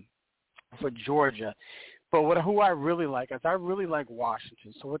for Georgia. But who I really like is I really like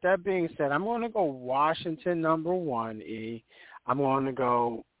Washington. So with that being said, I'm going to go Washington number 1. I'm going to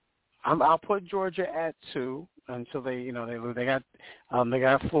go. I'll put Georgia at 2 until they lose. They got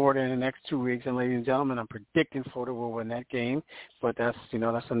Florida in the next 2 weeks, and ladies and gentlemen, I'm predicting Florida will win that game. But that's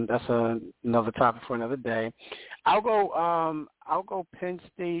another topic for another day. I'll go Penn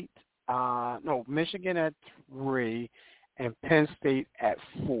State. Michigan at 3, and Penn State at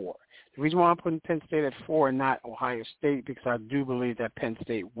 4. The reason why I'm putting Penn State at 4 and not Ohio State, because I do believe that Penn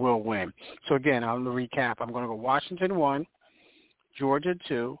State will win. So again, I'm going to recap. I'm going to go Washington 1, Georgia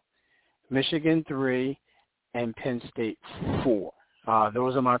 2, Michigan 3, and Penn State 4.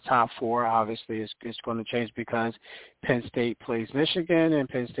 Those are my top 4. Obviously, it's going to change because Penn State plays Michigan, and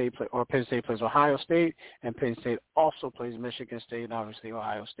Penn State plays Ohio State, and Penn State also plays Michigan State, and obviously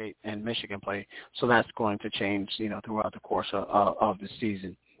Ohio State and Michigan play. So that's going to change, throughout the course of the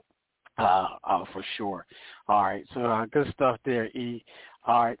season, for sure. All right, so good stuff there, E.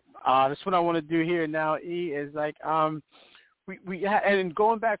 All right, that's what I want to do here now. E is like and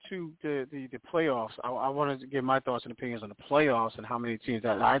going back to the playoffs, I wanted to give my thoughts and opinions on the playoffs and how many teams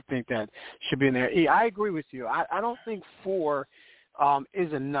that I think that should be in there. I agree with you. I don't think 4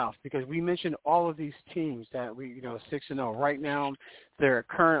 is enough, because we mentioned all of these teams that 6-0 right now. There are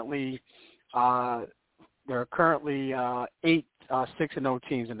currently 8 6-0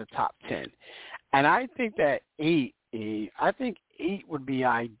 teams in the top 10, and I think that 8 would be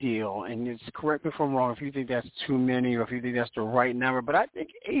ideal, and it's, correct me if I'm wrong if you think that's too many or if you think that's the right number, but I think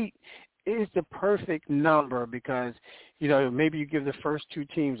 8 is the perfect number because, maybe you give the first 2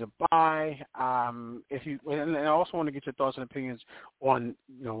 teams a bye. And I also want to get your thoughts and opinions on,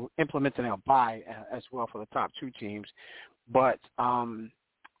 implementing a bye as well for the top 2 teams. But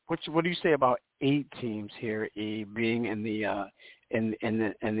what do you say about 8 teams here, being in the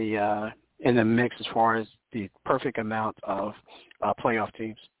mix as far as the perfect amount of playoff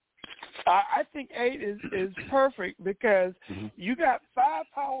teams? I think 8 is perfect because you got 5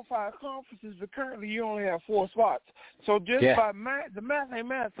 Power 5 conferences, but currently you only have 4 spots. So just by the math ain't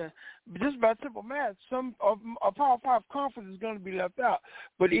mathing, but just by simple math, a Power 5 conference is going to be left out.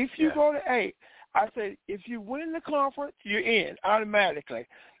 But if you go to 8, I say if you win the conference, you're in automatically.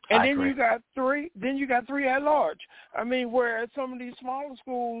 And then you got 3. Then you got 3 at large. I mean, whereas some of these smaller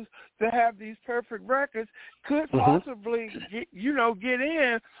schools that have these perfect records could possibly get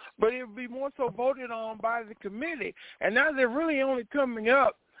in, but it would be more so voted on by the committee. And now they're really only coming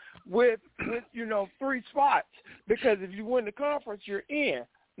up with 3 spots, because if you win the conference, you're in.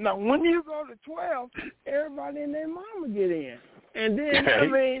 Now, when you go to 12, everybody and their mama get in. And then, I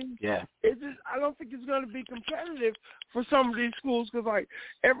don't think it's going to be competitive for some of these schools, because,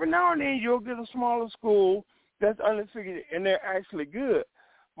 every now and then you'll get a smaller school that's undefeated and they're actually good.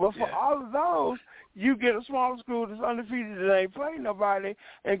 But for all of those, you get a smaller school that's undefeated that ain't playing nobody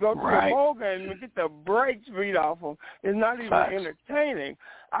and go to a bowl game and get the brakes beat off them. It's not even entertaining.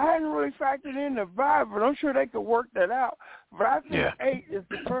 I hadn't really factored in the vibe, but I'm sure they could work that out. But I think 8 is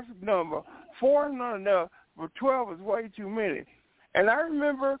the perfect number. 4 is not enough, but 12 is way too many. And I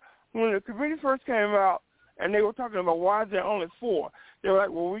remember when the committee first came out and they were talking about why is there only 4. They were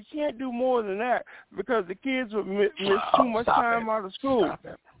like, well, we can't do more than that because the kids would miss too much time out of school.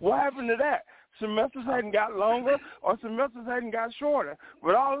 What happened to that? Semesters hadn't got longer or semesters hadn't got shorter.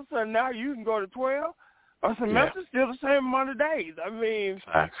 But all of a sudden now you can go to 12. A semester's still the same amount of days. I mean,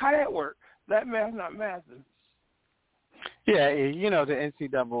 how that work? That math's not mathing. Yeah, the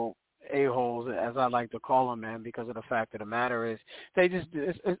NCAA a-holes, as I like to call them, man, because of the fact of the matter is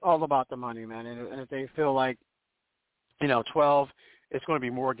it's all about the money, man. And if they feel like, 12, it's going to be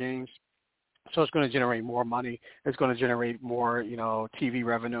more games. So it's going to generate more money. It's going to generate more, TV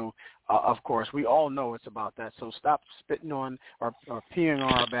revenue. of course, we all know it's about that. So stop spitting on or peeing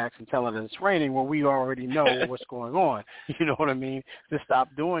on our backs and telling us it's raining when we already know what's going on. You know what I mean? Just stop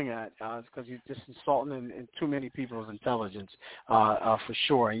doing that because you're just insulting in too many people's intelligence for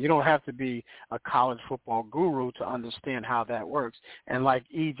sure. And you don't have to be a college football guru to understand how that works. And like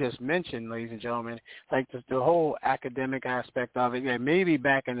E just mentioned, ladies and gentlemen, like the whole academic aspect of it, maybe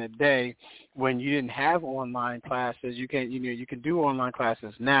back in the day when you didn't have online classes, you can do online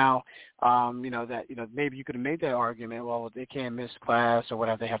classes now. Maybe you could have made that argument, well, they can't miss class or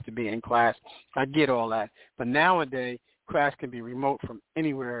whatever, they have to be in class. I get all that. But nowadays, class can be remote from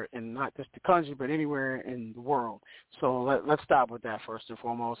anywhere in not just the country, but anywhere in the world. So let's stop with that first and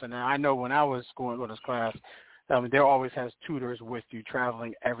foremost. And I know when I was going to this class, there always has tutors with you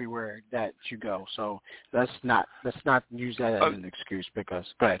traveling everywhere that you go. So let's not use that as an excuse because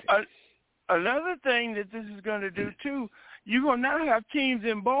go ahead. Another thing that this is going to do, too, you're going to now have teams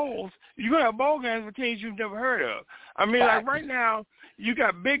in bowls. You're going to have bowl games with teams you've never heard of. I mean, like right now, you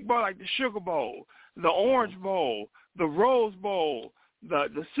got big bowl like the Sugar Bowl, the Orange Bowl, the Rose Bowl,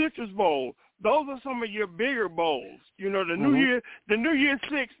 the Citrus Bowl. Those are some of your bigger bowls. You know, the New Year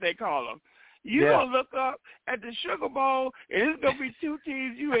Six, they call them. You're going to look up at the Sugar Bowl, and it's going to be two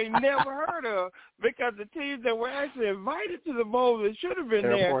teams you ain't never heard of because the teams that were actually invited to the bowl that should have been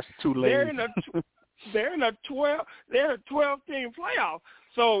there, they're in a 12-team playoff.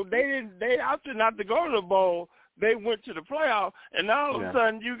 So they opted not to go to the bowl. They went to the playoff, and all of a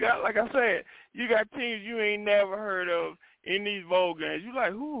sudden you got, like I said, you got teams you ain't never heard of in these bowl games. You're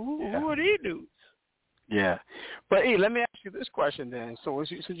like, who are these dudes? Yeah. But, hey, let me ask you this question then. So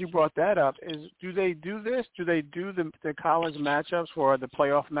since you brought that up, do they do this? Do they do the college matchups or the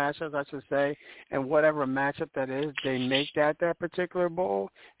playoff matchups, I should say, and whatever matchup that is, they make that particular bowl?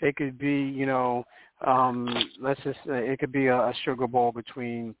 It could be, let's just say it could be a Sugar Bowl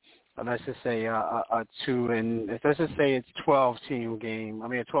between, let's just say let's just say it's 12-team game. I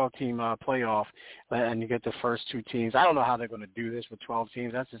mean, a 12-team playoff, and you get the first two teams. I don't know how they're going to do this with 12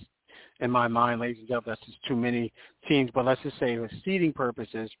 teams. That's just, in my mind, ladies and gentlemen, that's just too many teams. But let's just say for seeding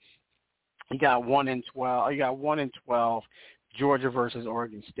purposes, you got 1 in 12. You got 1 in 12. Georgia versus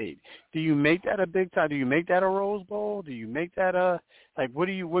Oregon State. Do you make that a big time? Do you make that a Rose Bowl? Do you make that where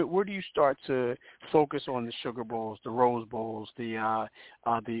do you start to focus on the Sugar Bowls, the Rose Bowls, the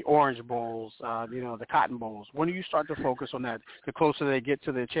Orange Bowls, the Cotton Bowls? When do you start to focus on that? The closer they get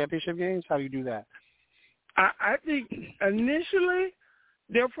to the championship games, how do you do that? I think initially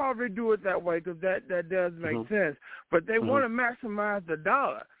they'll probably do it that way because that does make sense. But they want to maximize the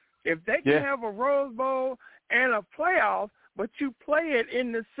dollar. If they can have a Rose Bowl and a playoff, but you play it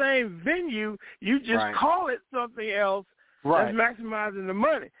in the same venue, you just call it something else that's maximizing the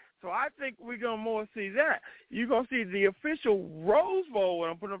money. So I think we're going to more see that. You're going to see the official Rose Bowl, when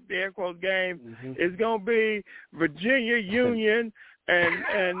I'm putting up the air quotes game, is going to be Virginia Union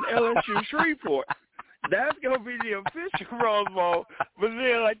and LSU Shreveport. That's going to be the official Rose Bowl. But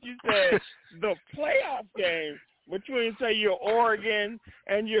then, like you said, the playoff game between, say, your Oregon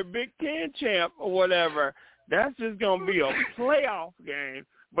and your Big Ten champ or whatever, that's just going to be a playoff game,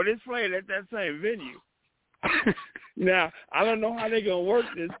 but it's played at that same venue. Now, I don't know how they're going to work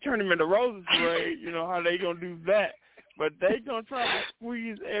this tournament of roses parade, how they're going to do that. But they're going to try to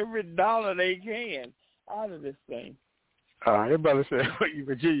squeeze every dollar they can out of this thing. Your brother said,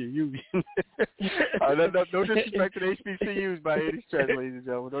 Virginia Union. No disrespect to the HBCUs by any stretch, ladies and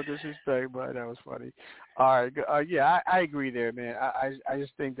gentlemen. No disrespect, but that was funny. All right. I agree there, man. I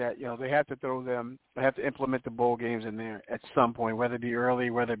just think that, they have to implement the bowl games in there at some point, whether it be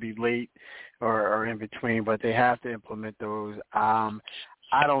early, whether it be late or in between, but they have to implement those. I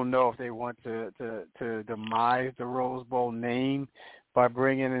don't know if they want to demise the Rose Bowl name by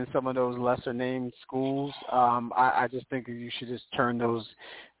bringing in some of those lesser named schools. I just think you should just turn those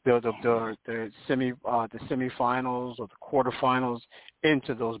the semifinals or the quarterfinals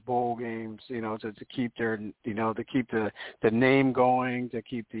into those bowl games, to keep their to keep the name going, to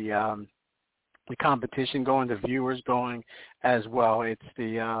keep the competition going, the viewers going as well. It's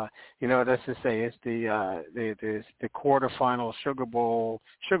let's just say it's the quarterfinal Sugar Bowl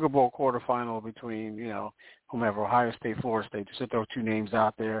quarterfinal between whomever, Ohio State, Florida State, just to throw two names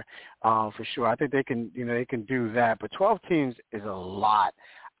out there for sure. I think they can do that, but 12 teams is a lot.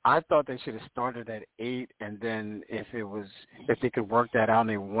 I thought they should have started at 8, and then if they could work that out and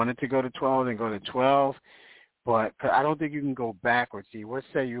they wanted to go to 12, then go to 12. But I don't think you can go backwards. What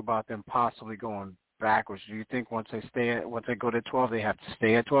say you about them possibly going backwards? Do you think once they go to 12, they have to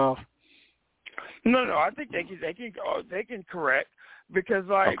stay at 12? No. I think they can correct because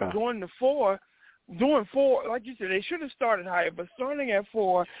going to 4, doing 4, like you said, they should have started higher, but starting at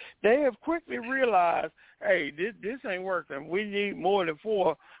 4, they have quickly realized, hey, this ain't working. We need more than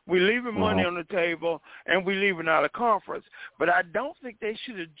 4. We're leaving money on the table, and we're leaving out of conference. But I don't think they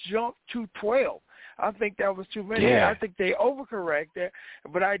should have jumped to 12. I think that was too many. Yeah. I think they overcorrected.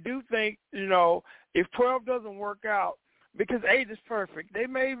 But I do think, if 12 doesn't work out, because 8 is perfect. They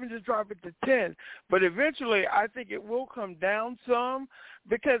may even just drop it to 10. But eventually, I think it will come down some,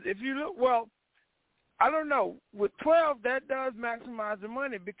 because if you look, well, I don't know. With 12, that does maximize the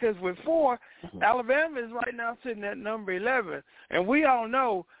money, because with 4, Alabama is right now sitting at number 11. And we all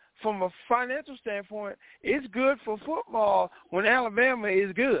know from a financial standpoint, it's good for football when Alabama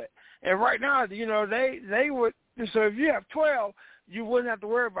is good. And right now, they would – so if you have 12, you wouldn't have to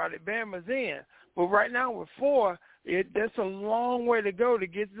worry about it. Bama's in. But right now with 4, that's a long way to go to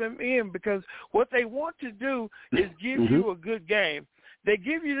get them in, because what they want to do is give you a good game. They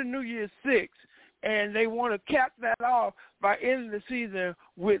give you the New Year's 6, and they want to cap that off by ending the season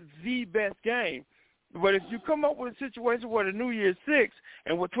with the best game. But if you come up with a situation where the New Year's 6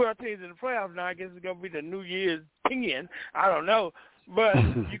 and with 12 teams in the playoffs, now I guess it's going to be the New Year's 10. I don't know. But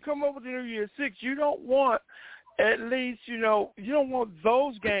you come up with the New Year's 6, you don't want at least, you don't want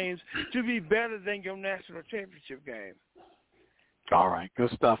those games to be better than your national championship game. All right, good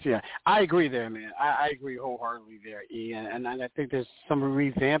stuff. Yeah, I agree there, man. I agree wholeheartedly there, Ian. And I think there's some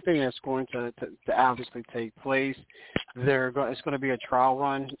revamping that's going to obviously take place. It's going to be a trial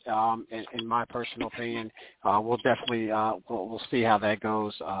run, in my personal opinion. We'll definitely we'll see how that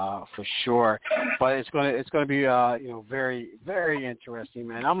goes for sure. But it's going to be very, very interesting,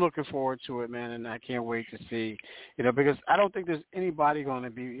 man. I'm looking forward to it, man, and I can't wait to see, because I don't think there's anybody going to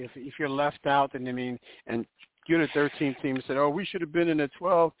be, if you're left out, then and you're the 13th team and said, we should have been in the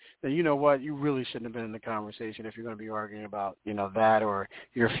 12, then you know what? You really shouldn't have been in the conversation if you're going to be arguing about, that, or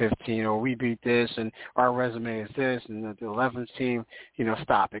you're 15, or we beat this, and our resume is this, and the 11th team,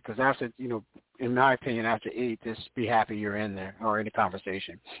 stop it. Because after, in my opinion, after 8, just be happy you're in there or in the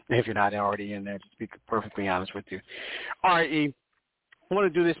conversation. If you're not already in there, to be perfectly honest with you. All right, E. I want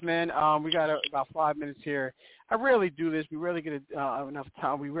to do this, man. We got about 5 minutes here. I rarely do this. We rarely get enough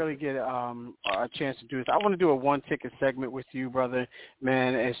time. We rarely get a chance to do this. I want to do a one-ticket segment with you, brother.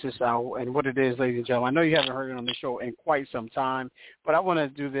 Man, it's just and what it is, ladies and gentlemen. I know you haven't heard it on the show in quite some time, but I want to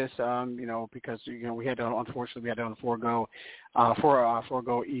do this, because we had to, unfortunately, we had to on the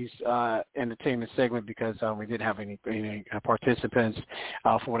Forgo East entertainment segment because we didn't have any participants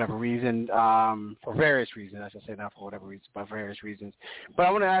for whatever reason, for various reasons. I should say not for whatever reason, but various reasons. But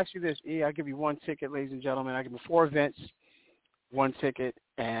I want to ask you this, E. I'll give you one ticket, ladies and gentlemen. I give you 4 events, 1 ticket,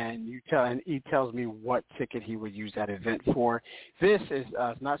 and E tells me what ticket he would use that event for. This is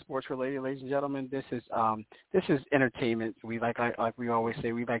not sports related, ladies and gentlemen. This is entertainment. We like we always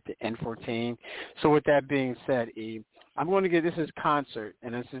say, we like to entertain. So with that being said, E, I'm going to give this is concert,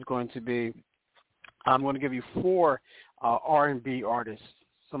 and this is going to be. I'm going to give you 4 R&B artists,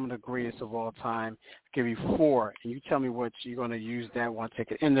 some of the greatest of all time. I'll give you 4, and you tell me what you're going to use that 1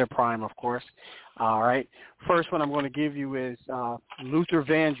 ticket in their prime, of course. All right. First one I'm going to give you is Luther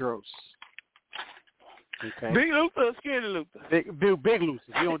Vandross. Okay. Big Luther or Skinny Luther? Big Luther.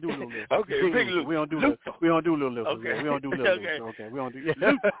 We don't do little Luther. Okay, big Luther. We don't do Luther. We don't do little Luther. Okay. We don't do little Luther. Okay. We don't do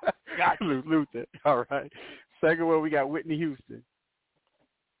Luther. Got you. Luther. All right. Second one, we got Whitney Houston.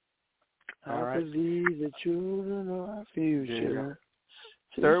 All right. I believe the children of our future.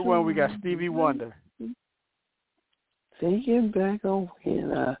 Third one, we got Stevie Wonder. Thinking back on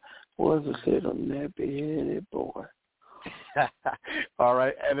when I was a little nappy-headed boy. All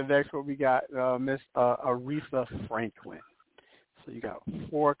right, and the next one we got Miss Aretha Franklin. So you got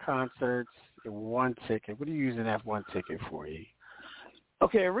 4 concerts and 1 ticket. What are you using that 1 ticket for, E?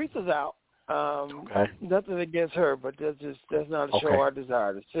 Okay, Aretha's out. Okay. Nothing against her, but that's not a show I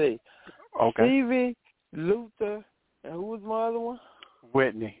desire to see. Okay. Stevie, Luther, and who was my other one?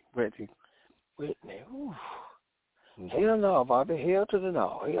 Whitney. Ooh. Hell no, Bobby. Hell to the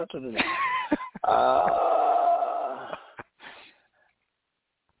no.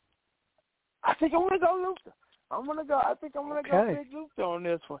 I think I'm going to go Luther. I think I'm going to go Big Luther on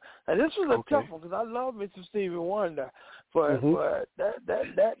this one. And this was a tough one because I love Mr. Stevie Wonder. But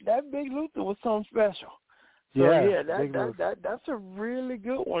that Big Luther was something special. So that's a really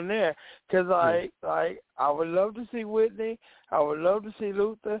good one there. Because I would love to see Whitney. I would love to see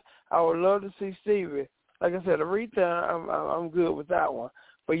Luther. I would love to see Stevie. Like I said, Aretha, I'm good with that one.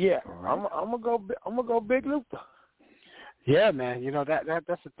 But yeah, I'm gonna go Big Luther. Yeah, man.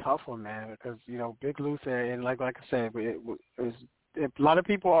 That's a tough one, man, because Big Luther, and like I said, a lot of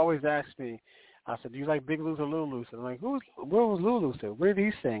people always ask me, I said, do you like Big Luther or Little Luther? I'm like, where was Little Luther? Where did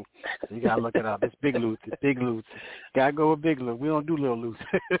he sing? So you got to look it up. It's Big Luther. Big Luther. Got to go with Big Luther. We don't do Little Luther.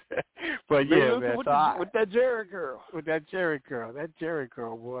 But, Big yeah, Luther man. with that Jerry girl. With that Jerry girl. That Jerry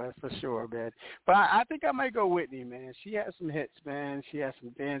girl, boy, for sure, man. But I think I might go Whitney, man. She has some hits, man. She has some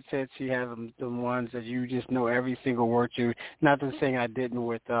dance hits. She has the ones that you just know every single word to. Not to say I didn't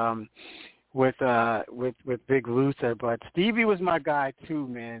with Big Luther, but Stevie was my guy too,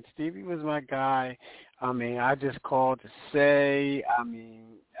 man. Stevie was my guy. I mean, I just called to say, I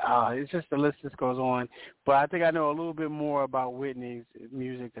mean, it's just the list just goes on. But I think I know a little bit more about Whitney's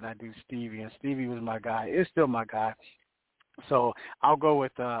music than I do Stevie, and Stevie was my guy. It's still my guy. So I'll go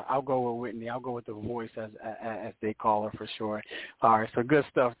with Whitney. I'll go with the voice as they call her for sure. All right, so good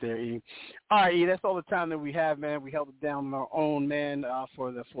stuff there, E. All right, E, that's all the time that we have, man. We held it down on our own, man,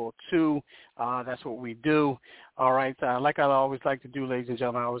 for the full 2. That's what we do. All right, like I always like to do, ladies and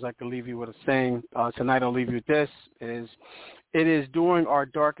gentlemen, I always like to leave you with a saying. Tonight I'll leave you with this: it is during our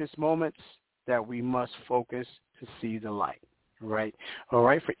darkest moments that we must focus to see the light. Right. All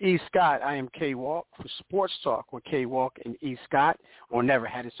right. For E. Scott, I am K. Walk. For Sports Talk with K. Walk and E. Scott on Never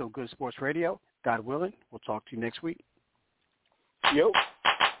Had It So Good Sports Radio. God willing, we'll talk to you next week. Yo.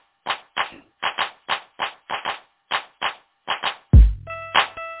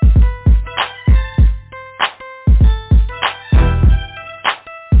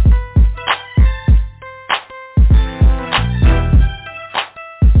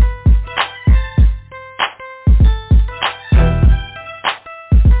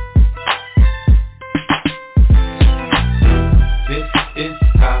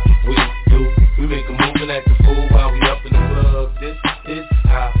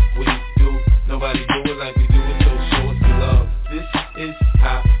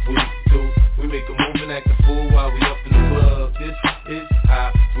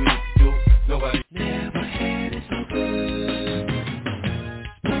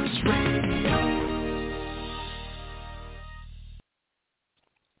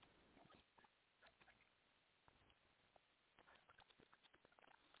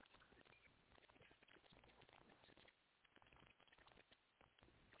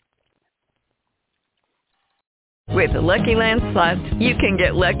 With the Lucky Land Slots, you can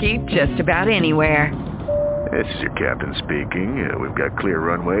get lucky just about anywhere. This is your captain speaking. We've got clear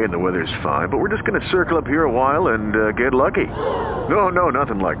runway and the weather's fine, but we're just going to circle up here a while and get lucky. No,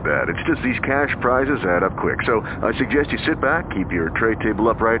 nothing like that. It's just these cash prizes add up quick. So I suggest you sit back, keep your tray table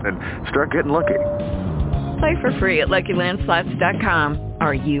upright, and start getting lucky. Play for free at LuckyLandSlots.com.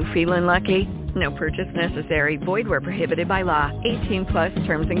 Are you feeling lucky? No purchase necessary. Void where prohibited by law. 18+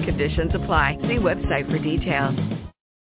 terms and conditions apply. See website for details.